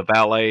the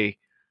valet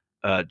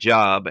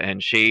job,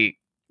 and she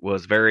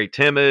was very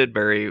timid,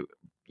 very,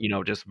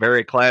 just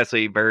very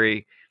classy,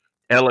 very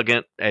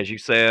elegant, as you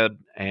said,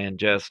 and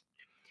just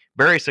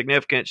very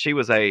significant. She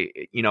was I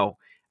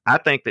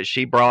think that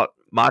she brought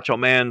Macho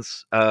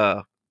Man's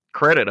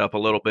credit up a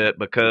little bit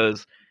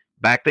because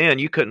back then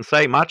you couldn't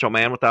say Macho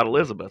Man without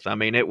Elizabeth. I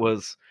mean, it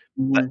was,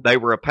 Mhm. they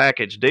were a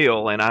package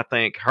deal, and I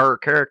think her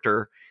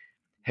character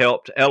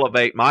helped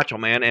elevate Macho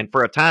Man, and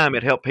for a time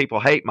it helped people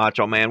hate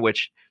Macho Man,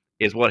 which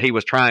is what he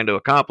was trying to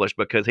accomplish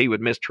because he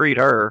would mistreat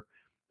her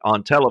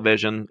on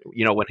television,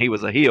 when he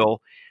was a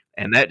heel,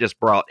 and that just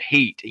brought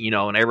heat,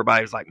 and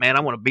everybody was like, "Man, I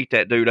want to beat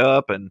that dude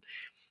up,"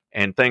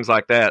 and things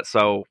like that.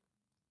 So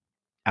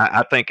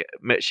I think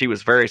she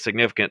was very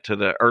significant to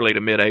the early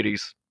to mid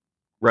 '80s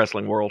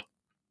wrestling world.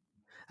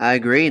 I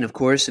agree, and of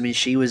course, I mean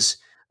she was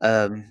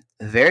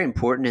very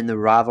important in the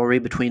rivalry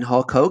between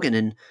Hulk Hogan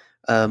and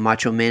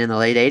Macho Man in the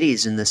late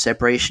 '80s and the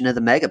separation of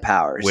the Mega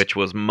Powers. Which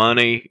was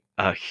money,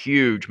 a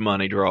huge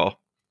money draw.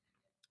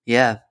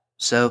 Yeah.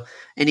 So,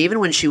 and even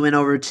when she went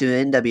over to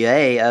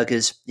NWA,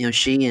 because you know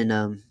she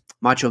and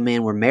Macho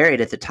Man were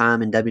married at the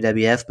time in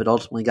WWF, but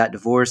ultimately got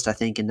divorced, I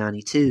think, in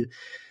 '92.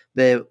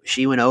 But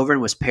she went over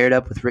and was paired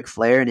up with Ric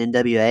Flair in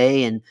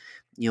NWA, and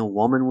you know,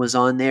 Woman was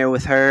on there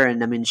with her,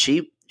 and I mean,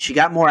 she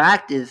got more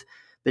active,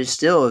 but it's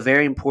still a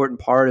very important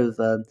part of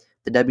the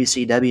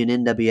WCW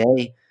and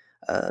NWA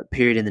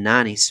period in the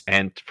 '90s.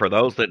 And for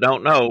those that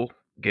don't know,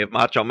 give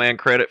Macho Man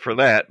credit for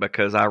that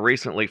because I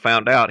recently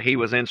found out he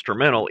was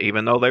instrumental,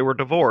 even though they were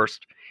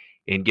divorced,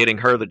 in getting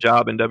her the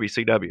job in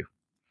WCW.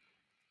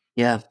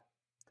 Yeah.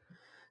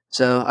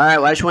 So, all right,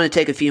 well, I just want to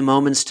take a few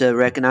moments to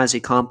recognize the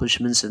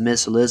accomplishments of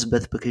Miss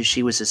Elizabeth because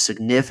she was a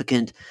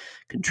significant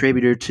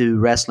contributor to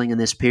wrestling in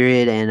this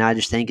period, and I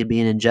just think it'd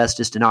be an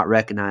injustice to not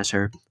recognize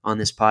her on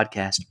this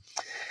podcast.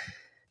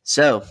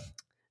 So,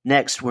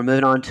 next, we're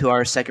moving on to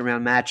our second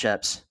round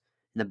matchups.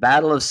 In the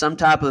battle of some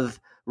type of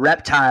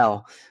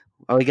reptile,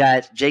 we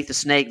got Jake the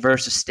Snake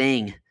versus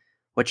Sting.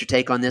 What's your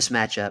take on this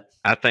matchup?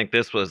 I think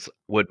this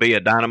would be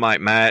a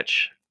dynamite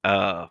match.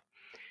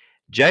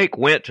 Jake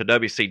went to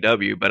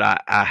WCW, but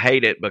I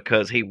hate it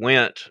because he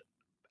went.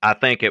 I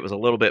think it was a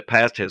little bit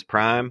past his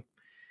prime,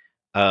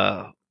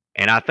 uh,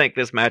 and I think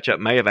this matchup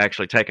may have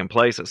actually taken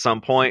place at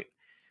some point.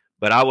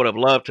 But I would have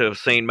loved to have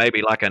seen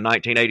maybe like a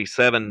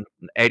 1987,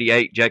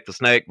 88 Jake the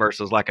Snake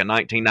versus like a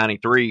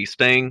 1993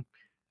 Sting,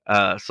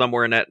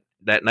 somewhere in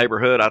that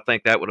neighborhood. I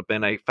think that would have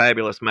been a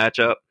fabulous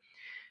matchup.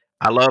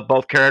 I love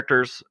both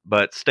characters,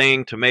 but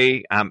Sting to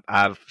me,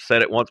 I've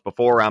said it once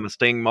before. I'm a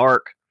Sting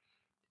mark.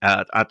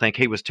 I think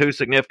he was too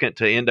significant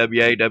to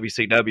NWA,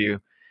 WCW,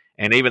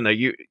 and even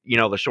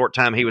the short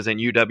time he was in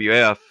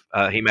UWF,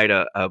 he made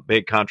a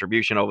big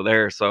contribution over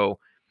there. So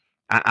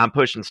I'm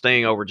pushing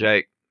Sting over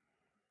Jake.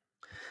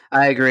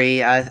 I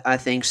agree. I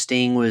think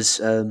Sting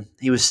was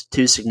he was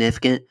too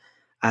significant.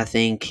 I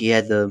think he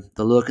had the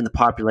look and the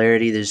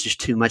popularity. There's just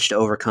too much to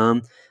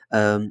overcome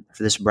for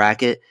this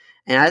bracket.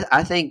 And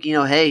I think, you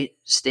know, hey,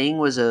 Sting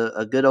was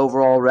a good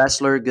overall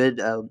wrestler,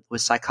 good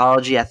with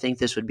psychology. I think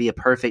this would be a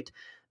perfect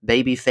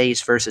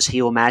babyface versus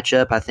heel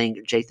matchup. I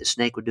think Jake the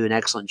Snake would do an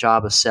excellent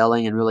job of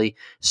selling and really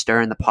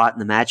stirring the pot in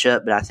the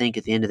matchup. But I think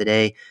at the end of the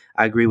day,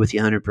 I agree with you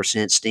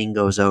 100%. Sting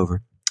goes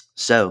over.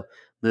 So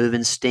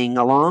moving Sting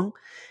along.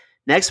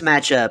 Next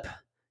matchup,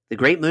 the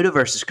Great Muta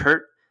versus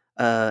Kurt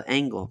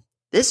Angle.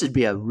 This would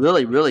be a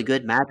really, really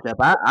good matchup.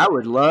 I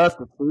would love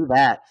to see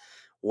that.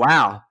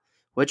 Wow.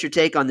 What's your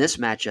take on this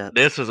matchup?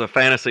 This is a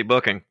fantasy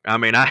booking. I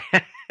mean, I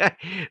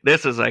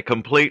this is a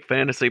complete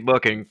fantasy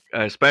booking,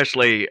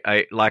 especially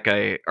like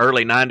a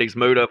early '90s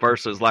Muta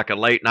versus like a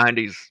late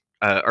 '90s,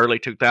 early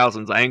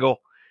 2000s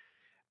Angle.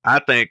 I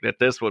think that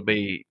this would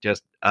be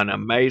just an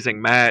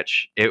amazing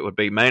match. It would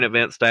be main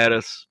event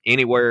status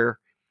anywhere.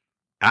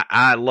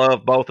 I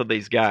love both of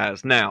these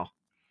guys. Now,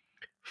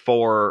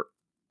 for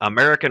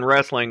American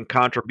wrestling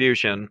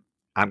contribution,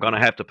 I'm going to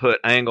have to put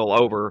Angle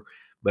over.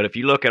 But if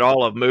you look at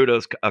all of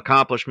Muta's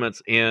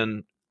accomplishments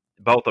in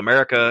both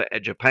America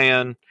and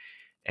Japan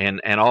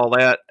and all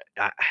that,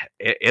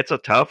 it's a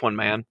tough one,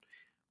 man.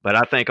 But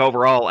I think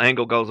overall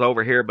Angle goes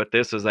over here. But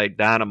this is a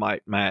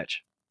dynamite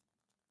match.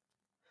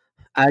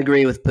 I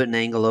agree with putting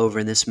Angle over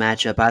in this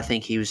matchup. I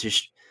think he was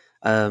just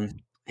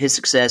his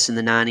success in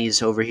the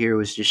 '90s over here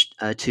was just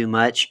too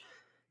much.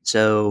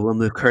 So we'll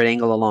move Kurt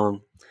Angle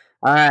along.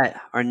 All right,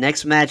 our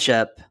next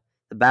matchup,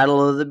 the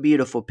Battle of the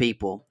Beautiful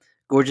People.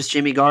 Gorgeous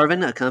Jimmy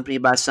Garvin,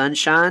 accompanied by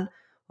Sunshine,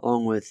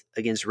 along with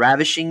against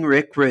Ravishing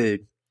Rick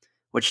Rude.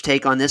 What's your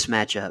take on this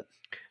matchup?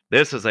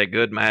 This is a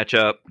good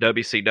matchup,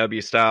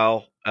 WCW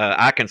style.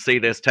 I can see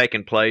this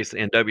taking place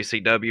in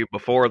WCW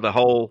before the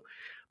whole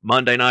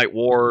Monday Night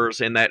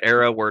Wars in that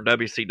era where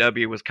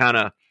WCW was kind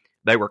of,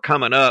 they were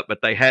coming up, but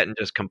they hadn't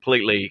just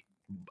completely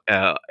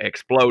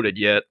exploded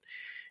yet.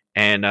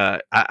 And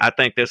I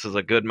think this is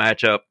a good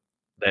matchup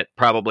that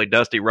probably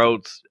Dusty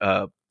Rhodes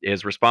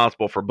is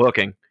responsible for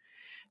booking.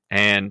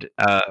 And,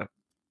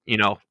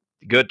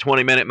 good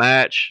 20-minute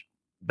match.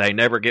 They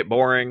never get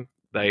boring.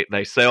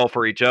 They sell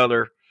for each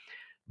other.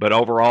 But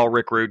overall,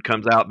 Rick Rude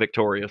comes out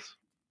victorious.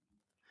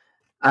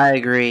 I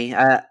agree.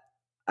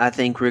 I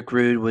think Rick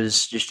Rude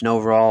was just an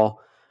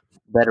overall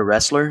better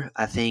wrestler.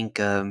 I think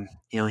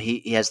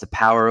he has the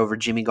power over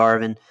Jimmy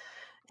Garvin,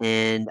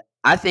 and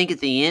I think at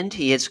the end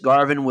he hits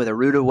Garvin with a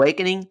rude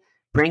awakening,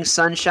 brings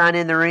Sunshine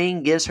in the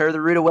ring, gives her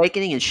the rude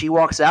awakening, and she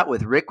walks out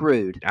with Rick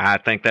Rude. I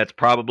think that's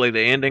probably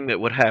the ending that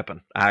would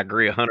happen. I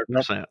agree 100%.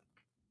 Yep.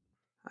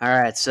 All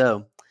right,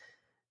 so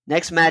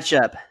next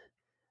matchup,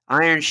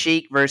 Iron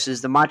Sheik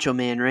versus the Macho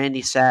Man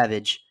Randy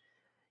Savage.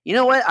 You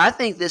know what? I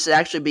think this would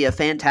actually be a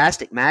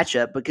fantastic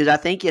matchup because I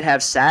think you'd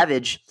have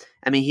Savage.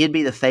 I mean, he'd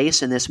be the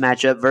face in this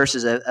matchup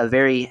versus a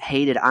very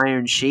hated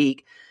Iron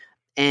Sheik.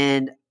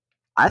 And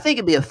I think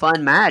it'd be a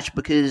fun match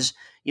because,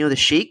 the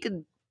Sheik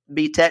could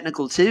be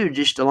technical too,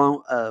 just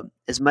along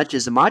as much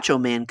as the Macho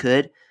Man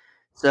could.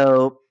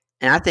 So,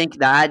 and I think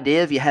the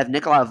idea if you have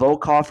Nikolai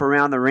Volkov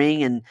around the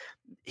ring and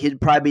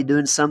he'd probably be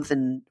doing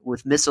something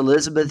with Miss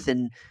Elizabeth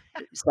and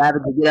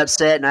Savage would get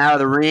upset and out of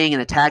the ring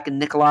and attacking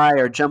Nikolai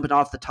or jumping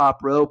off the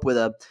top rope with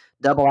a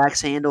double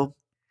axe handle.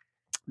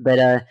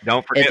 But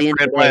don't forget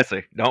Fred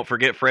Blassie. Don't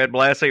forget Fred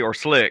Blassie or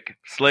Slick.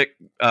 Slick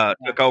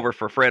took over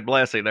for Fred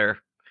Blassie there.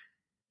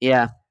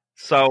 Yeah.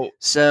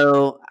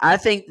 So I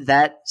think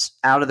that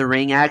out of the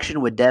ring action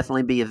would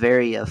definitely be a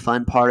very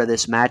fun part of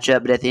this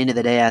matchup. But at the end of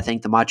the day, I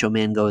think the Macho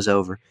Man goes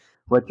over.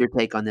 What's your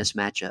take on this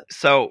matchup?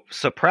 So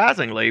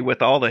surprisingly,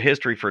 with all the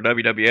history for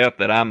WWF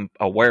that I'm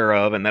aware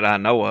of and that I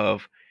know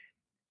of,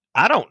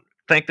 I don't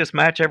think this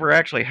match ever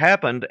actually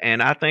happened,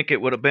 and I think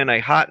it would have been a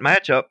hot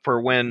matchup for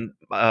when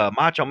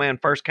Macho Man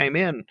first came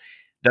in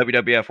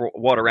WWF,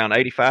 around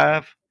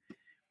 85?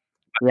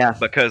 Yeah.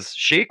 Because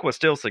Sheik was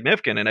still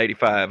significant in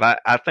 85.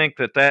 I think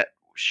that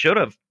should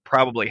have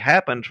probably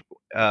happened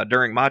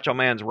during Macho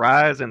Man's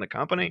rise in the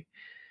company,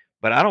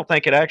 but I don't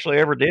think it actually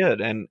ever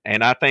did, and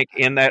I think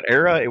in that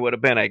era, it would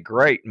have been a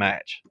great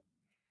match.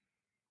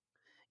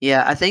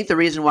 Yeah, I think the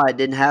reason why it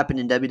didn't happen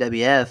in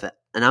WWF,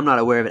 and I'm not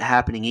aware of it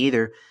happening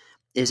either,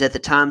 is at the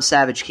time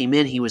Savage came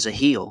in, he was a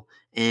heel,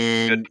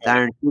 and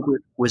Iron Sheik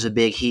was a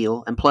big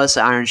heel, and plus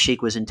Iron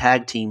Sheik was in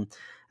tag team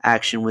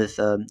action with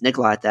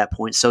Nikolai at that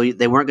point, so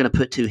they weren't going to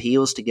put two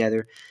heels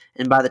together.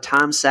 And by the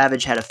time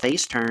Savage had a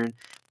face turn,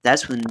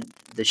 that's when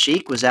the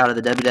Sheik was out of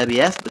the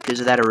WWF because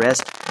of that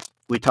arrest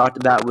we talked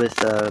about with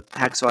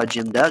Hacksaw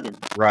Jim Duggan.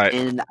 Right.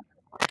 And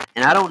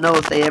I don't know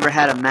if they ever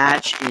had a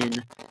match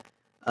in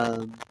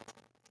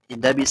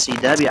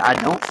WCW. I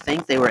don't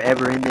think they were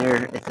ever in there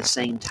at the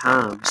same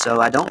time, so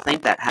I don't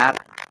think that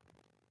happened.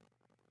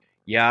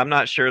 Yeah, I'm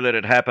not sure that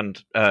it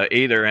happened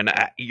either. And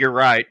you're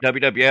right.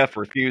 WWF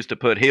refused to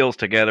put heels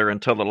together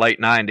until the late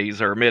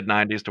 90s or mid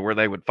 90s to where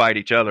they would fight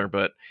each other.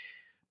 But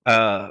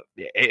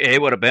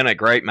it would have been a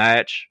great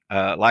match.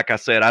 Like I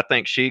said, I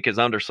think Sheik is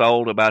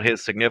undersold about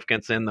his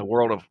significance in the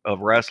world of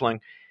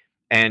wrestling.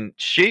 And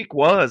Sheik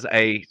was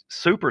a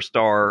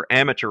superstar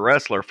amateur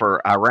wrestler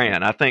for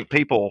Iran. I think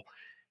people...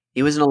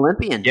 He was an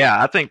Olympian.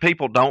 Yeah, I think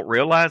people don't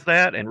realize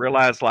that and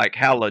realize like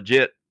how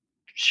legit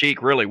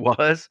Sheik really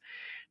was.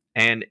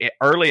 And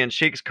early in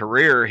Sheik's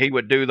career, he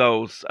would do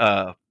those.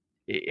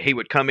 He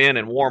would come in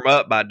and warm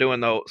up by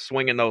doing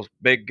swinging those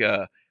big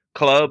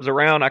clubs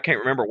around. I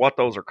can't remember what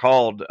those are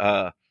called,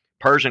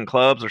 Persian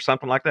clubs or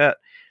something like that.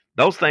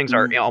 Those things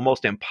are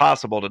almost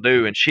impossible to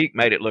do, and Sheik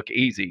made it look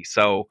easy.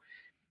 So,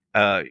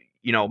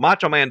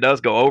 Macho Man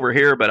does go over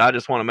here, but I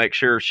just want to make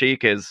sure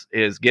Sheik is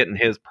getting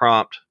his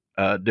prompt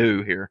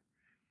due here.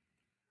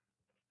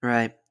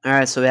 Right. All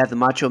right. So we have the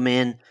Macho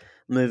Man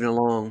moving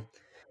along.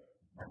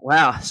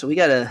 Wow. So we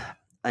got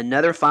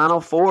another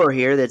Final Four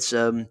here that's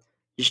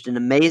just an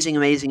amazing,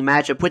 amazing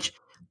matchup, which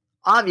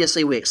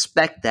obviously we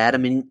expect that. I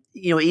mean,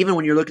 even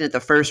when you're looking at the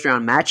first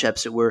round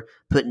matchups that we're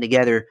putting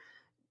together,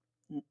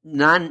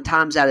 9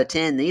 times out of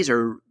 10, these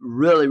are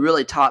really,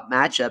 really top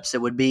matchups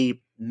that would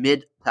be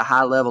mid to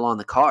high level on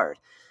the card.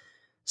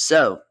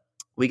 So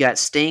we got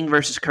Sting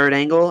versus Kurt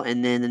Angle,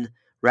 and then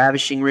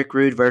Ravishing Rick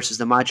Rude versus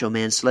the Macho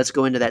Man. So let's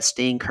go into that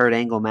Sting Kurt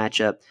Angle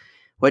matchup.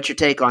 What's your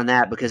take on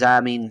that? Because I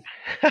mean,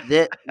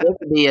 this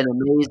would be an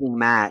amazing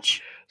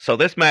match. So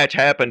this match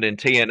happened in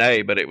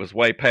TNA, but it was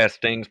way past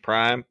Sting's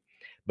prime.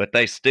 But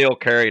they still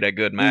carried a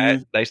good match.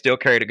 Mm-hmm. They still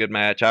carried a good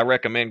match. I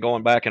recommend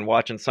going back and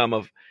watching some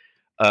of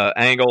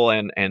Angle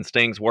and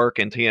Sting's work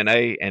in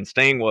TNA. And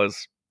Sting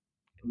was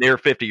near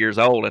 50 years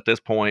old at this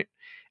point.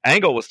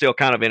 Angle was still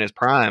kind of in his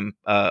prime,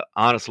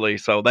 honestly.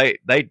 So they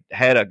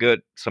had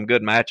some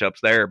good matchups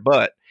there.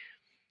 But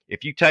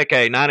if you take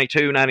a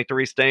 92,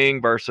 93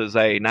 Sting versus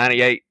a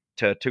 98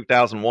 to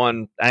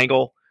 2001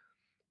 Angle,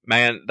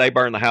 man, they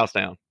burn the house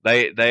down.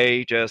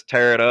 They just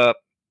tear it up,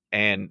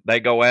 and they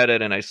go at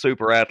it in a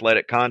super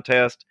athletic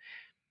contest.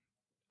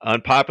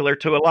 Unpopular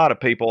to a lot of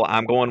people.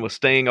 I'm going with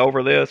Sting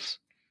over this.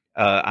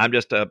 I'm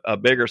just a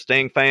bigger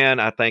Sting fan.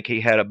 I think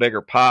he had a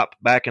bigger pop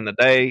back in the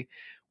day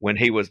when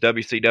he was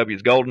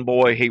WCW's Golden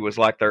Boy. He was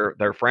like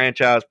their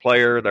franchise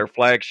player, their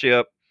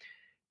flagship.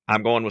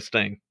 I'm going with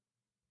Sting.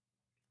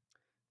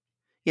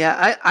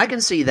 Yeah, I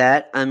can see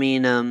that. I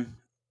mean,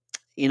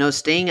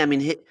 Sting. I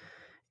mean,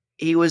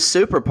 he was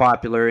super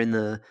popular in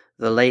the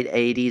late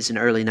 '80s and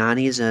early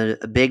 '90s.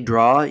 A big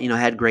draw.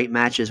 Had great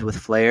matches with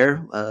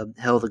Flair.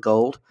 Held the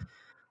gold.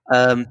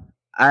 Um,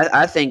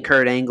 I think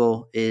Kurt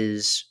Angle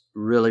is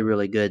really,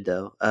 really good,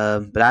 though.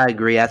 But I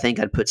agree. I think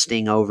I'd put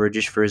Sting over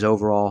just for his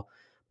overall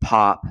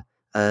pop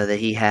that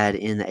he had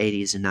in the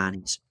 80s and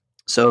 90s.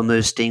 So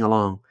move Sting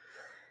along.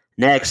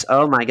 Next,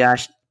 oh my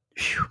gosh,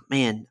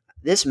 man,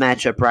 this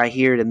matchup right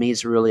here to me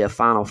is really a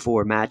Final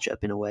Four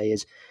matchup in a way.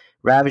 Is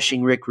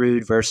Ravishing Rick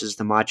Rude versus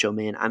the Macho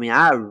Man. I mean,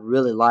 I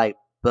really like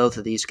both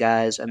of these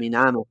guys. I mean,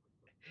 I'm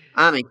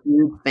a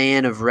huge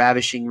fan of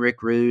Ravishing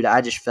Rick Rude.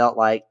 I just felt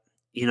like,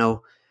 you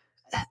know,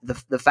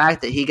 the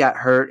fact that he got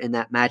hurt in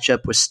that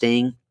matchup with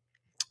Sting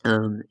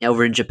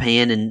over in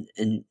Japan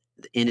and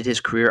ended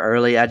his career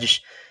early, I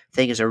just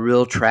think is a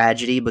real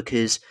tragedy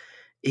because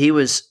he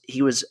was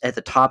at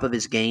the top of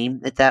his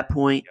game at that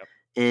point. Yep.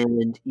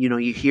 And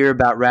you hear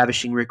about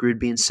Ravishing Rick Rude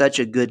being such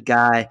a good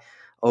guy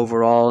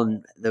overall,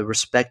 and the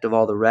respect of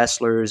all the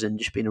wrestlers, and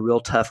just being a real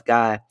tough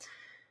guy.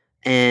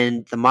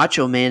 And the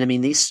Macho Man, I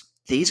mean, these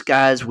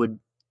guys would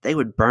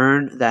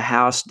burn the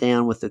house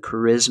down with the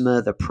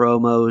charisma, the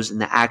promos,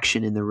 and the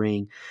action in the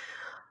ring.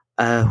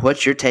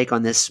 What's your take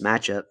on this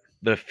matchup?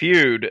 The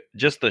feud,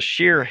 just the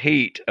sheer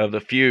heat of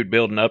the feud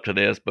building up to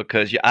this,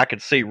 because I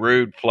could see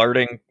Rude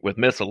flirting with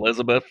Miss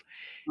Elizabeth,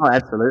 Oh, and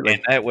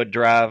absolutely. that would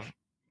drive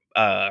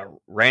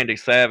Randy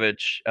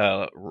Savage,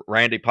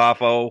 Randy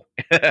Poffo,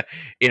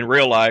 in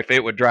real life,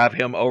 it would drive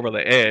him over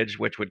the edge,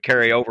 which would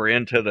carry over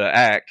into the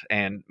act.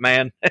 And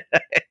man,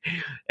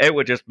 it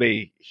would just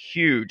be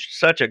huge.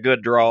 Such a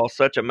good draw,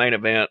 such a main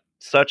event,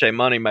 such a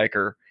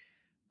moneymaker.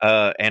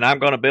 And I'm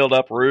going to build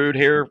up Rude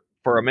here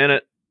for a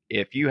minute.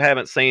 If you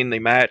haven't seen the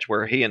match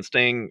where he and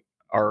Sting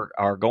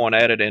are going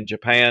at it in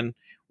Japan,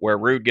 where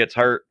Rude gets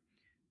hurt,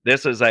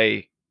 this is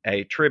a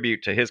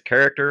tribute to his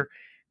character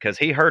because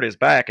he hurt his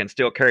back and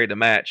still carried the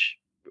match.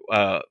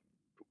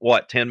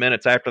 10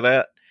 minutes after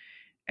that,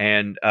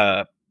 and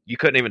you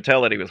couldn't even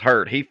tell that he was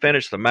hurt. He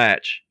finished the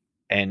match,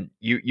 and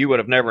you would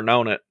have never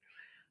known it.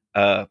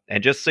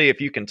 And just see if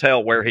you can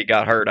tell where he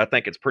got hurt. I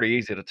think it's pretty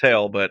easy to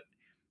tell, but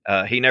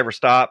he never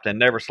stopped and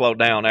never slowed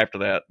down after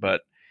that.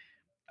 But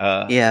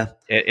Yeah.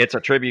 it's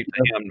a tribute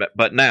to him.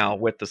 But now,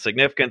 with the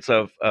significance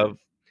of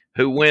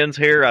who wins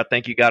here, I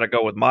think you got to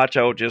go with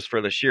Macho just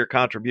for the sheer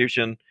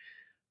contribution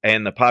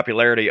and the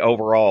popularity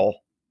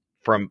overall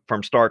from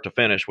start to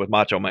finish with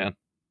Macho Man.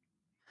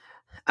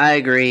 I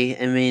agree.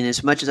 I mean,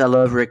 as much as I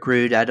love Rick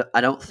Rude,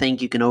 I don't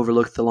think you can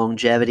overlook the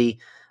longevity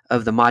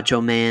of the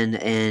Macho Man.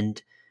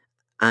 And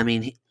I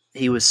mean,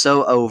 he was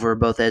so over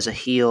both as a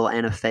heel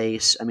and a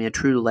face. I mean, a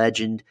true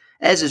legend,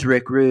 as is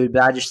Rick Rude.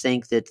 But I just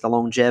think that the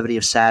longevity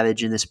of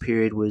Savage in this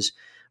period was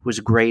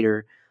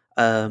greater.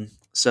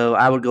 So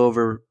I would go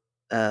over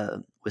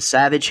with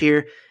Savage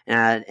here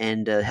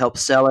and help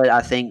sell it.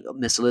 I think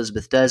Miss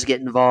Elizabeth does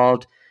get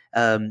involved,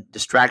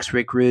 distracts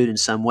Rick Rude in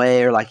some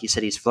way, or like you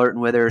said, he's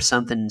flirting with her or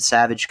something. And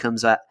Savage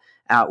comes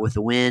out with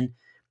the win.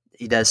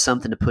 He does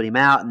something to put him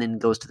out, and then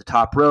goes to the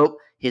top rope,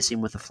 hits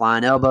him with a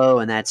flying elbow,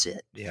 and that's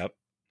it. Yep.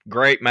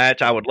 Great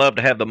match. I would love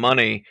to have the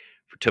money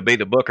to be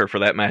the booker for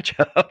that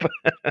matchup.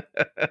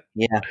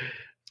 Yeah.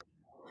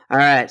 All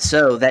right,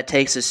 so that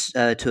takes us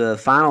to a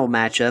final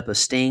matchup of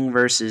Sting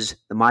versus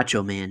the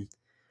Macho Man.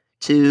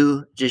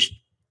 Two just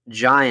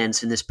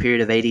giants in this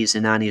period of 80s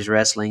and 90s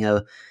wrestling.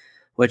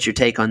 What's your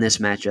take on this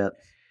matchup?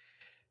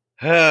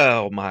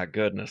 Oh my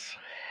goodness.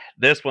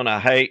 This one I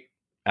hate.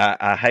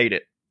 I hate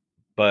it.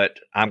 But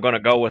I'm gonna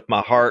go with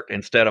my heart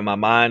instead of my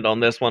mind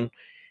on this one,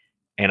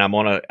 and I'm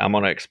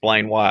gonna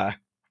explain why.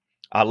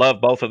 I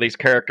love both of these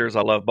characters.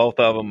 I love both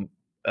of them.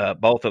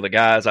 both of the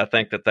guys. I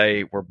think that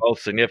they were both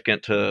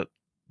significant to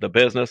the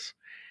business.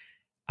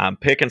 I'm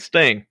picking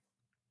Sting,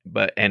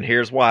 and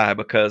here's why: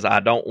 because I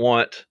don't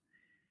want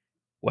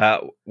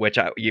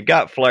you've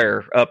got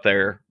Flair up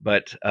there,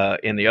 but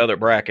in the other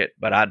bracket,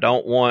 but I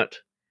don't want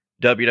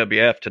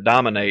WWF to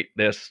dominate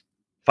this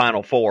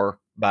Final Four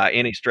by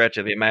any stretch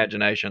of the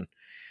imagination.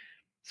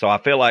 So I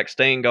feel like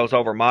Sting goes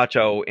over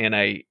Macho in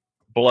a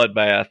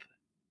bloodbath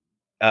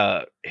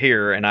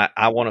here, and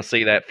I want to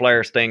see that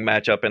Flair Sting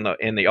matchup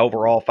in the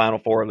overall Final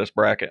Four of this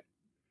bracket.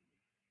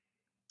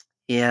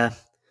 Yeah.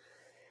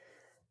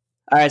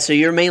 All right, so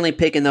you're mainly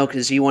picking though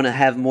because you want to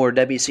have more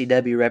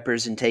WCW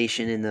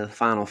representation in the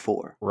Final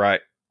Four,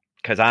 right?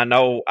 Because I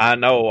know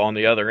on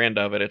the other end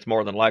of it, it's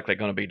more than likely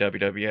going to be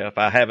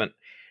WWF.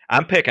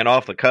 I'm picking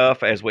off the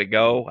cuff as we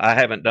go. I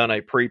haven't done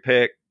a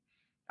pre-pick.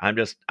 I'm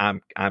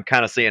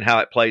kind of seeing how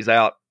it plays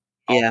out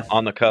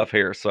on the cuff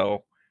here.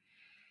 So,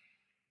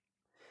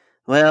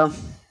 well,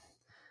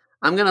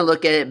 I'm going to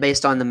look at it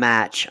based on the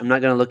match. I'm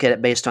not going to look at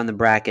it based on the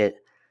bracket.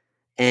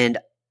 And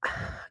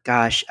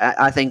gosh,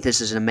 I think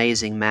this is an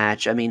amazing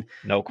match. I mean,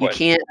 no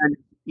question.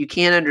 You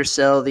can't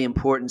undersell the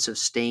importance of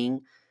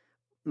Sting.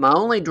 My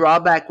only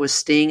drawback with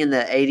Sting in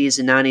the 80s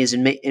and 90s,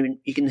 and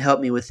you can help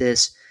me with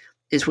this,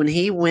 is when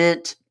he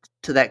went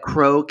to that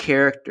Crow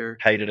character.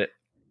 Hated it.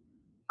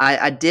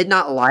 I did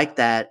not like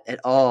that at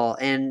all.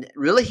 And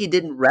really, he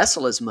didn't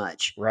wrestle as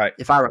much, right?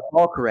 If I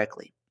recall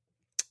correctly.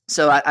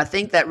 So I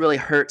think that really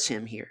hurts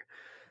him here.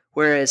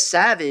 Whereas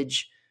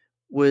Savage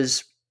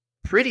was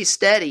pretty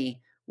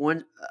steady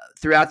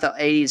throughout the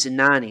 80s and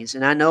 90s.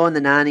 And I know in the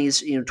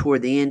 90s,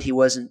 toward the end, he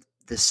wasn't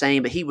the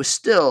same, but he was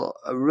still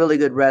a really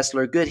good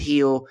wrestler, good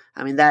heel.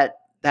 I mean, that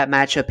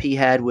matchup he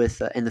had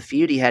with and the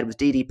feud he had with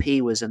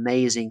DDP was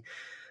amazing.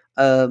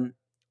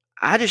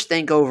 I just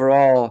think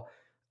overall,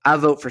 I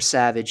vote for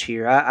Savage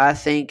here. I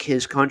think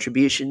his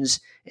contributions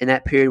in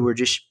that period were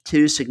just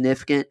too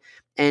significant.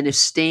 And if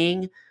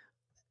Sting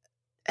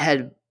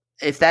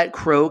if that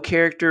Crow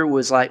character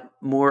was like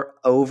more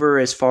over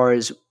as far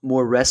as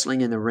more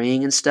wrestling in the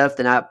ring and stuff,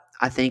 then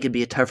I think it'd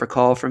be a tougher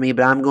call for me.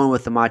 But I'm going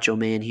with the Macho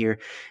Man here,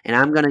 and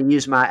I'm going to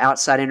use my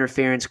outside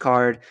interference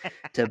card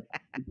to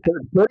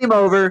put him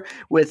over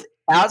with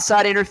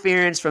outside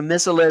interference from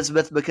Miss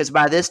Elizabeth, because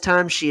by this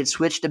time she had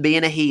switched to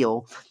being a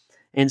heel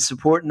and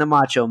supporting the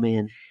Macho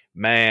Man.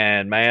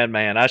 Man!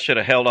 I should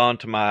have held on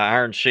to my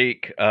Iron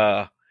Sheik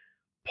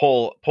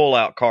pull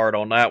out card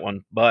on that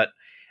one, but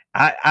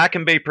I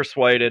can be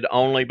persuaded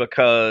only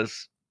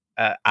because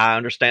I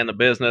understand the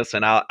business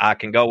and I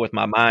can go with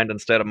my mind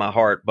instead of my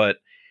heart. But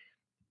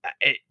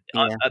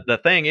the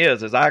thing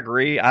is I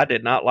agree. I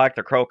did not like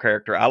the Crow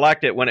character. I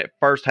liked it when it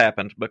first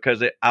happened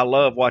because I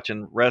love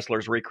watching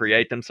wrestlers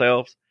recreate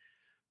themselves.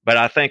 But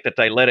I think that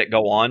they let it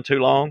go on too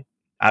long.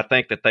 I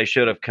think that they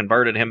should have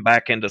converted him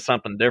back into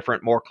something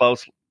different, more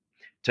close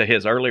to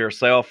his earlier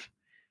self.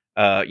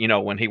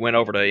 When he went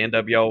over to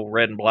NWO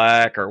Red and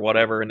Black or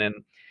whatever, and then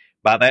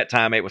by that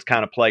time it was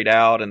kind of played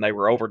out and they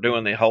were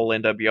overdoing the whole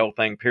NWO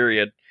thing,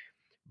 period.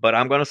 But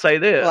I'm going to say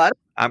this.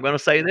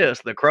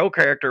 The Crow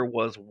character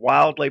was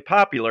wildly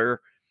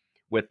popular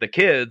with the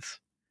kids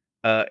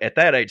at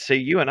that age. See,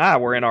 you and I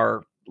were in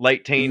our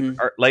late teens,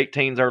 early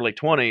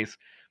 20s.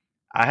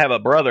 I have a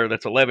brother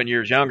that's 11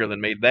 years younger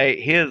than me.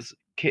 The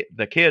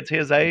kids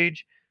his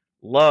age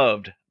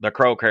loved the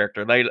Crow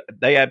character.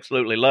 They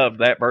absolutely loved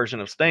that version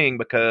of Sting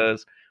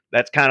because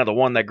that's kind of the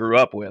one they grew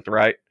up with,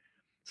 right?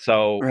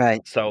 So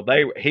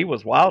he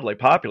was wildly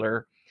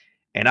popular,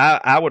 and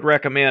I would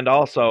recommend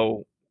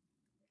also,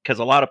 because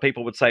a lot of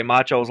people would say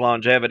Macho's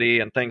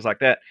longevity and things like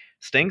that.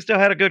 Sting still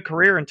had a good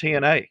career in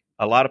TNA.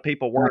 A lot of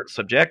people weren't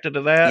subjected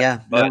to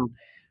that,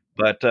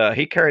 but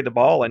he carried the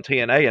ball in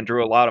TNA and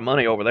drew a lot of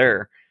money over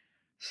there.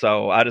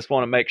 So I just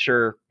want to make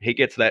sure he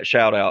gets that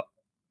shout out.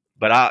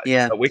 But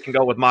we can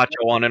go with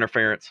Macho on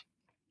interference.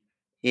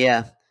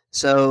 Yeah.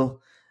 So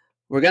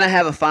we're going to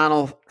have a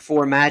Final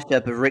Four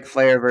matchup of Ric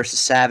Flair versus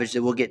Savage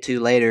that we'll get to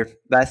later.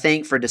 But I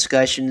think for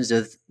discussions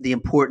of the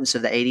importance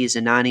of the 80s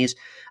and 90s,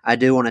 I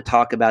do want to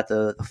talk about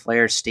the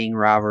Flair-Sting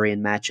rivalry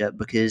and matchup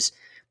because,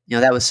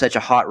 that was such a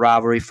hot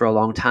rivalry for a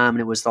long time,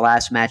 and it was the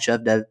last match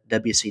of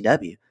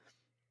WCW.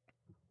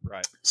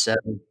 Right. So,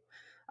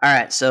 all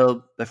right.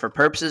 So, but for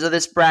purposes of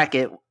this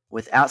bracket,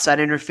 with outside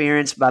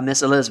interference by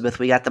Miss Elizabeth,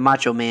 we got the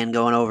Macho Man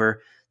going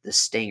over the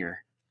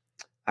Stinger.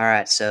 All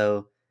right.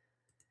 So,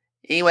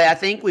 anyway, I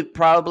think we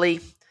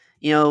probably,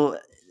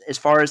 as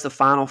far as the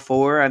Final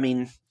Four, I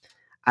mean,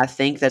 I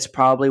think that's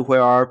probably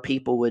where our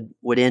people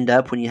would end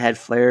up when you had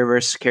Flair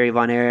versus Kerry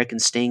Von Erich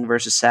and Sting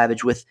versus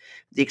Savage, with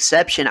the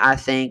exception, I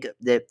think,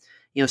 that,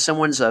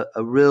 someone's a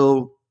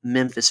real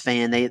Memphis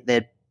fan.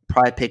 They'd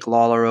probably pick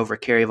Lawler over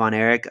Kerry Von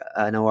Erich.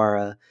 I know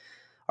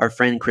our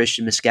friend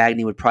Christian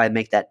Miscagni would probably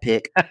make that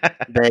pick,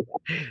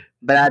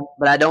 but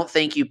I don't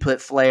think you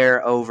put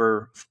Flair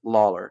over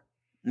Lawler.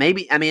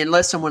 Maybe,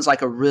 unless someone's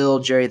like a real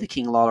Jerry the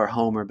King Lawler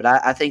homer, but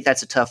I think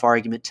that's a tough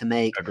argument to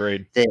make.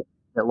 Agreed. That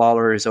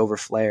Lawler is over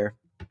Flair.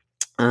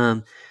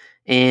 And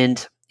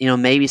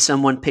maybe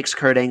someone picks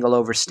Kurt Angle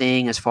over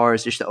Sting as far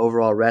as just the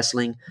overall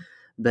wrestling.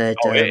 But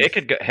Oh, it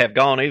could have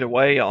gone either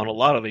way on a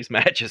lot of these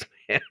matches,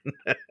 man.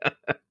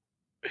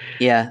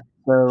 yeah,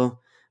 so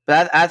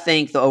but I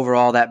think the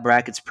overall that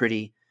bracket's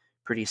pretty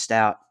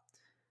stout.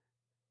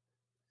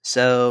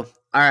 So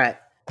all right,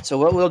 so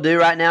what we'll do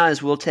right now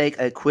is we'll take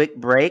a quick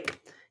break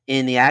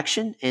in the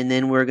action, and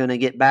then we're going to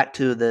get back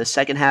to the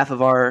second half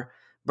of our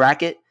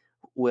bracket,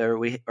 where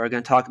we are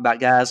going to talk about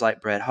guys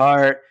like Bret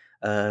Hart,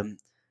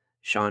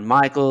 Shawn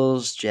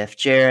Michaels, Jeff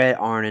Jarrett,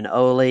 Arn and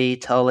Ole,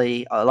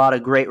 Tully, a lot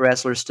of great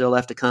wrestlers still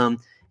left to come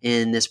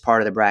in this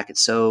part of the bracket.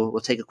 So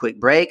we'll take a quick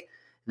break,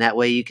 and that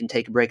way you can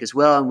take a break as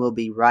well, and we'll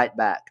be right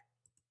back.